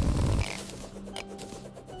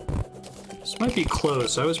 This might be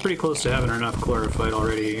close. I was pretty close to having enough chlorophyte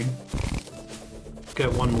already.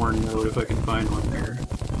 Got one more node if I can find one there.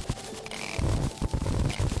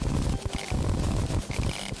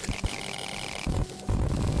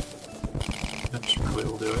 That's probably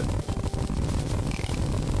will do it.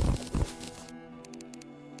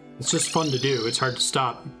 It's just fun to do. It's hard to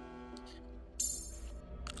stop.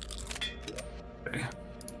 Okay.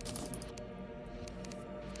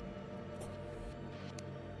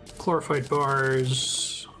 Chlorophyte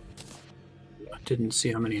bars. I didn't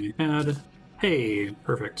see how many I had. Hey,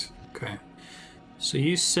 perfect. Okay. So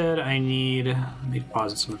you said I need... Let me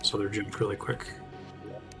deposit some of this other junk really quick.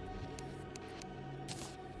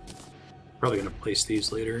 Probably gonna place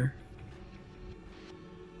these later.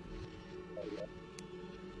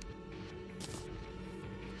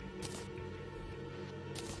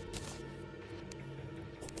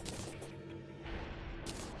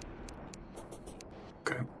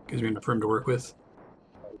 Okay, gives me enough room to work with.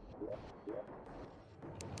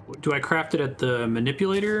 Do I craft it at the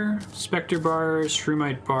manipulator? Spectre bars,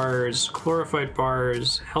 shroomite bars, chlorophyte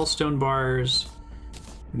bars, hellstone bars,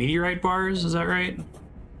 meteorite bars, is that right?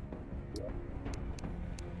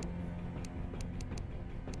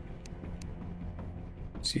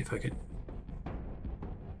 See if I can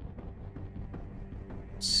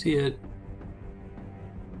see it.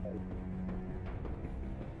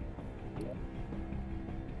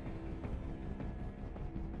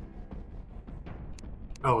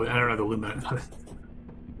 Oh, I don't know the lumen.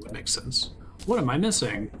 That makes sense. What am I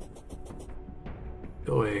missing?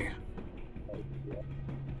 Go away.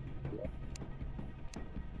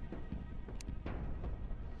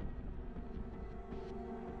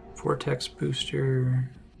 Vortex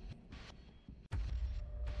booster.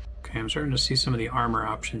 Okay, I'm starting to see some of the armor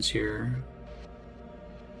options here.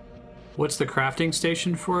 What's the crafting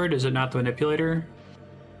station for it? Is it not the manipulator?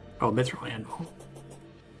 Oh, mithril anvil.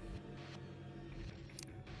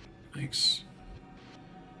 Thanks.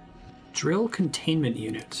 Drill containment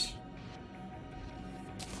unit.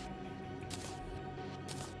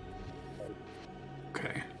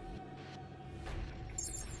 Okay.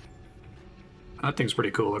 That thing's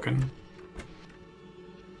pretty cool looking.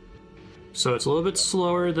 So it's a little bit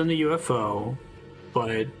slower than the UFO,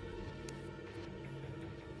 but...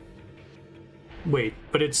 Wait,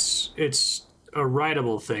 but it's a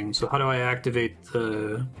rideable thing, so how do I activate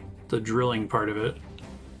the drilling part of it?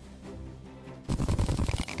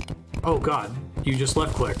 Oh god, you just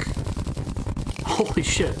left click. Holy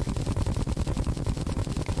shit.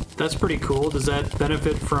 That's pretty cool. Does that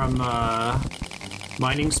benefit from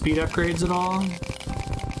mining speed upgrades at all?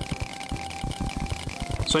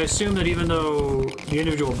 So I assume that even though the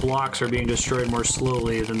individual blocks are being destroyed more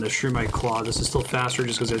slowly than the shroomite claw, this is still faster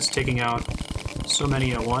just because it's taking out so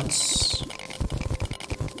many at once.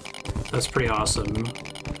 That's pretty awesome.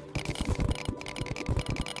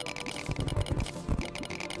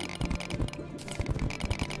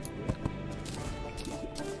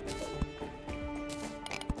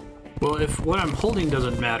 Well, if what I'm holding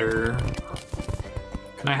doesn't matter,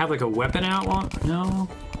 can I have like a weapon out? No?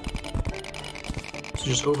 So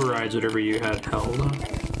just overrides whatever you had held.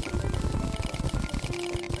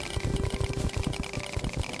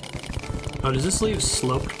 Oh, does this leave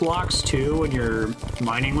sloped blocks too when you're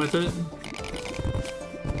mining with it?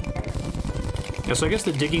 Yeah, so I guess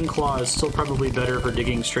the digging claw is still probably better for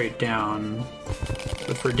digging straight down.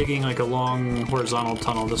 But for digging like a long horizontal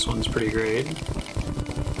tunnel, this one's pretty great.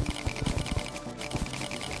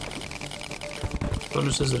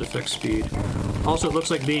 Bonuses that affect speed. Also, it looks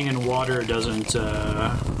like being in water doesn't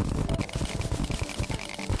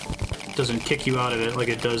kick you out of it like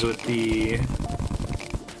it does with the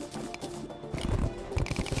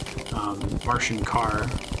Martian car.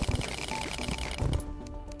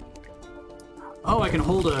 Oh, I can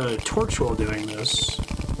hold a torch while doing this.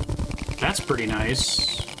 That's pretty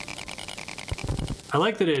nice. I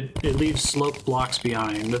like that it leaves sloped blocks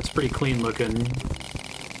behind. That's pretty clean looking.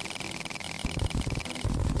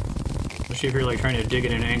 Especially if you're like trying to dig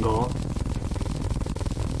at an angle.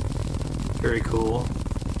 Very cool.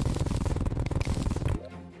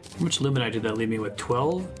 How much luminite did that leave me with?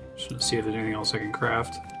 12? Just see if there's anything else I can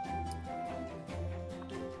craft.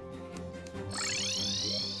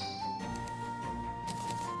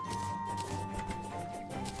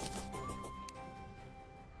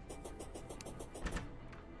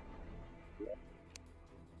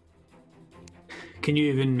 Can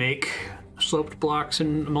you even make sloped blocks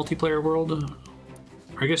in a multiplayer world?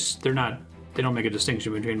 I guess they're not, they don't make a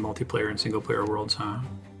distinction between multiplayer and single player worlds, huh?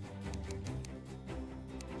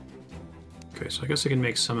 Okay, so I guess I can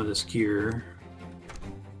make some of this gear.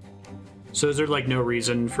 So is there like no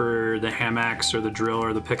reason for the ham axe or the drill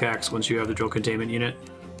or the pickaxe once you have the drill containment unit?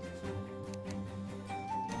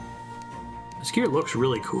 This gear looks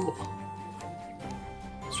really cool.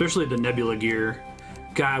 Especially the nebula gear.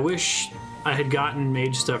 God, I wish I had gotten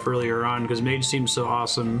mage stuff earlier on because mage seems so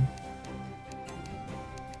awesome.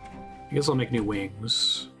 I guess I'll make new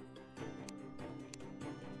wings.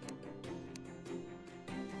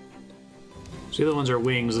 So the other ones are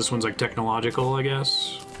wings, this one's like technological, I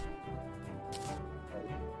guess.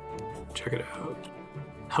 Check it out.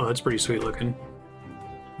 Oh, that's pretty sweet looking.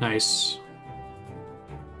 Nice.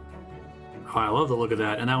 Oh, I love the look of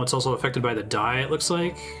that. And that one's also affected by the dye, it looks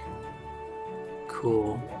like.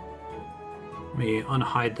 Cool. Let me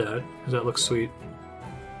unhide that, because that looks sweet.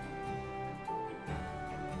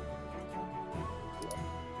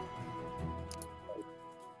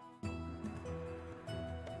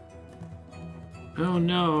 Oh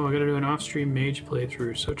no, I gotta do an off-stream mage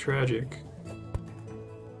playthrough. So tragic.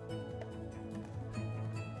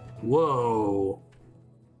 Whoa.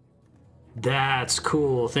 That's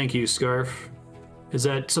cool. Thank you, Scarf. Is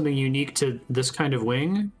that something unique to this kind of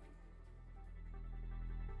wing?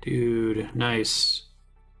 Dude, nice.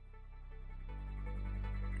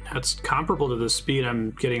 That's comparable to the speed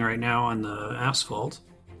I'm getting right now on the asphalt.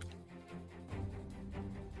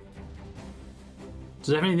 Does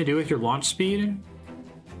that have anything to do with your launch speed?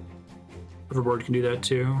 Hoverboard can do that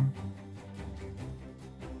too.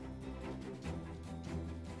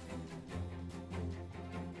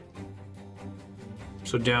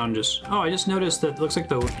 So down just... Oh, I just noticed that it looks like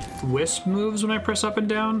the wisp moves when I press up and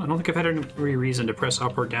down. I don't think I've had any reason to press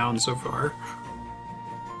up or down so far.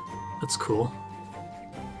 That's cool.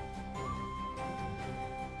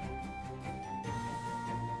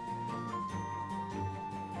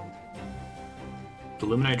 The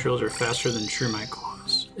Luminite drills are faster than True-Mite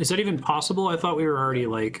claws. Is that even possible? I thought we were already,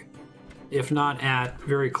 like, if not at,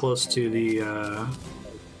 very close to the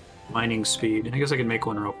mining speed. I guess I can make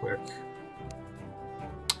one real quick.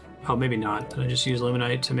 Oh, maybe not. Did I just use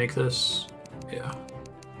Luminite to make this? Yeah.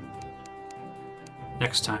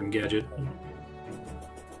 Next time, Gadget.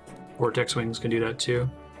 Vortex wings can do that too.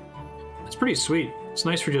 It's pretty sweet. It's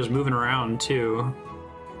nice for just moving around too.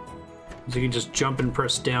 So you can just jump and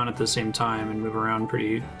press down at the same time and move around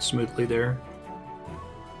pretty smoothly there.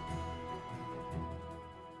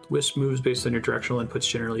 Wisp moves based on your directional inputs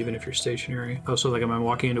generally, even if you're stationary. Oh, so like am I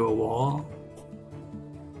walking into a wall?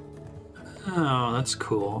 Oh, that's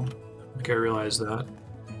cool. I think I realized that.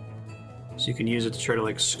 So you can use it to try to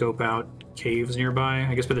like scope out caves nearby.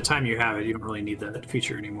 I guess by the time you have it, you don't really need that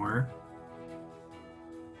feature anymore.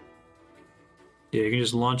 Yeah, you can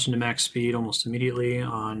just launch into max speed almost immediately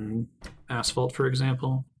on asphalt, for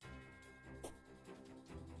example.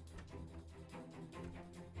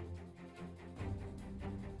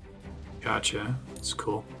 Gotcha. That's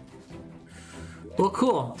cool. Well,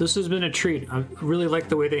 cool. This has been a treat. I really like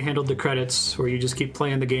the way they handled the credits, where you just keep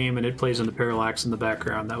playing the game and it plays on the parallax in the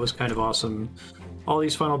background. That was kind of awesome. All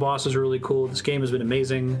these final bosses are really cool. This game has been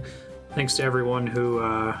amazing. Thanks to everyone who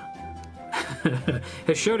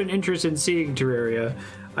has showed an interest in seeing Terraria.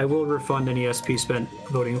 I will refund any SP spent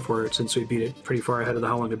voting for it, since we beat it pretty far ahead of the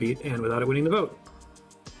how long to beat and without it winning the vote.